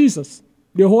Son Jesus,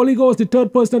 the Holy Ghost, the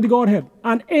third person of the Godhead,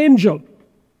 an angel,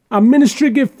 a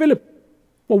ministry gift, Philip,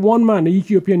 for one man, the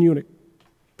Ethiopian eunuch.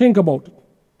 Think about it.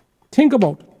 Think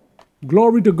about it.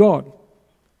 Glory to God.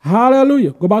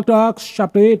 Hallelujah. Go back to Acts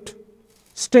chapter 8.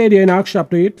 Stay there in Acts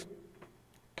chapter 8.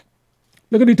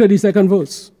 Look at the 32nd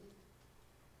verse.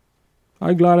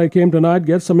 I'm glad I came tonight.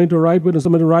 Get something to write with and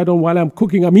something to write on while I'm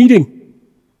cooking. I'm eating.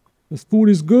 This food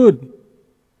is good.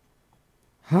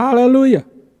 Hallelujah.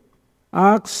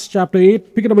 Acts chapter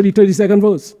 8, pick it up at the 32nd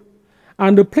verse.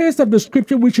 And the place of the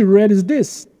scripture which he read is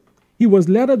this. He was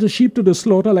led as a sheep to the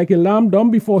slaughter, like a lamb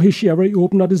dumb before his shearer, he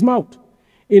opened not his mouth.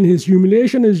 In his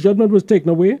humiliation his judgment was taken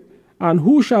away. And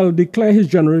who shall declare his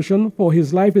generation? For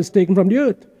his life is taken from the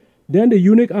earth. Then the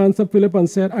eunuch answered Philip and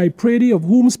said, I pray thee, of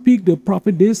whom speak the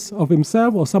prophet this, of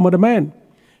himself or some other man?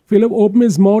 Philip opened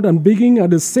his mouth and beginning at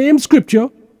the same scripture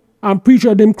and preached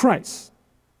unto him Christ.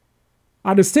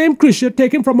 At the same scripture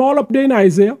taken from all up there in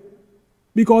Isaiah,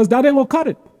 because that ain't gonna cut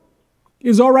it.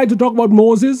 It's all right to talk about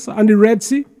Moses and the Red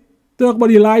Sea, talk about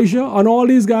Elijah and all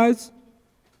these guys.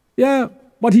 Yeah,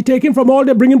 but he take him from all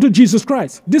there, bring him to Jesus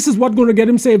Christ. This is what's going to get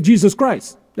him saved, Jesus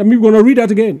Christ. And we're going to read that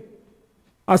again.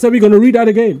 I said we're going to read that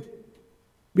again.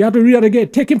 We have to read that again.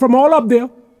 Take him from all up there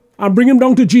and bring him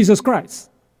down to Jesus Christ.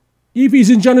 If he's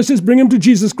in Genesis, bring him to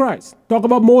Jesus Christ. Talk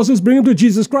about Moses, bring him to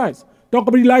Jesus Christ. Talk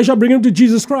about Elijah, bring him to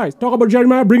Jesus Christ. Talk about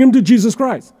Jeremiah, bring him to Jesus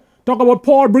Christ. Talk about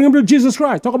Paul, bring him to Jesus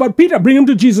Christ. Talk about Peter, bring him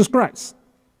to Jesus Christ.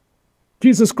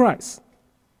 Jesus Christ.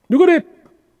 Look at it.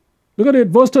 Look at it,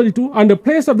 verse 32. And the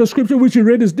place of the scripture which he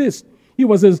read is this. He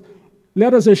was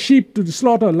led as a sheep to the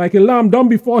slaughter, like a lamb dumb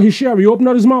before his shearer. He opened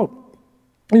not his mouth.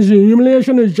 His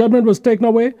humiliation, his judgment was taken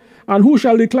away. And who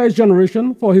shall declare his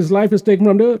generation? For his life is taken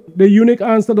from the earth. The eunuch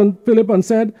answered Philip and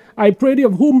said, I pray thee,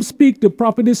 of whom speak the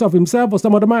prophet this, of himself or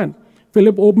some other man?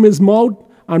 Philip opened his mouth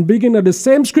and began at the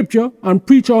same scripture and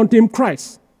preached unto him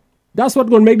Christ. That's what's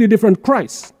going to make the difference,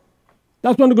 Christ.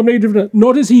 That's what's going to make the difference.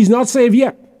 Notice he's not saved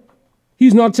yet.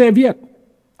 He's not saved yet.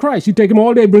 Christ, you take him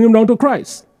all day, bring him down to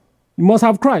Christ. You must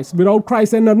have Christ. Without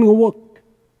Christ, then nothing will work.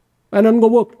 And nothing will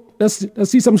work. Let's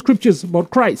see some scriptures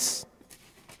about Christ.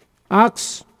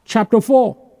 Acts chapter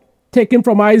 4. Take him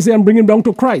from Isaiah and bring him down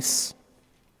to Christ.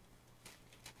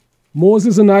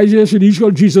 Moses and Isaiah should equal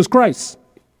Jesus Christ.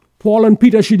 Paul and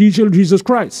Peter should equal Jesus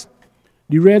Christ.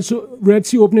 The Red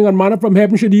Sea opening and manna from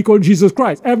heaven should equal Jesus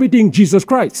Christ. Everything, Jesus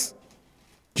Christ.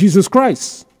 Jesus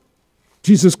Christ.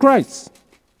 Jesus Christ.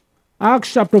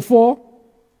 Acts chapter 4.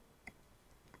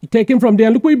 You take him from there.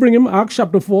 Look where you bring him. Acts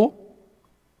chapter 4.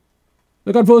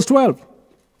 Look at verse 12.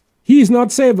 He is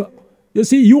not saved. You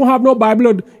see, you have no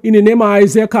Bible in the name of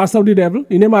Isaiah, cast out the devil. In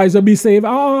the name of Isaiah, be saved.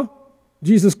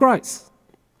 Jesus Christ.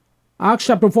 Acts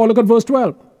chapter 4, look at verse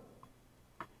 12.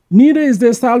 Neither is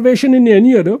there salvation in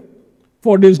any other,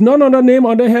 for there is none other name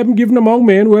under heaven given among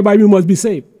men whereby we must be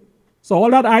saved. So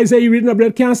all that Isaiah you reading up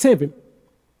there can't save him.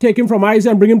 Take him from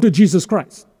Isaiah and bring him to Jesus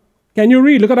Christ. Can you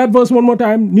read? Look at that verse one more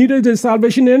time. Neither is there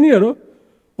salvation in any other,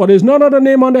 for there is none other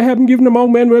name under heaven given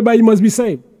among men whereby you must be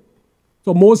saved.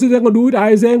 So Moses ain't going to do it,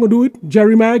 Isaiah ain't going to do it,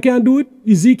 Jeremiah can't do it,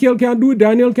 Ezekiel can't do it,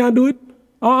 Daniel can't do it.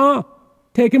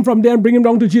 Take him from there and bring him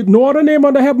down to Jesus. No other name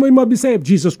under heaven where he must be saved.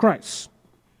 Jesus Christ.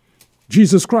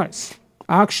 Jesus Christ.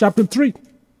 Acts chapter 3.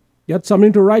 Get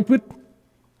something to write with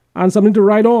and something to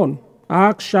write on.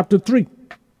 Acts chapter 3.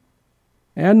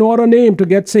 And no other name to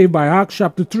get saved by. Acts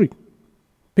chapter 3.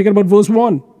 Pick it up at verse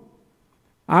 1.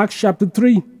 Acts chapter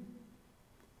 3.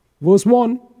 Verse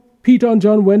 1. Peter and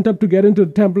John went up to get into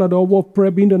the temple at the hour of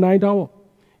prayer, being the 9th hour.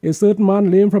 A certain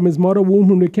man lame from his mother womb,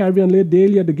 whom they carried and laid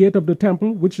daily at the gate of the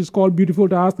temple, which is called Beautiful,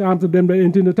 to ask alms of them that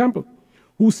enter in the temple.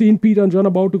 Who seeing Peter and John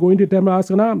about to go into the temple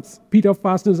asking alms? Peter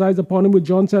fastened his eyes upon him, which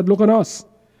John said, Look on us.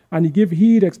 And he gave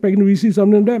heed, expecting to receive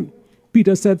something from them.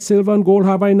 Peter said, Silver and gold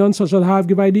have I none, such as I have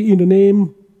give I thee in the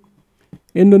name.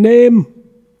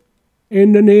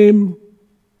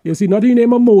 You see, not in the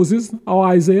name of Moses, or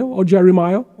Isaiah, or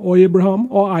Jeremiah, or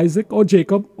Abraham, or Isaac, or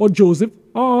Jacob, or Joseph.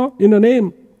 In the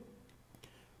name.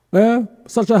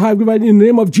 Such a high given in the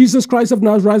name of Jesus Christ of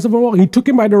Nazareth, rise up and walk. He took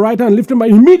him by the right hand, lifted him by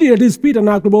immediately his feet, and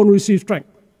knocked about and received strength.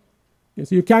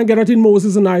 Yes, you can't get it in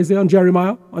Moses and Isaiah and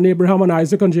Jeremiah and Abraham and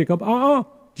Isaac and Jacob.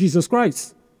 Jesus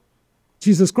Christ.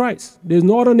 Jesus Christ. There's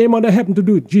no other name under heaven to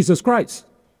do it. Jesus Christ.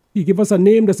 He gave us a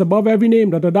name that's above every name,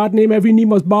 that at that name every knee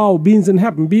must bow, beings in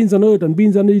heaven, beings on earth, and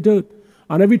beings under the earth.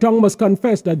 And every tongue must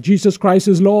confess that Jesus Christ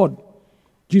is Lord.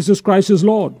 Jesus Christ is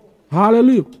Lord.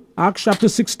 Hallelujah. Acts chapter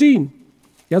 16.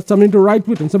 Get something to write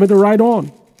with and something to write on.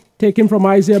 Take him from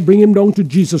Isaiah, bring him down to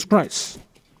Jesus Christ.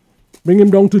 Bring him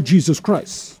down to Jesus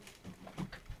Christ.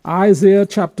 Isaiah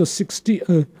chapter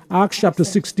 16, Acts chapter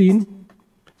 16.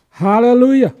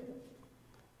 Hallelujah.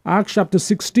 Acts chapter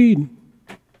 16.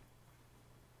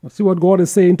 Let's see what God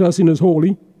is saying to us in his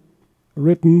holy,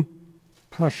 written,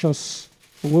 precious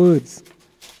words.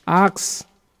 Acts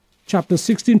chapter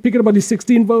 16. Pick it up at the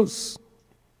 16th verse.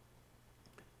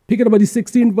 Pick it up at the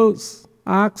 16th verse.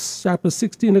 Acts chapter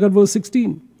 16, look at verse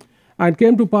 16. And it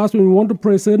came to pass when we want to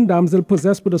pray, certain damsel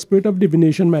possessed with the spirit of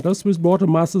divination met us, which brought her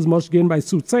masters much gain by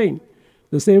soothsaying.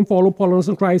 The same followed Paul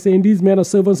and Christ, saying, These men are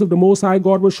servants of the Most High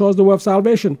God, which shows the way of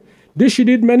salvation. This she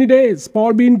did many days.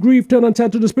 Paul, being grieved, turned and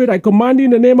said to the Spirit, I command you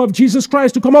in the name of Jesus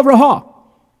Christ to come over her.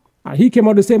 And he came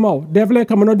out the same hour. Devil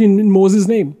coming out in Moses'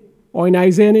 name, or in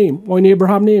Isaiah's name, or in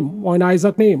Abraham's name, or in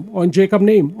Isaac's name, or in Jacob's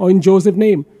name, or in Joseph's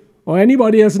name, or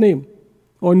anybody else's name,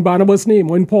 or in Barnabas' name,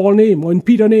 or in Paul's name, or in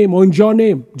Peter's name, or in John's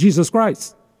name. Jesus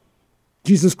Christ.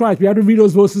 Jesus Christ. We have to read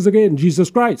those verses again. Jesus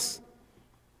Christ.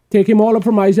 Take him all up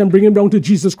from Isaiah and bring him down to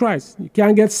Jesus Christ. You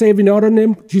can't get saved in no other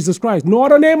name, Jesus Christ. No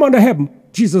other name under heaven,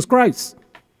 Jesus Christ.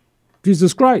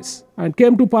 Jesus Christ. And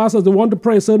came to pass as they want to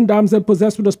pray, certain damsel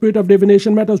possessed with the spirit of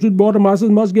divination met us, which brought the masters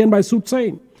much gain by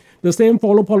soothsaying. The same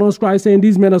followed Paul and Christ, saying,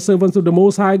 These men are servants of the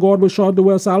Most High God, which showed the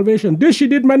way of salvation. This she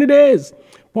did many days.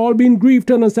 Paul, being grieved,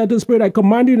 turned and said to the Spirit, I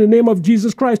command you in the name of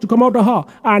Jesus Christ to come out of her.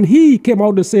 And he came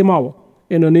out the same hour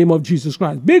in the name of Jesus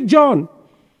Christ. Big John,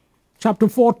 chapter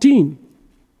 14.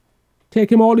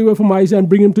 Take him all the way from Isaiah and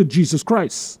bring him to Jesus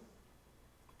Christ.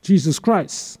 Jesus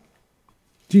Christ.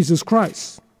 Jesus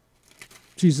Christ.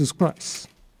 Jesus Christ.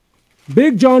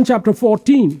 Big John chapter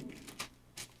 14.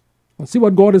 And see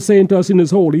what God is saying to us in his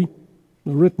holy,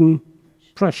 written,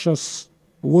 precious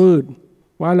word.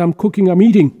 While I'm cooking, I'm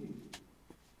eating.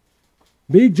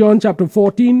 Big John chapter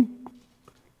 14.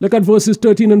 Look at verses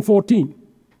 13 and 14.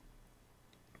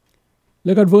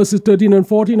 Look at verses 13 and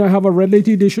 14. I have a red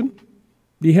letter edition.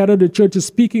 The head of the church is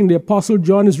speaking. The Apostle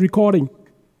John is recording.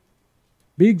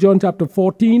 Big John chapter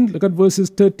 14. Look at verses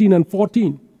 13 and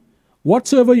 14.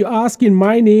 Whatsoever you ask in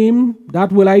my name,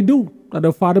 that will I do, that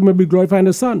the Father may be glorified in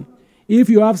the Son. If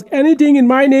you ask anything in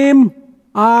my name,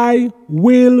 I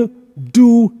will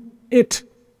do it.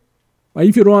 But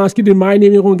if you don't ask it in my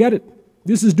name, you won't get it.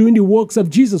 This is doing the works of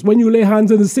Jesus. When you lay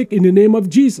hands on the sick in the name of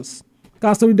Jesus,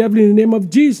 cast out the devil in the name of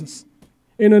Jesus,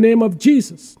 in the name of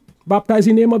Jesus, baptize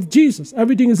in the name of Jesus.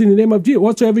 Everything is in the name of Jesus.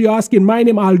 Whatsoever you ask in my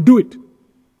name, I'll do it.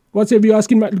 Whatsoever you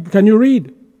ask in my, can you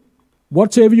read?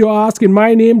 Whatsoever you ask in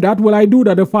my name, that will I do,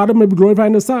 that the Father may be glorified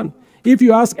in the Son. If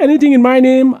you ask anything in my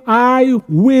name, I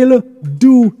will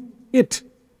do it.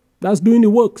 That's doing the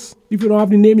works. If you don't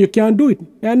have the name, you can't do it.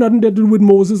 It had nothing to do with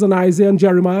Moses and Isaiah and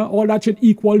Jeremiah. All that should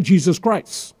equal Jesus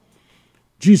Christ.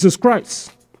 Jesus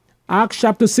Christ. Acts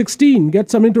chapter 16. Get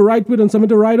something to write with and something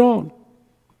to write on.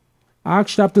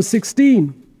 Acts chapter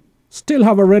 16. Still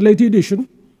have a red letter edition.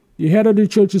 The head of the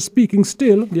church is speaking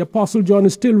still. The Apostle John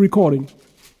is still recording.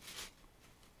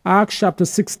 Acts chapter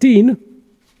 16.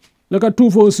 Look at two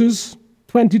verses,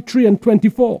 23 and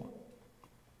 24.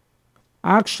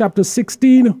 Acts chapter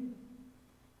 16,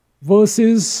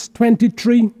 verses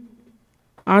 23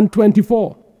 and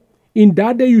 24. In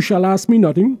that day you shall ask me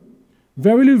nothing.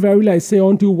 Verily, verily, I say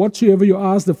unto you, whatsoever you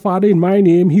ask the Father in my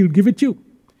name, he'll give it you.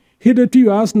 Hitherto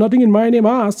you ask nothing in my name,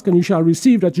 ask, and you shall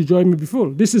receive, that your joy may be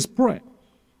full. This is prayer.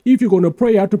 If you're going to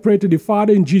pray, you have to pray to the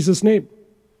Father in Jesus' name.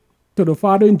 To the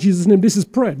Father in Jesus' name. This is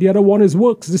prayer. The other one is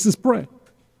works. This is prayer.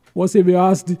 Whatsoever you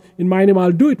ask in my name,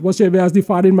 I'll do it. Whatsoever you ask the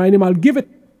Father in my name, I'll give it.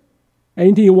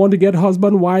 Anything you want to get,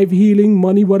 husband, wife, healing,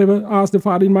 money, whatever, ask the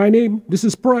Father in my name. This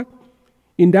is prayer.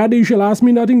 In that day you shall ask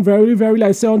me nothing. Verily, verily,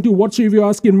 I say unto you, whatsoever you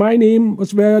ask in my name,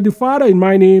 whatsoever the Father in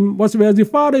my name, whatsoever the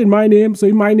Father in my name, so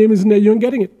if my name isn't there, you aren't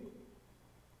getting it.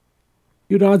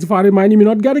 You don't ask the Father in my name, you're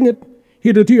not getting it.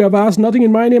 Hitherto you have asked nothing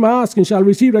in my name, ask, and shall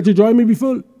receive, that your joy may be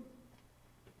full.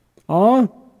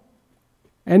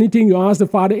 Anything you ask the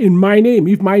Father in my name,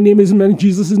 if my name isn't mentioned,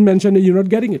 Jesus is mentioned, you're not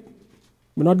getting it.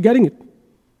 We're not getting it.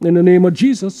 In the name of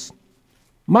Jesus.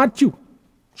 Matthew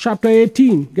chapter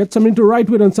 18. Get something to write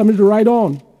with and something to write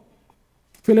on.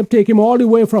 Philip take him all the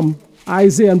way from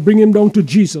Isaiah and bring him down to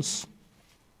Jesus.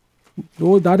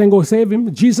 No, that ain't going to save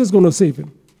him. Jesus is going to save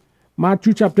him.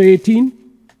 Matthew chapter 18.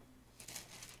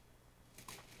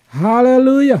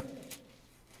 Hallelujah.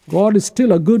 God is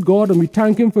still a good God, and we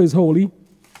thank him for his holy,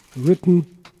 written,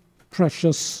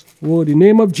 precious word. In the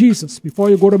name of Jesus, before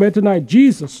you go to bed tonight,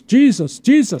 Jesus, Jesus,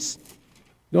 Jesus.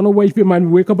 Don't know why if you might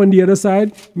wake up on the other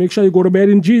side. Make sure you go to bed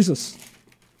in Jesus.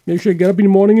 Make sure you get up in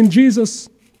the morning in Jesus.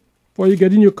 Before you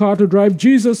get in your car to drive,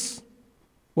 Jesus.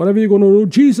 Whatever you're going to do,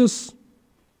 Jesus.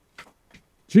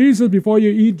 Jesus, before you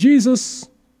eat, Jesus.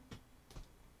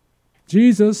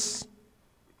 Jesus.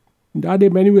 In that day,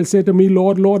 many will say to me,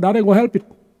 Lord, Lord, that ain't going to help it.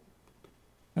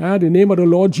 And the name of the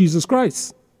Lord Jesus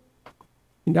Christ.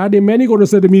 In that day, many going to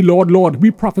say to me, Lord, Lord.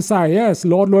 We prophesy, yes,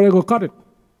 Lord, Lord, I'm going to cut it.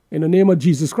 In the name of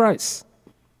Jesus Christ.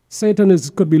 Satan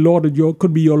could be Lord,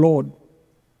 could be your Lord.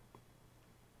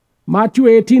 Matthew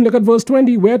 18, look at verse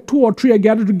 20. Where 2 or 3 are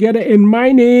gathered together in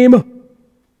my name,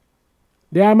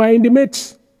 there am I in the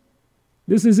midst.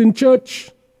 This is in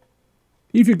church.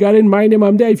 If you gather in my name,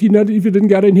 I'm there. If you didn't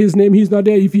gather in his name, he's not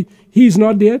there. If he's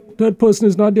not there, third person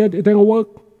is not there, it ain't gonna work.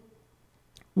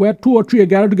 Where 2 or 3 are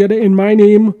gathered together in my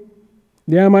name,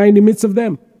 there am I in the midst of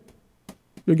them.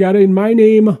 You gather in my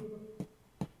name.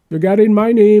 You gather in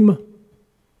my name.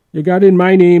 You gather in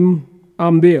my name,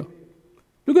 I'm there.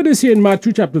 Look at this here in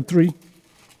Matthew chapter 3.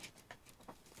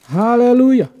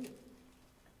 Hallelujah.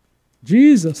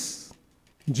 Jesus.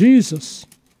 Jesus.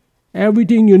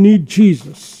 Everything you need,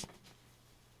 Jesus.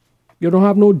 You don't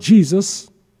have no Jesus,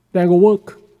 that ain't gonna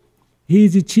work.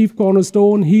 He's the chief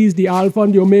cornerstone. He's the Alpha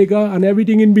and the Omega and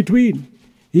everything in between.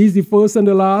 He's the first and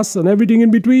the last and everything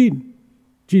in between.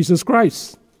 Jesus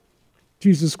Christ.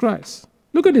 Jesus Christ.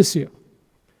 Look at this here.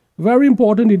 Very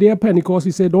important, the day of Pentecost,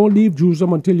 he said, don't leave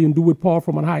Jerusalem until you do with power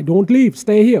from on high. Don't leave,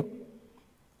 stay here.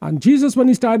 And Jesus, when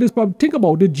he started this, think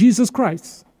about it, Jesus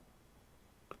Christ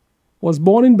was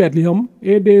born in Bethlehem,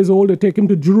 8 days old, they take him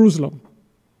to Jerusalem.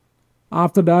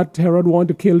 After that, Herod wanted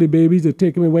to kill the babies, they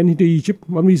take him and went into Egypt.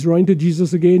 When we run into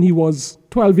Jesus again, he was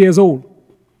 12 years old.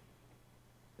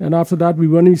 And after that,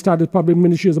 when he started public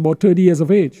ministry, he was about 30 years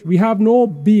of age. We have no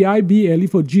Bible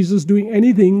for Jesus doing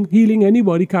anything, healing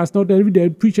anybody, casting out every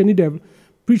devil, preach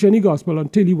any gospel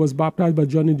until he was baptized by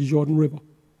John in the Jordan River.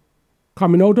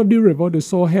 Coming out of the river, they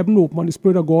saw heaven open and the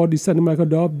Spirit of God descending like a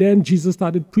dove. Then Jesus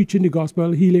started preaching the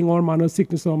gospel, healing all manner of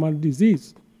sickness, all manner of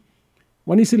disease.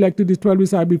 When he selected his 12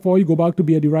 disciples before he go back to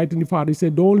be at the right hand of the Father, he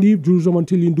said, don't leave Jerusalem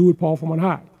until you do it power from on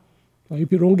high. So if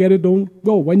you don't get it, don't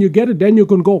go. When you get it, then you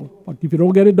can go. But if you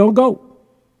don't get it, don't go.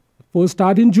 First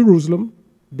start in Jerusalem,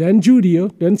 then Judea,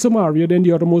 then Samaria, then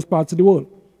the uttermost parts of the world.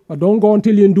 But don't go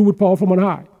until you do it power from on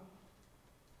high.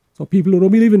 So people who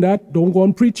don't believe in that, don't go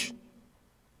and preach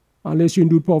unless you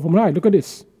do it power from on high. Look at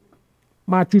this.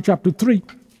 Matthew chapter 3.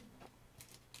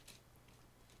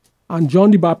 And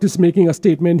John the Baptist making a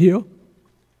statement here.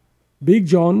 Big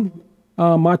John,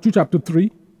 Matthew chapter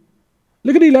 3.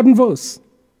 Look at the 11th verse.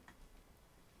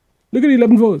 Look at the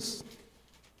 11th verse.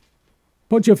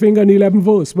 Put your finger in the 11th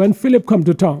verse. When Philip come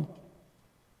to town.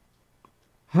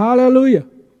 Hallelujah.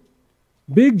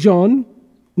 Big John,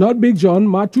 not Big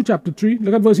John, Matthew chapter 3.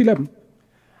 Look at verse 11.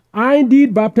 I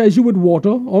indeed baptize you with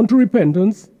water unto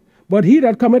repentance, but he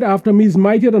that cometh after me is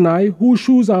mightier than I, whose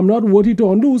shoes I am not worthy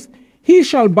to unloose. He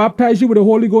shall baptize you with the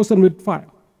Holy Ghost and with fire.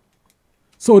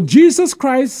 So Jesus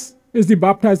Christ is the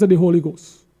baptizer of the Holy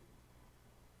Ghost.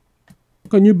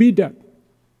 Can you beat that?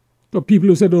 So people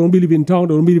who say they don't believe in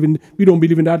tongues, we don't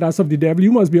believe in that, that's of the devil.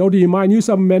 You must be out of your mind. You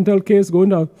some mental case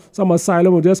going to some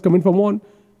asylum or just coming from one.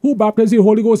 Who baptized the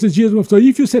Holy Ghost is Jesus. So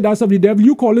if you say that's of the devil,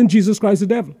 you calling Jesus Christ the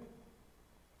devil.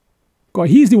 Because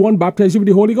he's the one baptized you with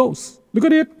the Holy Ghost. Look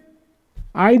at it.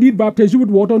 I indeed baptize you with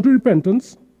water unto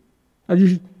repentance. And you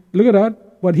should, look at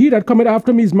that. But he that cometh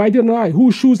after me is mightier than I,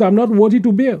 whose shoes I am not worthy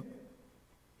to bear.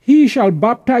 He shall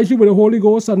baptize you with the Holy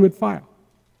Ghost and with fire.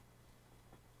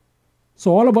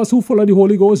 So all of us who follow the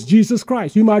Holy Ghost, Jesus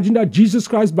Christ. You imagine that Jesus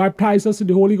Christ baptized us in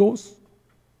the Holy Ghost?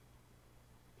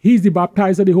 He's the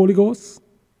baptizer of the Holy Ghost.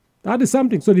 That is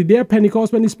something. So the day of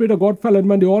Pentecost, when the Spirit of God fell on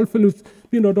man, they all fell with,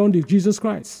 on the Jesus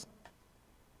Christ.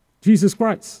 Jesus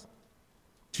Christ.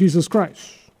 Jesus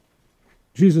Christ.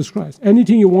 Jesus Christ.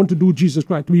 Anything you want to do, Jesus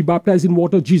Christ. To be baptized in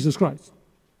water, Jesus Christ.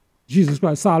 Jesus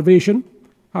Christ. Salvation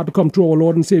had to come through our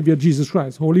Lord and Savior, Jesus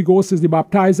Christ. Holy Ghost is the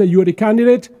baptizer. You are the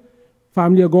candidate.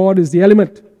 Family of God is the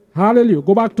element. Hallelujah.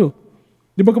 Go back to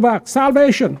the book of Acts.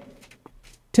 Salvation.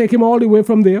 Take him all the way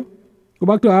from there. Go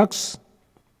back to Acts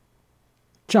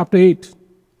chapter 8.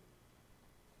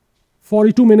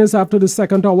 42 minutes after the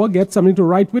second hour, get something to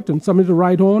write with and something to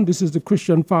write on. This is the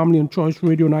Christian Family and Choice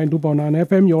Radio 92.9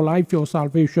 FM. Your life, your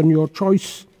salvation, your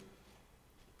choice.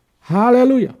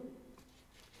 Hallelujah.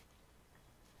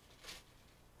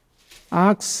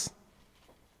 Acts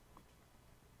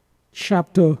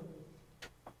chapter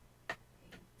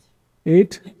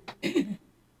 8.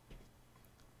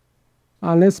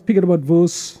 And let's pick it about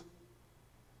verse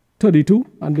 32.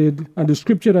 And the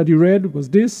scripture that you read was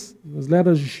this. It was led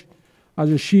as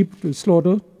a sheep to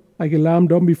slaughter, like a lamb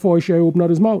dumb before he shall open out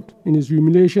his mouth. In his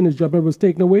humiliation, his judgment was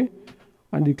taken away,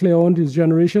 and declare on his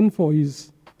generation, for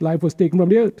his life was taken from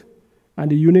the earth. And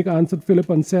the eunuch answered Philip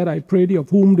and said, I pray thee, of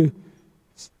whom the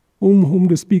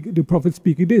prophet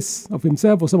speaketh this, of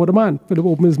himself or some other man? Philip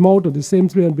opened his mouth at the same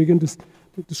spirit and began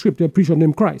the scripture preach on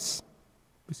him Christ.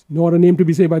 No other name to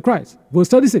be saved by Christ. Verse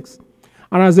 36.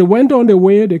 And as they went on their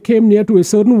way, they came near to a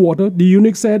certain water. The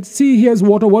eunuch said, see, here's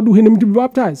water, what do him to be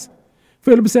baptized?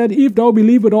 Philip said, if thou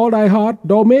believe with all thy heart,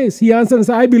 thou mayest. He answered and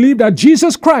said, I believe that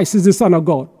Jesus Christ is the Son of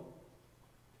God.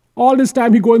 All this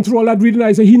time he going through all that reading,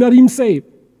 I said, he not even saved.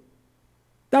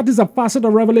 That is a facet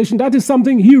of revelation. That is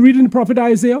something he read in the prophet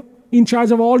Isaiah. in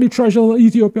charge of all the treasures of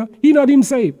Ethiopia, he not him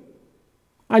saved.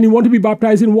 And he want to be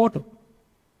baptized in water.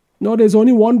 No, there's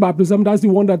only one baptism. That's the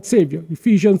one that saved you.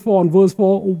 Ephesians 4 and verse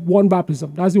 4, one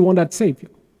baptism. That's the one that saved you.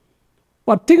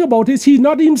 But think about it. He's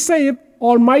not him saved.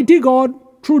 Almighty God,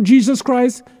 through Jesus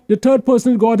Christ, the third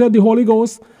person of Godhead, the Holy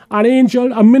Ghost, an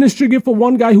angel, a ministry gift for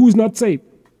one guy who's not saved.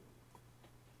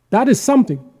 That is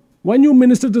something. When you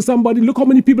minister to somebody, look how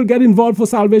many people get involved for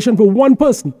salvation for one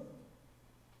person.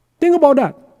 Think about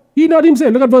that. He not him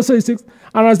saved. Look at verse 36.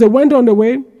 And as they went on the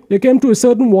way, they came to a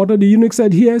certain water. The eunuch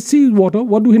said, Here, see water.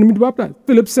 What do you need me to baptize?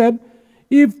 Philip said,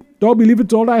 If thou believest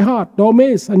with all thy heart, thou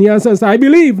mayest. And he answers, I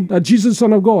believe that Jesus is the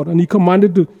Son of God. And he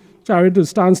commanded the chariot to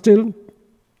stand still.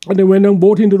 And they went down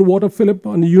both into the water, Philip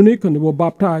and the eunuch, and they were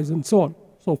baptized and so on.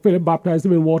 So Philip baptized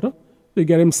them in water to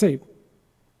get him saved.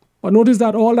 But notice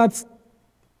that all that's,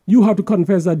 you have to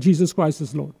confess that Jesus Christ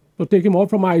is Lord. So take him out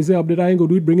from Isaiah up there and go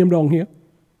do it, bring him down here.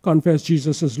 Confess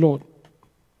Jesus is Lord.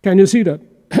 Can you see that?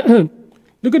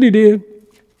 Look at the day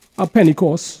of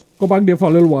Pentecost. Go back there for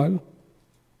a little while.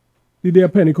 The day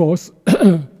of Pentecost.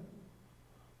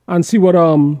 And see what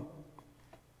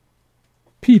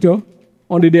Peter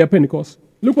on the day of Pentecost.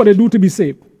 Look what they do to be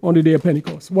saved on the day of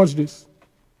Pentecost. Watch this.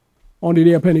 On the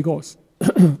day of Pentecost.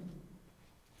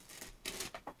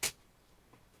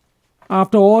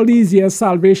 After all these years,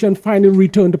 salvation finally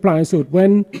returned to planet Earth.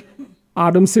 When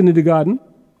Adam sinned in the garden,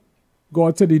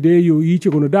 God said, the day you eat,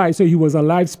 you're going to die. So he was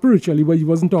alive spiritually, but he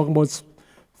wasn't talking about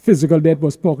physical death,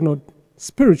 was talking about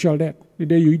spiritual death. The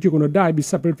day you eat, you're going to die, be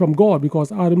separate from God,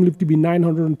 because Adam lived to be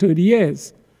 930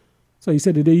 years. So he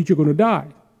said, the day you eat, you're going to die.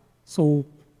 So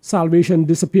salvation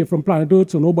disappeared from planet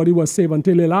Earth, so nobody was saved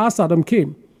until the last Adam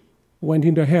came, went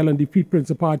into hell and defeat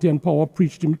principality and power,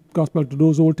 preached the gospel to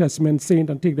those Old Testament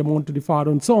saints and take them on to the Father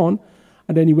and so on.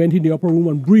 And then he went in the upper room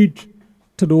and breathed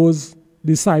to those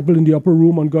disciples in the upper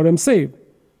room and got them saved.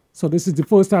 So this is the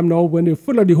first time now when they're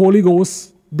full of the Holy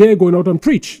Ghost, they're going out and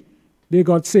preach. They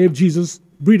got saved, Jesus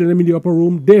breathed them in the upper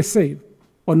room, they're saved.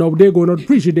 Or now they're going out and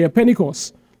preach, they're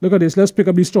Pentecost. Look at this, let's pick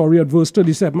up the story at verse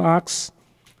 37, Acts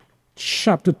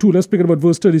chapter 2. Let's pick it up at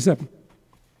verse 37.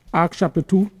 Acts chapter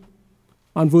 2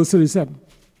 and verse 37.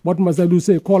 What must I do?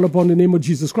 Say, call upon the name of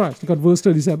Jesus Christ. Look at verse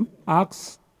 37.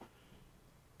 Acts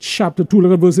chapter 2,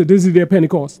 look at verse 37. This is their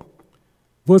Pentecost.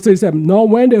 Verse 37. Now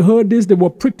when they heard this, they were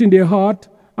pricked in their heart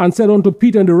and said unto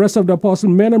Peter and the rest of the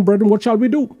apostles, Men and brethren, what shall we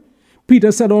do?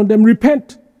 Peter said unto them,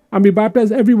 Repent and be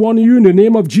baptized every one of you in the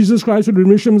name of Jesus Christ for the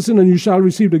remission of sin, and you shall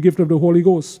receive the gift of the Holy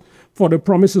Ghost. For the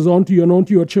promise is unto you and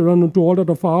unto your children and to all that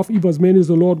are far off, even as many as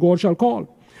the Lord God shall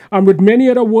call. And with many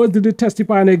other words did they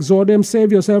testify and exhort them,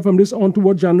 Save yourself from this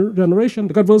untoward generation.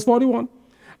 Look at verse 41.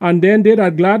 And then they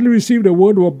that gladly received the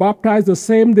word were baptized the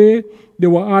same day. They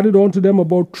were added unto them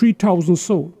about 3,000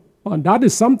 souls. And that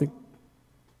is something.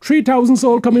 3,000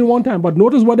 souls come in one time. But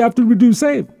notice what they have to do to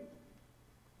save.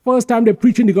 First time they're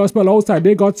preaching the gospel outside,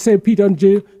 they got saved. Peter and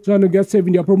John got saved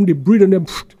in their upper room. They breathed on them,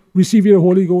 receiving the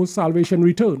Holy Ghost, salvation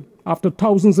returned after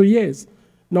thousands of years.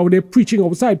 Now they're preaching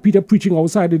outside, Peter preaching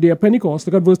outside the day of Pentecost.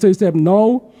 Look at verse 37.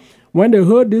 Now, when they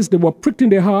heard this, they were pricked in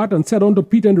their heart and said unto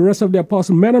Peter and the rest of the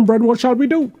apostles, Men and brethren, what shall we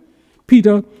do?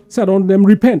 Peter said unto them,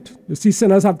 Repent. You see,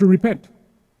 sinners have to repent.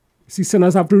 You see,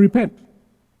 sinners have to repent.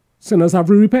 Sinners have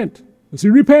to repent. You see,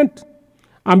 repent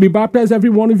and be baptized every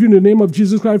one of you in the name of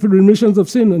Jesus Christ for the remission of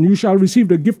sin, and you shall receive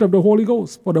the gift of the Holy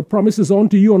Ghost. For the promise is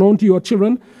unto you and unto your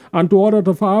children, and to all that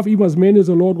are far off, even as many as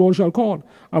the Lord God shall call.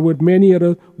 And with many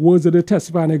other words that they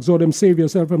testify and exhort them, Save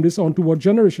yourself from this untoward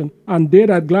generation. And they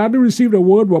that gladly received the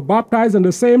word were baptized, and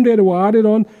the same day they were added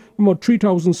on about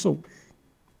 3,000 souls.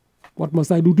 What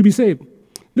must I do to be saved?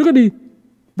 Look at the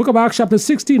book of Acts chapter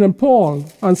 16, and Paul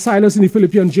and Silas in the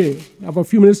Philippian jail. I have a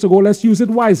few minutes to go. Let's use it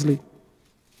wisely.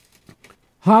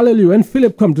 Hallelujah. And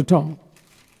Philip come to town.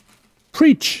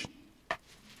 Preach.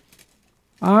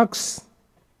 Acts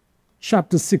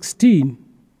chapter 16.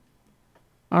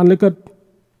 And look at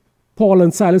Paul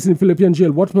and Silas in the Philippian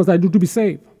jail. What must I do to be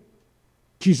saved?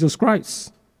 Jesus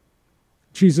Christ.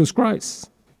 Jesus Christ.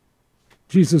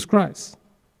 Jesus Christ.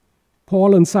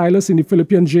 Paul and Silas in the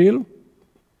Philippian jail.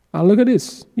 And look at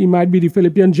this. He might be the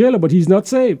Philippian jailer, but he's not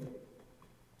saved.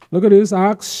 Look at this.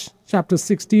 Acts chapter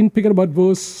 16, pick it up at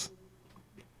verse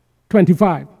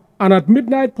 25. And at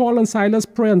midnight, Paul and Silas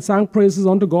prayed and sang praises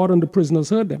unto God, and the prisoners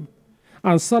heard them.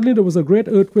 And suddenly there was a great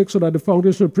earthquake, so that the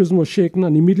foundation of the prison was shaken,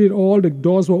 and immediately all the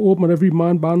doors were open, and every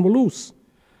man bound were loose.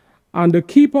 And the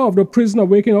keeper of the prison,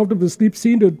 awaking out of the sleep,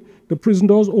 seeing the prison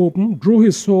doors open, drew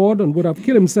his sword and would have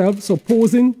killed himself,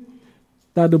 supposing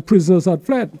that the prisoners had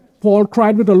fled. Paul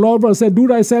cried with a loud voice and said, Do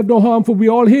thyself no harm, for we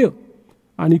all here.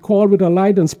 And he called with a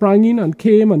light and sprang in and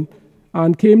came and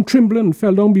and came trembling and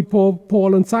fell down before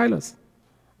Paul and Silas.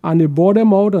 And they brought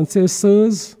them out and said,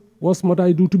 Sirs, what must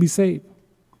I do to be saved?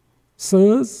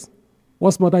 Sirs,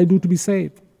 what must I do to be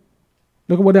saved?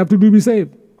 Look at what they have to do to be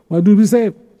saved. What do to be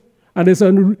saved? And they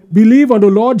said, believe on the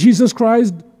Lord Jesus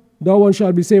Christ, thou one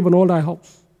shalt be saved in all thy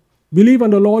house. Believe on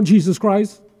the Lord Jesus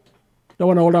Christ, thou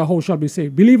one all thy house shall be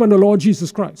saved. Believe on the Lord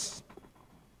Jesus Christ.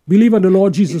 Believe on the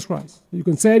Lord Jesus Christ. You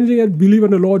can say anything else, believe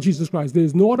on the Lord Jesus Christ. There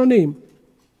is no other name.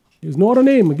 There is no other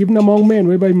name given among men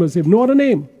whereby you must save. No other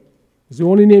name. It's the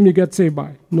only name you get saved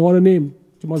by. No other name.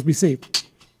 You must be saved.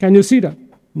 Can you see that?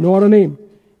 No other name.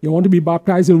 You want to be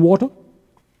baptized in water?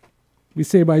 Be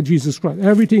saved by Jesus Christ.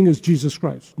 Everything is Jesus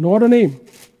Christ. No other name.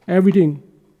 Everything,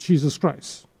 Jesus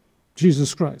Christ.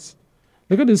 Jesus Christ.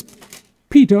 Look at this.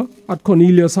 Peter at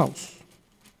Cornelius' house.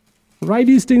 Write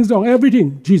these things down.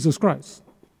 Everything, Jesus Christ.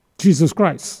 Jesus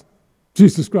Christ.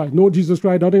 Jesus Christ. No Jesus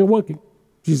Christ, nothing working.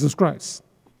 Jesus Christ.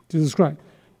 Jesus Christ.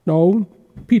 Now,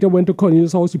 Peter went to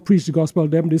Cornelius' house. He preached the gospel to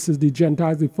them. This is the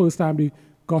Gentiles, the first time the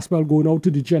gospel going out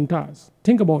to the Gentiles.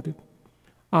 Think about it.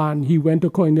 And he went to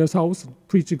Cornelius' house,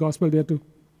 preached the gospel there to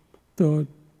the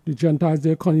Gentiles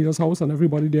there, Cornelius' house, and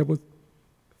everybody there was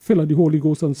filled with the Holy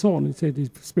Ghost and so on. He said the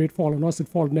Spirit fall on us, it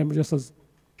fall on them just as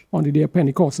on the day of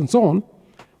Pentecost and so on.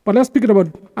 But let's pick it about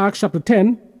Acts chapter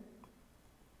 10.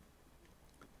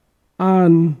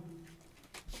 And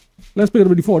let's pick it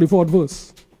about the 44th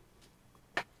verse.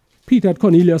 Peter at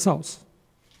Cornelius' house.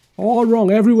 All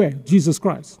wrong everywhere, Jesus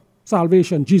Christ.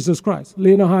 Salvation, Jesus Christ.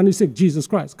 Laying on hand is sick, Jesus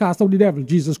Christ. Cast out the devil,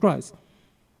 Jesus Christ.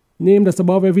 Name that's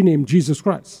above every name, Jesus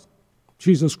Christ.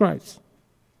 Jesus Christ.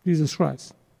 Jesus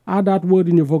Christ. Add that word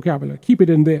in your vocabulary. Keep it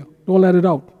in there. Don't let it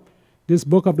out. This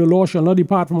book of the law shall not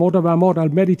depart from out of thy mouth. I'll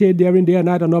meditate therein day and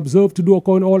night and observe to do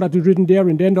according to all that is written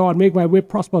therein. Then thou shalt make my way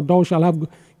prosper. Thou shalt have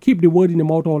keep the word in your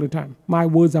mouth all the time. My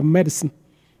words are medicine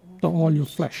to all your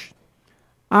flesh.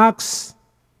 Acts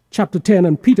chapter 10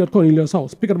 and Peter at Cornelius'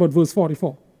 house. Pick up about verse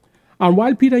 44. And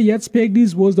while Peter yet spake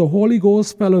these words, the Holy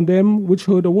Ghost fell on them which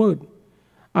heard the word.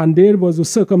 And there was the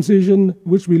circumcision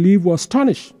which believed was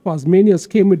astonished, for as many as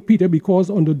came with Peter, because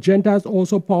on the Gentiles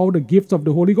also poured the gifts of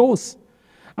the Holy Ghost.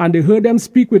 And they heard them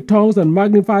speak with tongues and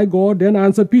magnify God. Then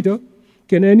answered Peter,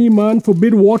 can any man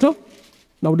forbid water?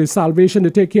 Now the salvation they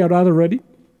take care of that already.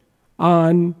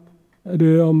 And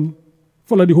the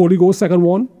full of the Holy Ghost, second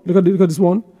one. Look at this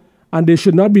one. And they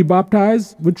should not be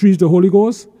baptized, which reach the Holy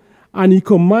Ghost. And he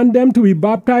commanded them to be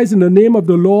baptized in the name of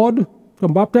the Lord,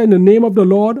 come baptized in the name of the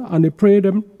Lord, and they prayed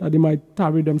them that they might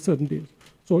tarry them certain days.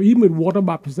 So even with water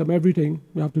baptism, everything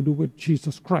we have to do with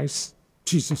Jesus Christ,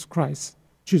 Jesus Christ,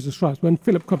 Jesus Christ. When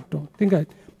Philip come down, think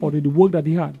about the work that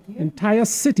he had. Entire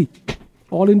city,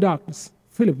 all in darkness.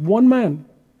 Philip, one man,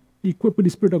 equipped with the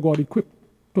Spirit of God, equipped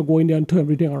to go in there and turn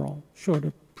everything around. Sure,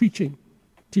 the preaching,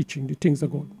 teaching, the things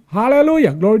of God.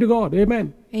 Hallelujah. Glory to God.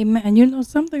 Amen. Amen. You know,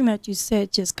 something that you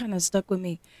said just kind of stuck with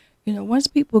me. You know, once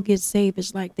people get saved,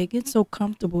 it's like they get so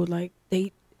comfortable, like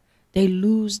they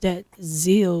lose that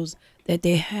zeals that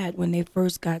they had when they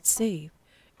first got saved.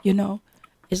 You know,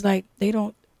 it's like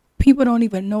people don't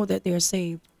even know that they're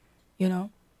saved. You know,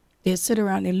 they sit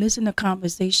around, they listen to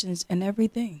conversations and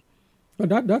everything.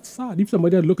 But that's sad. If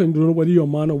somebody is looking to know whether you're a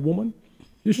man or woman,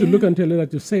 you should look and tell you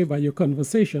that you're saved by your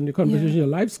conversation, your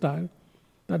lifestyle,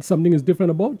 that something is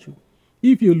different about you.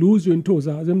 If you lose your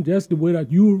enthusiasm, just the way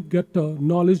that you get the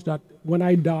knowledge that when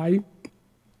I die,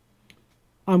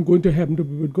 I'm going to heaven to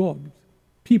be with God.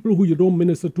 People who you don't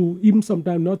minister to, even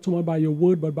sometimes not so much by your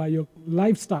word, but by your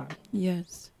lifestyle.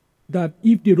 Yes. That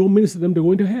if they don't minister to them, they're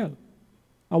going to hell.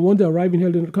 And once they arrive in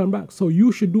hell, they'll come back. So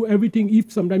you should do everything,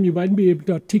 if sometimes you might be able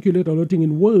to articulate a lot of things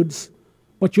in words,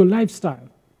 but your lifestyle.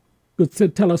 You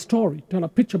could tell a story, tell a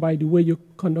picture by the way you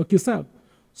conduct yourself.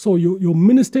 So you're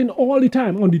ministering all the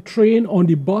time, on the train, on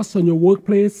the bus, on your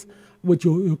workplace, with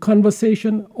your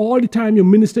conversation, all the time, you're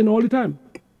ministering all the time.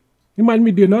 It might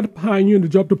be they're not hiring you in the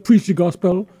job to preach the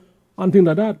gospel and things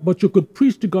like that, but you could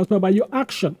preach the gospel by your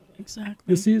action. Exactly.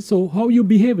 You see, so how are you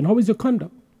behaving? How is your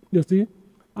conduct? You see?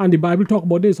 And the Bible talk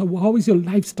about this. How is your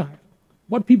lifestyle?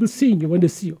 What people see in you when they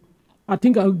see you? I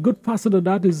think a good facet of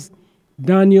that is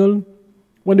Daniel,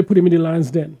 when they put him in the lion's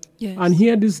den. Yes. And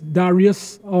here this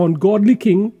Darius, ungodly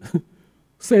king,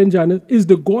 saying, Janet, is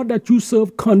the God that you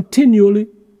serve continually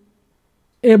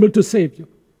able to save you?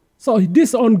 So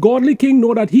this ungodly king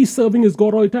know that he's serving his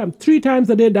God all the time. 3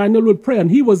 times a day Daniel would pray, and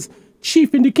he was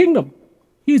chief in the kingdom.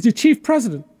 He's the chief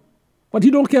president. But he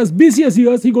don't care, as busy as he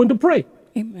is, he's going to pray.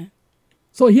 Amen.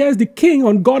 So here's the king,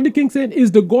 ungodly king, saying,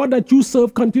 is the God that you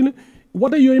serve continually?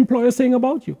 What are your employers saying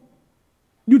about you?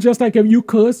 You just like if you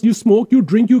curse, you smoke, you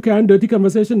drink, you carry dirty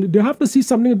conversation. They have to see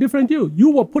something different in you.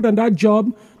 You were put on that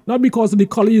job not because of the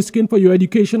color of your skin, for your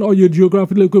education or your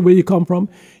geographical where you come from.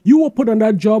 You were put on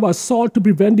that job as salt to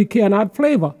prevent decay and add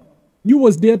flavor. You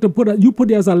was there to you put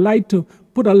there as a light to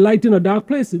put a light in a dark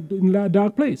place. In a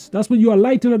dark place. That's when you are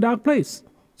light in a dark place.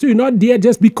 So you're not there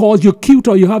just because you're cute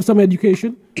or you have some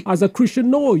education. As a Christian,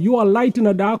 no, you are light in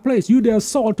a dark place. You there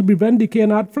salt to prevent decay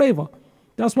and add flavor.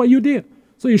 That's why you're there.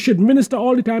 So you should minister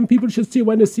all the time. People should see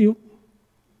when they see you.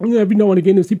 And every now and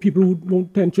again, you see people who don't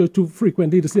attend church too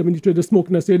frequently. They see me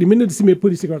smoking. They say, the minute they see me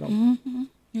put the cigarette out. Mm-hmm.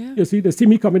 Yeah. You see, they see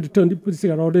me coming to put the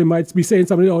cigarette out. They might be saying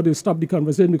something or they stop the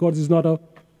conversation because it's not a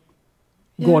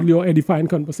godly or edifying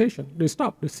conversation. They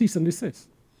stop. They cease and desist.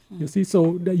 You see,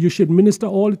 so that you should minister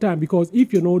all the time, because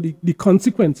if you know the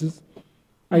consequences,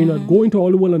 and you're not going to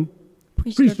all the world and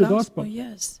preach the gospel.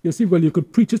 Yes. You see, well, you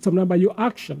could preach it sometimes by your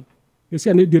action. You see,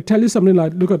 and they tell you something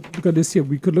like, look at this here.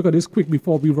 We could look at this quick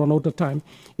before we run out of time.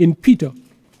 In Peter,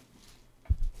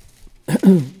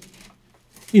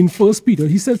 in 1 Peter,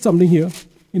 he said something here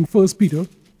in 1 Peter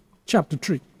chapter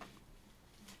 3.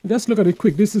 Let's look at it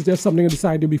quick. This is just something I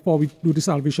decided before we do the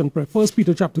salvation prayer. 1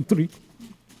 Peter chapter 3.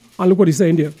 And look what he's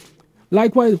saying there.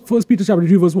 Likewise, 1 Peter chapter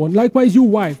 3 verse 1. Likewise, you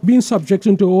wife, be in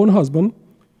subjection to your own husband,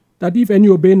 that if any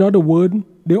obey not the word,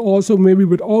 they also may be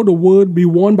without the word be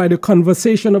won by the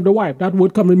conversation of the wife. That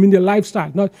word comes in their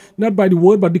lifestyle, not by the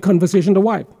word, but the conversation of the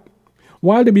wife.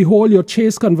 While they behold your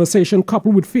chaste conversation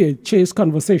coupled with fear. Chaste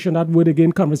conversation, that word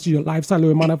again, conversation, your lifestyle,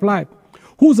 your manner of life.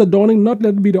 Whose adorning, not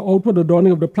let it be the outward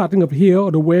adorning of the plaiting of hair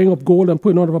or the wearing of gold and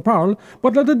putting on of apparel,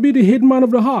 but let it be the hidden man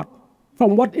of the heart.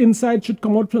 From what inside should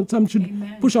come out, some should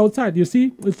push outside. You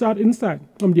see, it's that inside.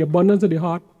 From the abundance of the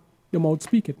heart, the mouth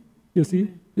speaketh. You see?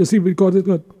 Amen. You see, because it's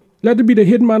good. Let it be the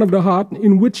hidden man of the heart,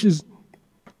 in which is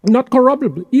not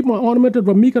corruptible, even ornamented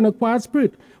with a meek and a quiet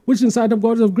spirit, which inside of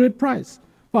God is of great price.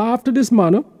 For after this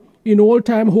manner, in old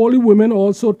time, holy women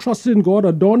also trusted in God,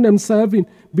 adorned themselves in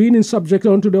being in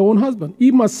subjection unto their own husband.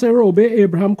 Even as Sarah obeyed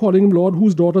Abraham, calling him Lord,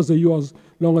 whose daughters are you, as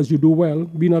long as you do well,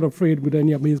 be not afraid with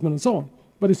any amazement and so on.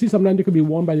 But you see, sometimes you can be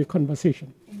won by your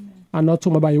conversation. Amen. And not so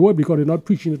much by your word, because they're not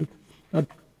preaching it, not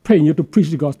praying you to preach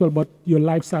the gospel, but your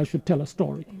lifestyle should tell a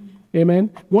story. Amen.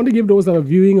 We want to give those that are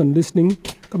viewing and listening,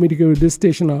 coming together with this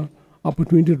station, an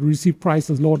opportunity to receive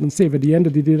Christ as Lord and Savior. At the end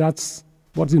of the day, that's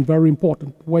what's very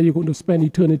important. Where you're going to spend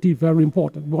eternity, very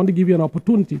important. We want to give you an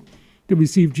opportunity to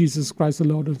receive Jesus Christ as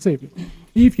Lord and Savior.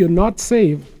 If you're not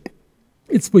saved,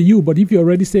 it's for you. But if you're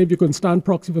already saved, you can stand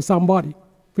proxy for somebody.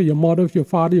 For your mother, your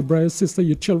father, your brother, sister,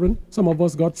 your children. Some of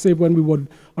us got saved when we were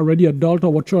already adult,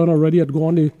 or our children already had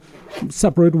gone their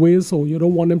separate ways, so you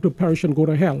don't want them to perish and go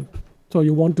to hell. So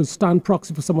you want to stand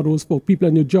proxy for some of those folk. People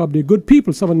in your job, they're good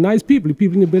people, some are nice people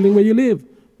in the building where you live,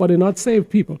 but they're not saved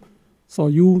people. So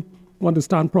you want to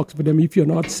stand proxy for them. If you're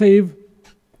not saved,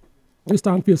 you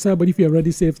stand for yourself, but if you're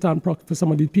already saved, stand proxy for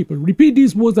some of these people. Repeat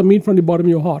these words that mean from the bottom of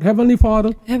your heart. Heavenly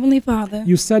Father. Heavenly Father.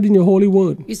 You said in your holy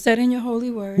word. You said in your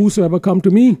holy word. Whosoever come to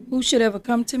me. Who should ever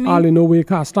come to me. I'll in no way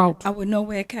cast out. I would no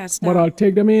way cast out. But I'll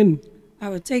take them in. I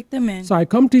would take them in. So I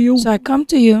come to you. So I come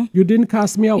to you. You didn't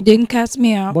cast me out. You didn't cast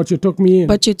me out. But you took me in.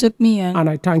 But you took me in. And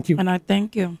I thank you. And I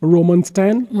thank you. Romans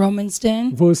 10. Romans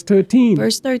 10. Verse 13.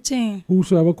 Verse 13.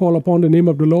 Whosoever call upon the name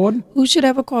of the Lord. Who should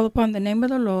ever call upon the name of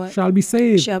the Lord. Shall be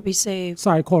saved. Shall be saved. So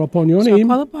I call upon your name. So I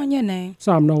call upon your name.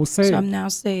 So I'm now saved. So I'm now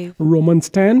saved. Romans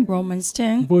 10. Romans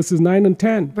 10. Verses 9 and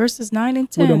 10. Verses 9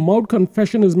 and 10. With the mouth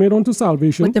confession is made unto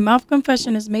salvation. With the mouth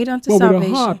confession is made unto but salvation.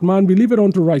 With the heart man believe it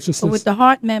unto righteousness. But with the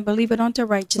heart man believe it unto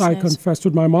righteousness. So I confess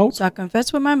with my mouth. So I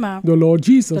confess with my mouth. The Lord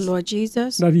Jesus. The Lord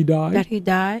Jesus. That he died. That he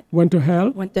died. Went to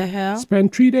hell. Went to hell.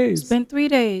 Spent 3 days. Spent 3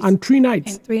 days. And 3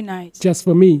 nights. And 3 nights. Just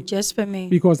for me. Just for me.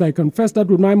 Because I confess that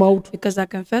with my mouth. Because I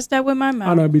confess that with my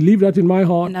mouth. And I believe that in my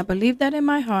heart. And I believe that in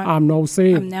my heart. I'm now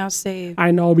saved. I'm now saved.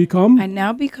 I now become. I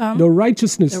now become. The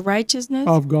righteousness. The righteousness.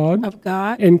 Of God. Of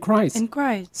God. In Christ. In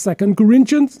Christ. 2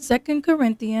 Corinthians. 2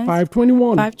 Corinthians.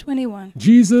 5:21. 5:21.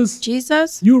 Jesus.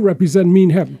 Jesus. You represent me in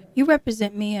heaven. You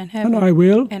represent me in heaven. And I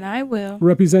will. And I will.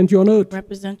 Represent you on earth.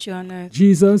 Represent you on earth.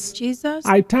 Jesus. Jesus.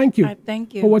 I thank you. I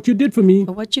thank you. For what you did for me.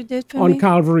 For what you did for on me.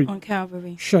 Calvary. On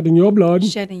Calvary. Shedding your blood.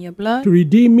 Shedding your blood. To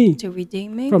redeem me. To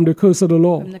redeem me. From the curse of the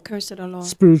law. From the curse of the law.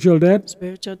 Spiritual death.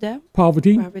 Spiritual death.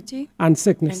 Poverty. Poverty. And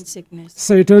sickness. And sickness.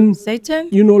 Satan. Satan.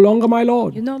 You no longer my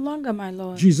Lord. You no longer my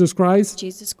Lord. Jesus Christ.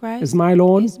 Jesus Christ. Is my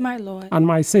Lord. Is my Lord. And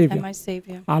my Savior. And my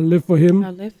Savior. I'll live for him.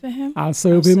 I'll live for him. I'll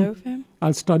serve him. Serve him.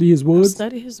 I'll study his words. I'll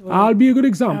study his word. I'll be a good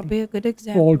example. I'll be a good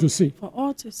example. For all to see. For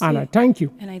all to see. And I thank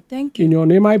you. And I thank you. In your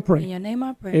name I pray. In your name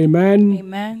I pray. Amen.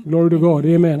 Amen. Glory to God.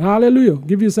 Amen. Hallelujah.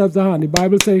 Give yourselves a hand. The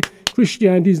Bible says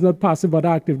Christianity is not passive but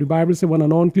active. The Bible says when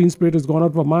an unclean spirit has gone out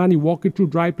of a man, he walketh through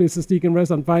dry places, seeking rest,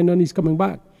 and find none, he's coming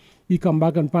back. He come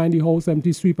back and find the house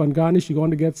empty, sweep, and garnish. You're going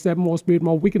to get 7 more spirit,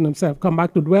 more wicked himself. Come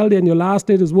back to dwell there, and your last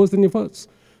state is worse than your first.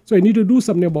 So you need to do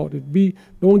something about it.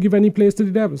 Don't give any place to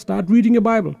the devil. Start reading your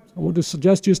Bible. I want to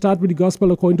suggest you start with the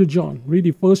Gospel according to John. Read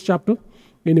the first chapter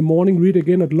in the morning. Read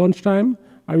again at lunchtime.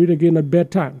 I read again at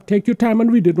bedtime. Take your time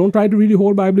and read it. Don't try to read the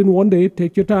whole Bible in one day.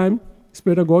 Take your time.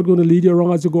 Spirit of God going to lead you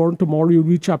along as you go on. Tomorrow you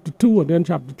read chapter 2 and then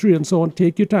chapter 3 and so on.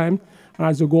 Take your time. And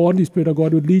as you go on, the Spirit of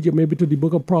God will lead you maybe to the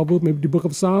book of Proverbs, maybe the book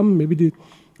of Psalm, maybe the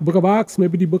book of Acts,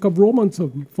 maybe the book of Romans, or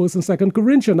 1st and 2nd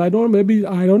Corinthians. I don't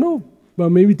know.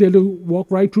 But maybe tell you walk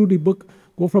right through the book,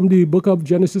 go from the book of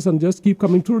Genesis and just keep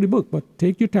coming through the book. But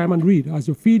take your time and read. As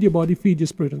you feed your body, feed your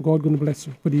spirit, and God's going to bless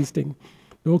you for these things.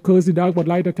 Don't curse the dark, but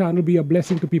light a candle, be a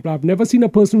blessing to people. I've never seen a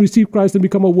person receive Christ and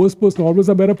become a worse person, always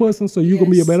a better person. So you're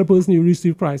going to be a better person, you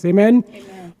receive Christ. Amen?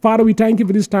 Amen. Father, we thank you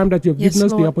for this time that you've given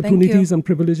us, Lord, the opportunities and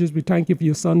privileges. We thank you for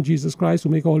your Son, Jesus Christ, who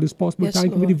make all this possible. Yes,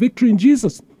 thank you for the victory in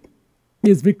Jesus.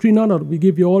 Yes, victory and honor. We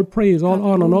give you all praise, all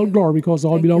honor, and all glory, because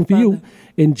all belong to you.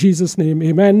 In Jesus' name,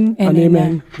 amen and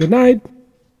amen. Good night.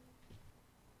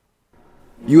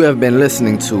 You have been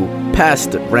listening to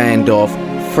Pastor Randolph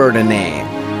Ferdinand,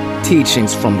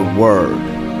 Teachings from the Word.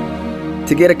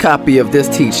 To get a copy of this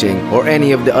teaching or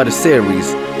any of the other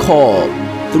series, call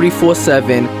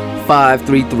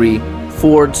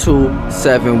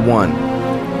 347-533-4271.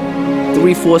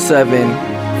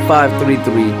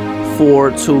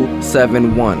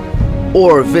 347-533-4271.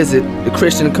 Or visit the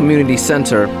Christian Community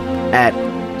Center at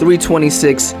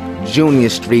 326 Junior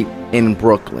Street in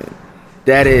Brooklyn.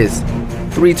 That is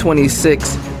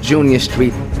 326 Junior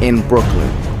Street in Brooklyn.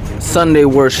 Sunday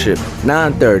worship,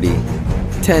 9:30,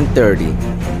 10:30,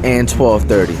 and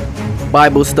 12:30.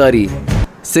 Bible study,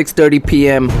 6:30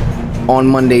 p.m. on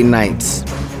Monday nights.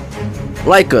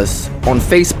 Like us on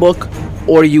Facebook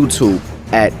or YouTube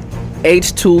at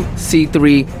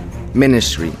H2C3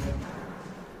 Ministry.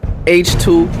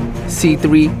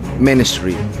 H2C3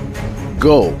 Ministry.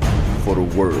 Go for the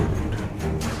word.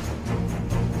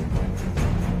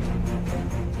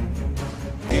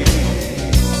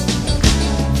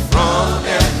 From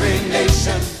every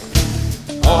nation,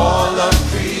 all of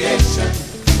creation,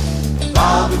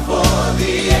 bow before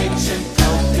the ancient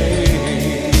of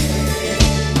days.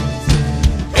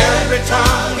 Every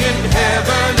tongue in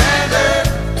heaven and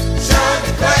earth shall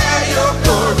declare your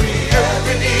glory.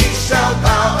 Every knee shall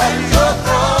bow at your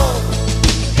throne.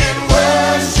 In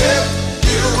worship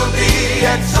you will be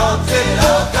exalted,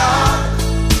 O God,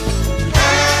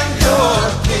 and your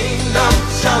kingdom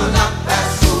shall not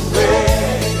pass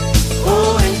away, O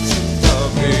ancient of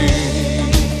days.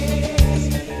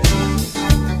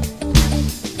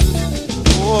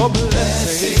 Oh,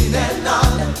 blessing and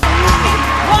honor.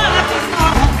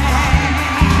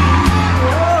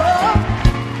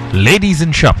 Ladies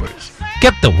and shoppers,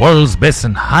 get the world's best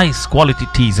and highest quality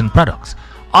teas and products.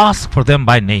 Ask for them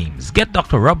by names. Get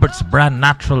Dr. Roberts brand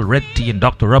natural red tea and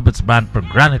Dr. Roberts brand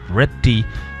Pomegranate red tea,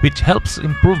 which helps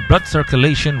improve blood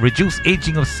circulation, reduce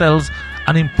aging of cells,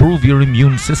 and improve your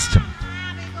immune system.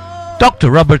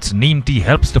 Dr. Roberts neem tea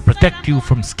helps to protect you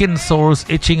from skin sores,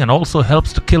 itching, and also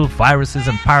helps to kill viruses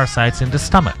and parasites in the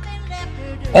stomach.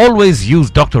 Always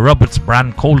use Dr. Roberts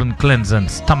brand colon cleanser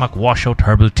and stomach washout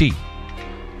herbal tea.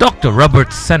 Dr.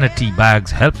 Roberts Sanity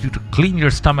bags help you to clean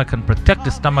your stomach and protect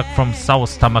the stomach from sour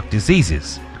stomach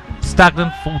diseases.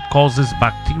 Stagnant food causes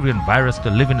bacteria and virus to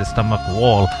live in the stomach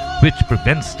wall, which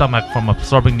prevents stomach from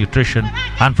absorbing nutrition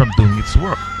and from doing its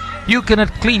work. You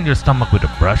cannot clean your stomach with a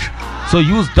brush, so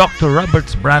use Dr.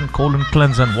 Roberts brand colon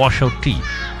cleanser and washout tea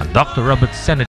and Dr. Roberts Sanity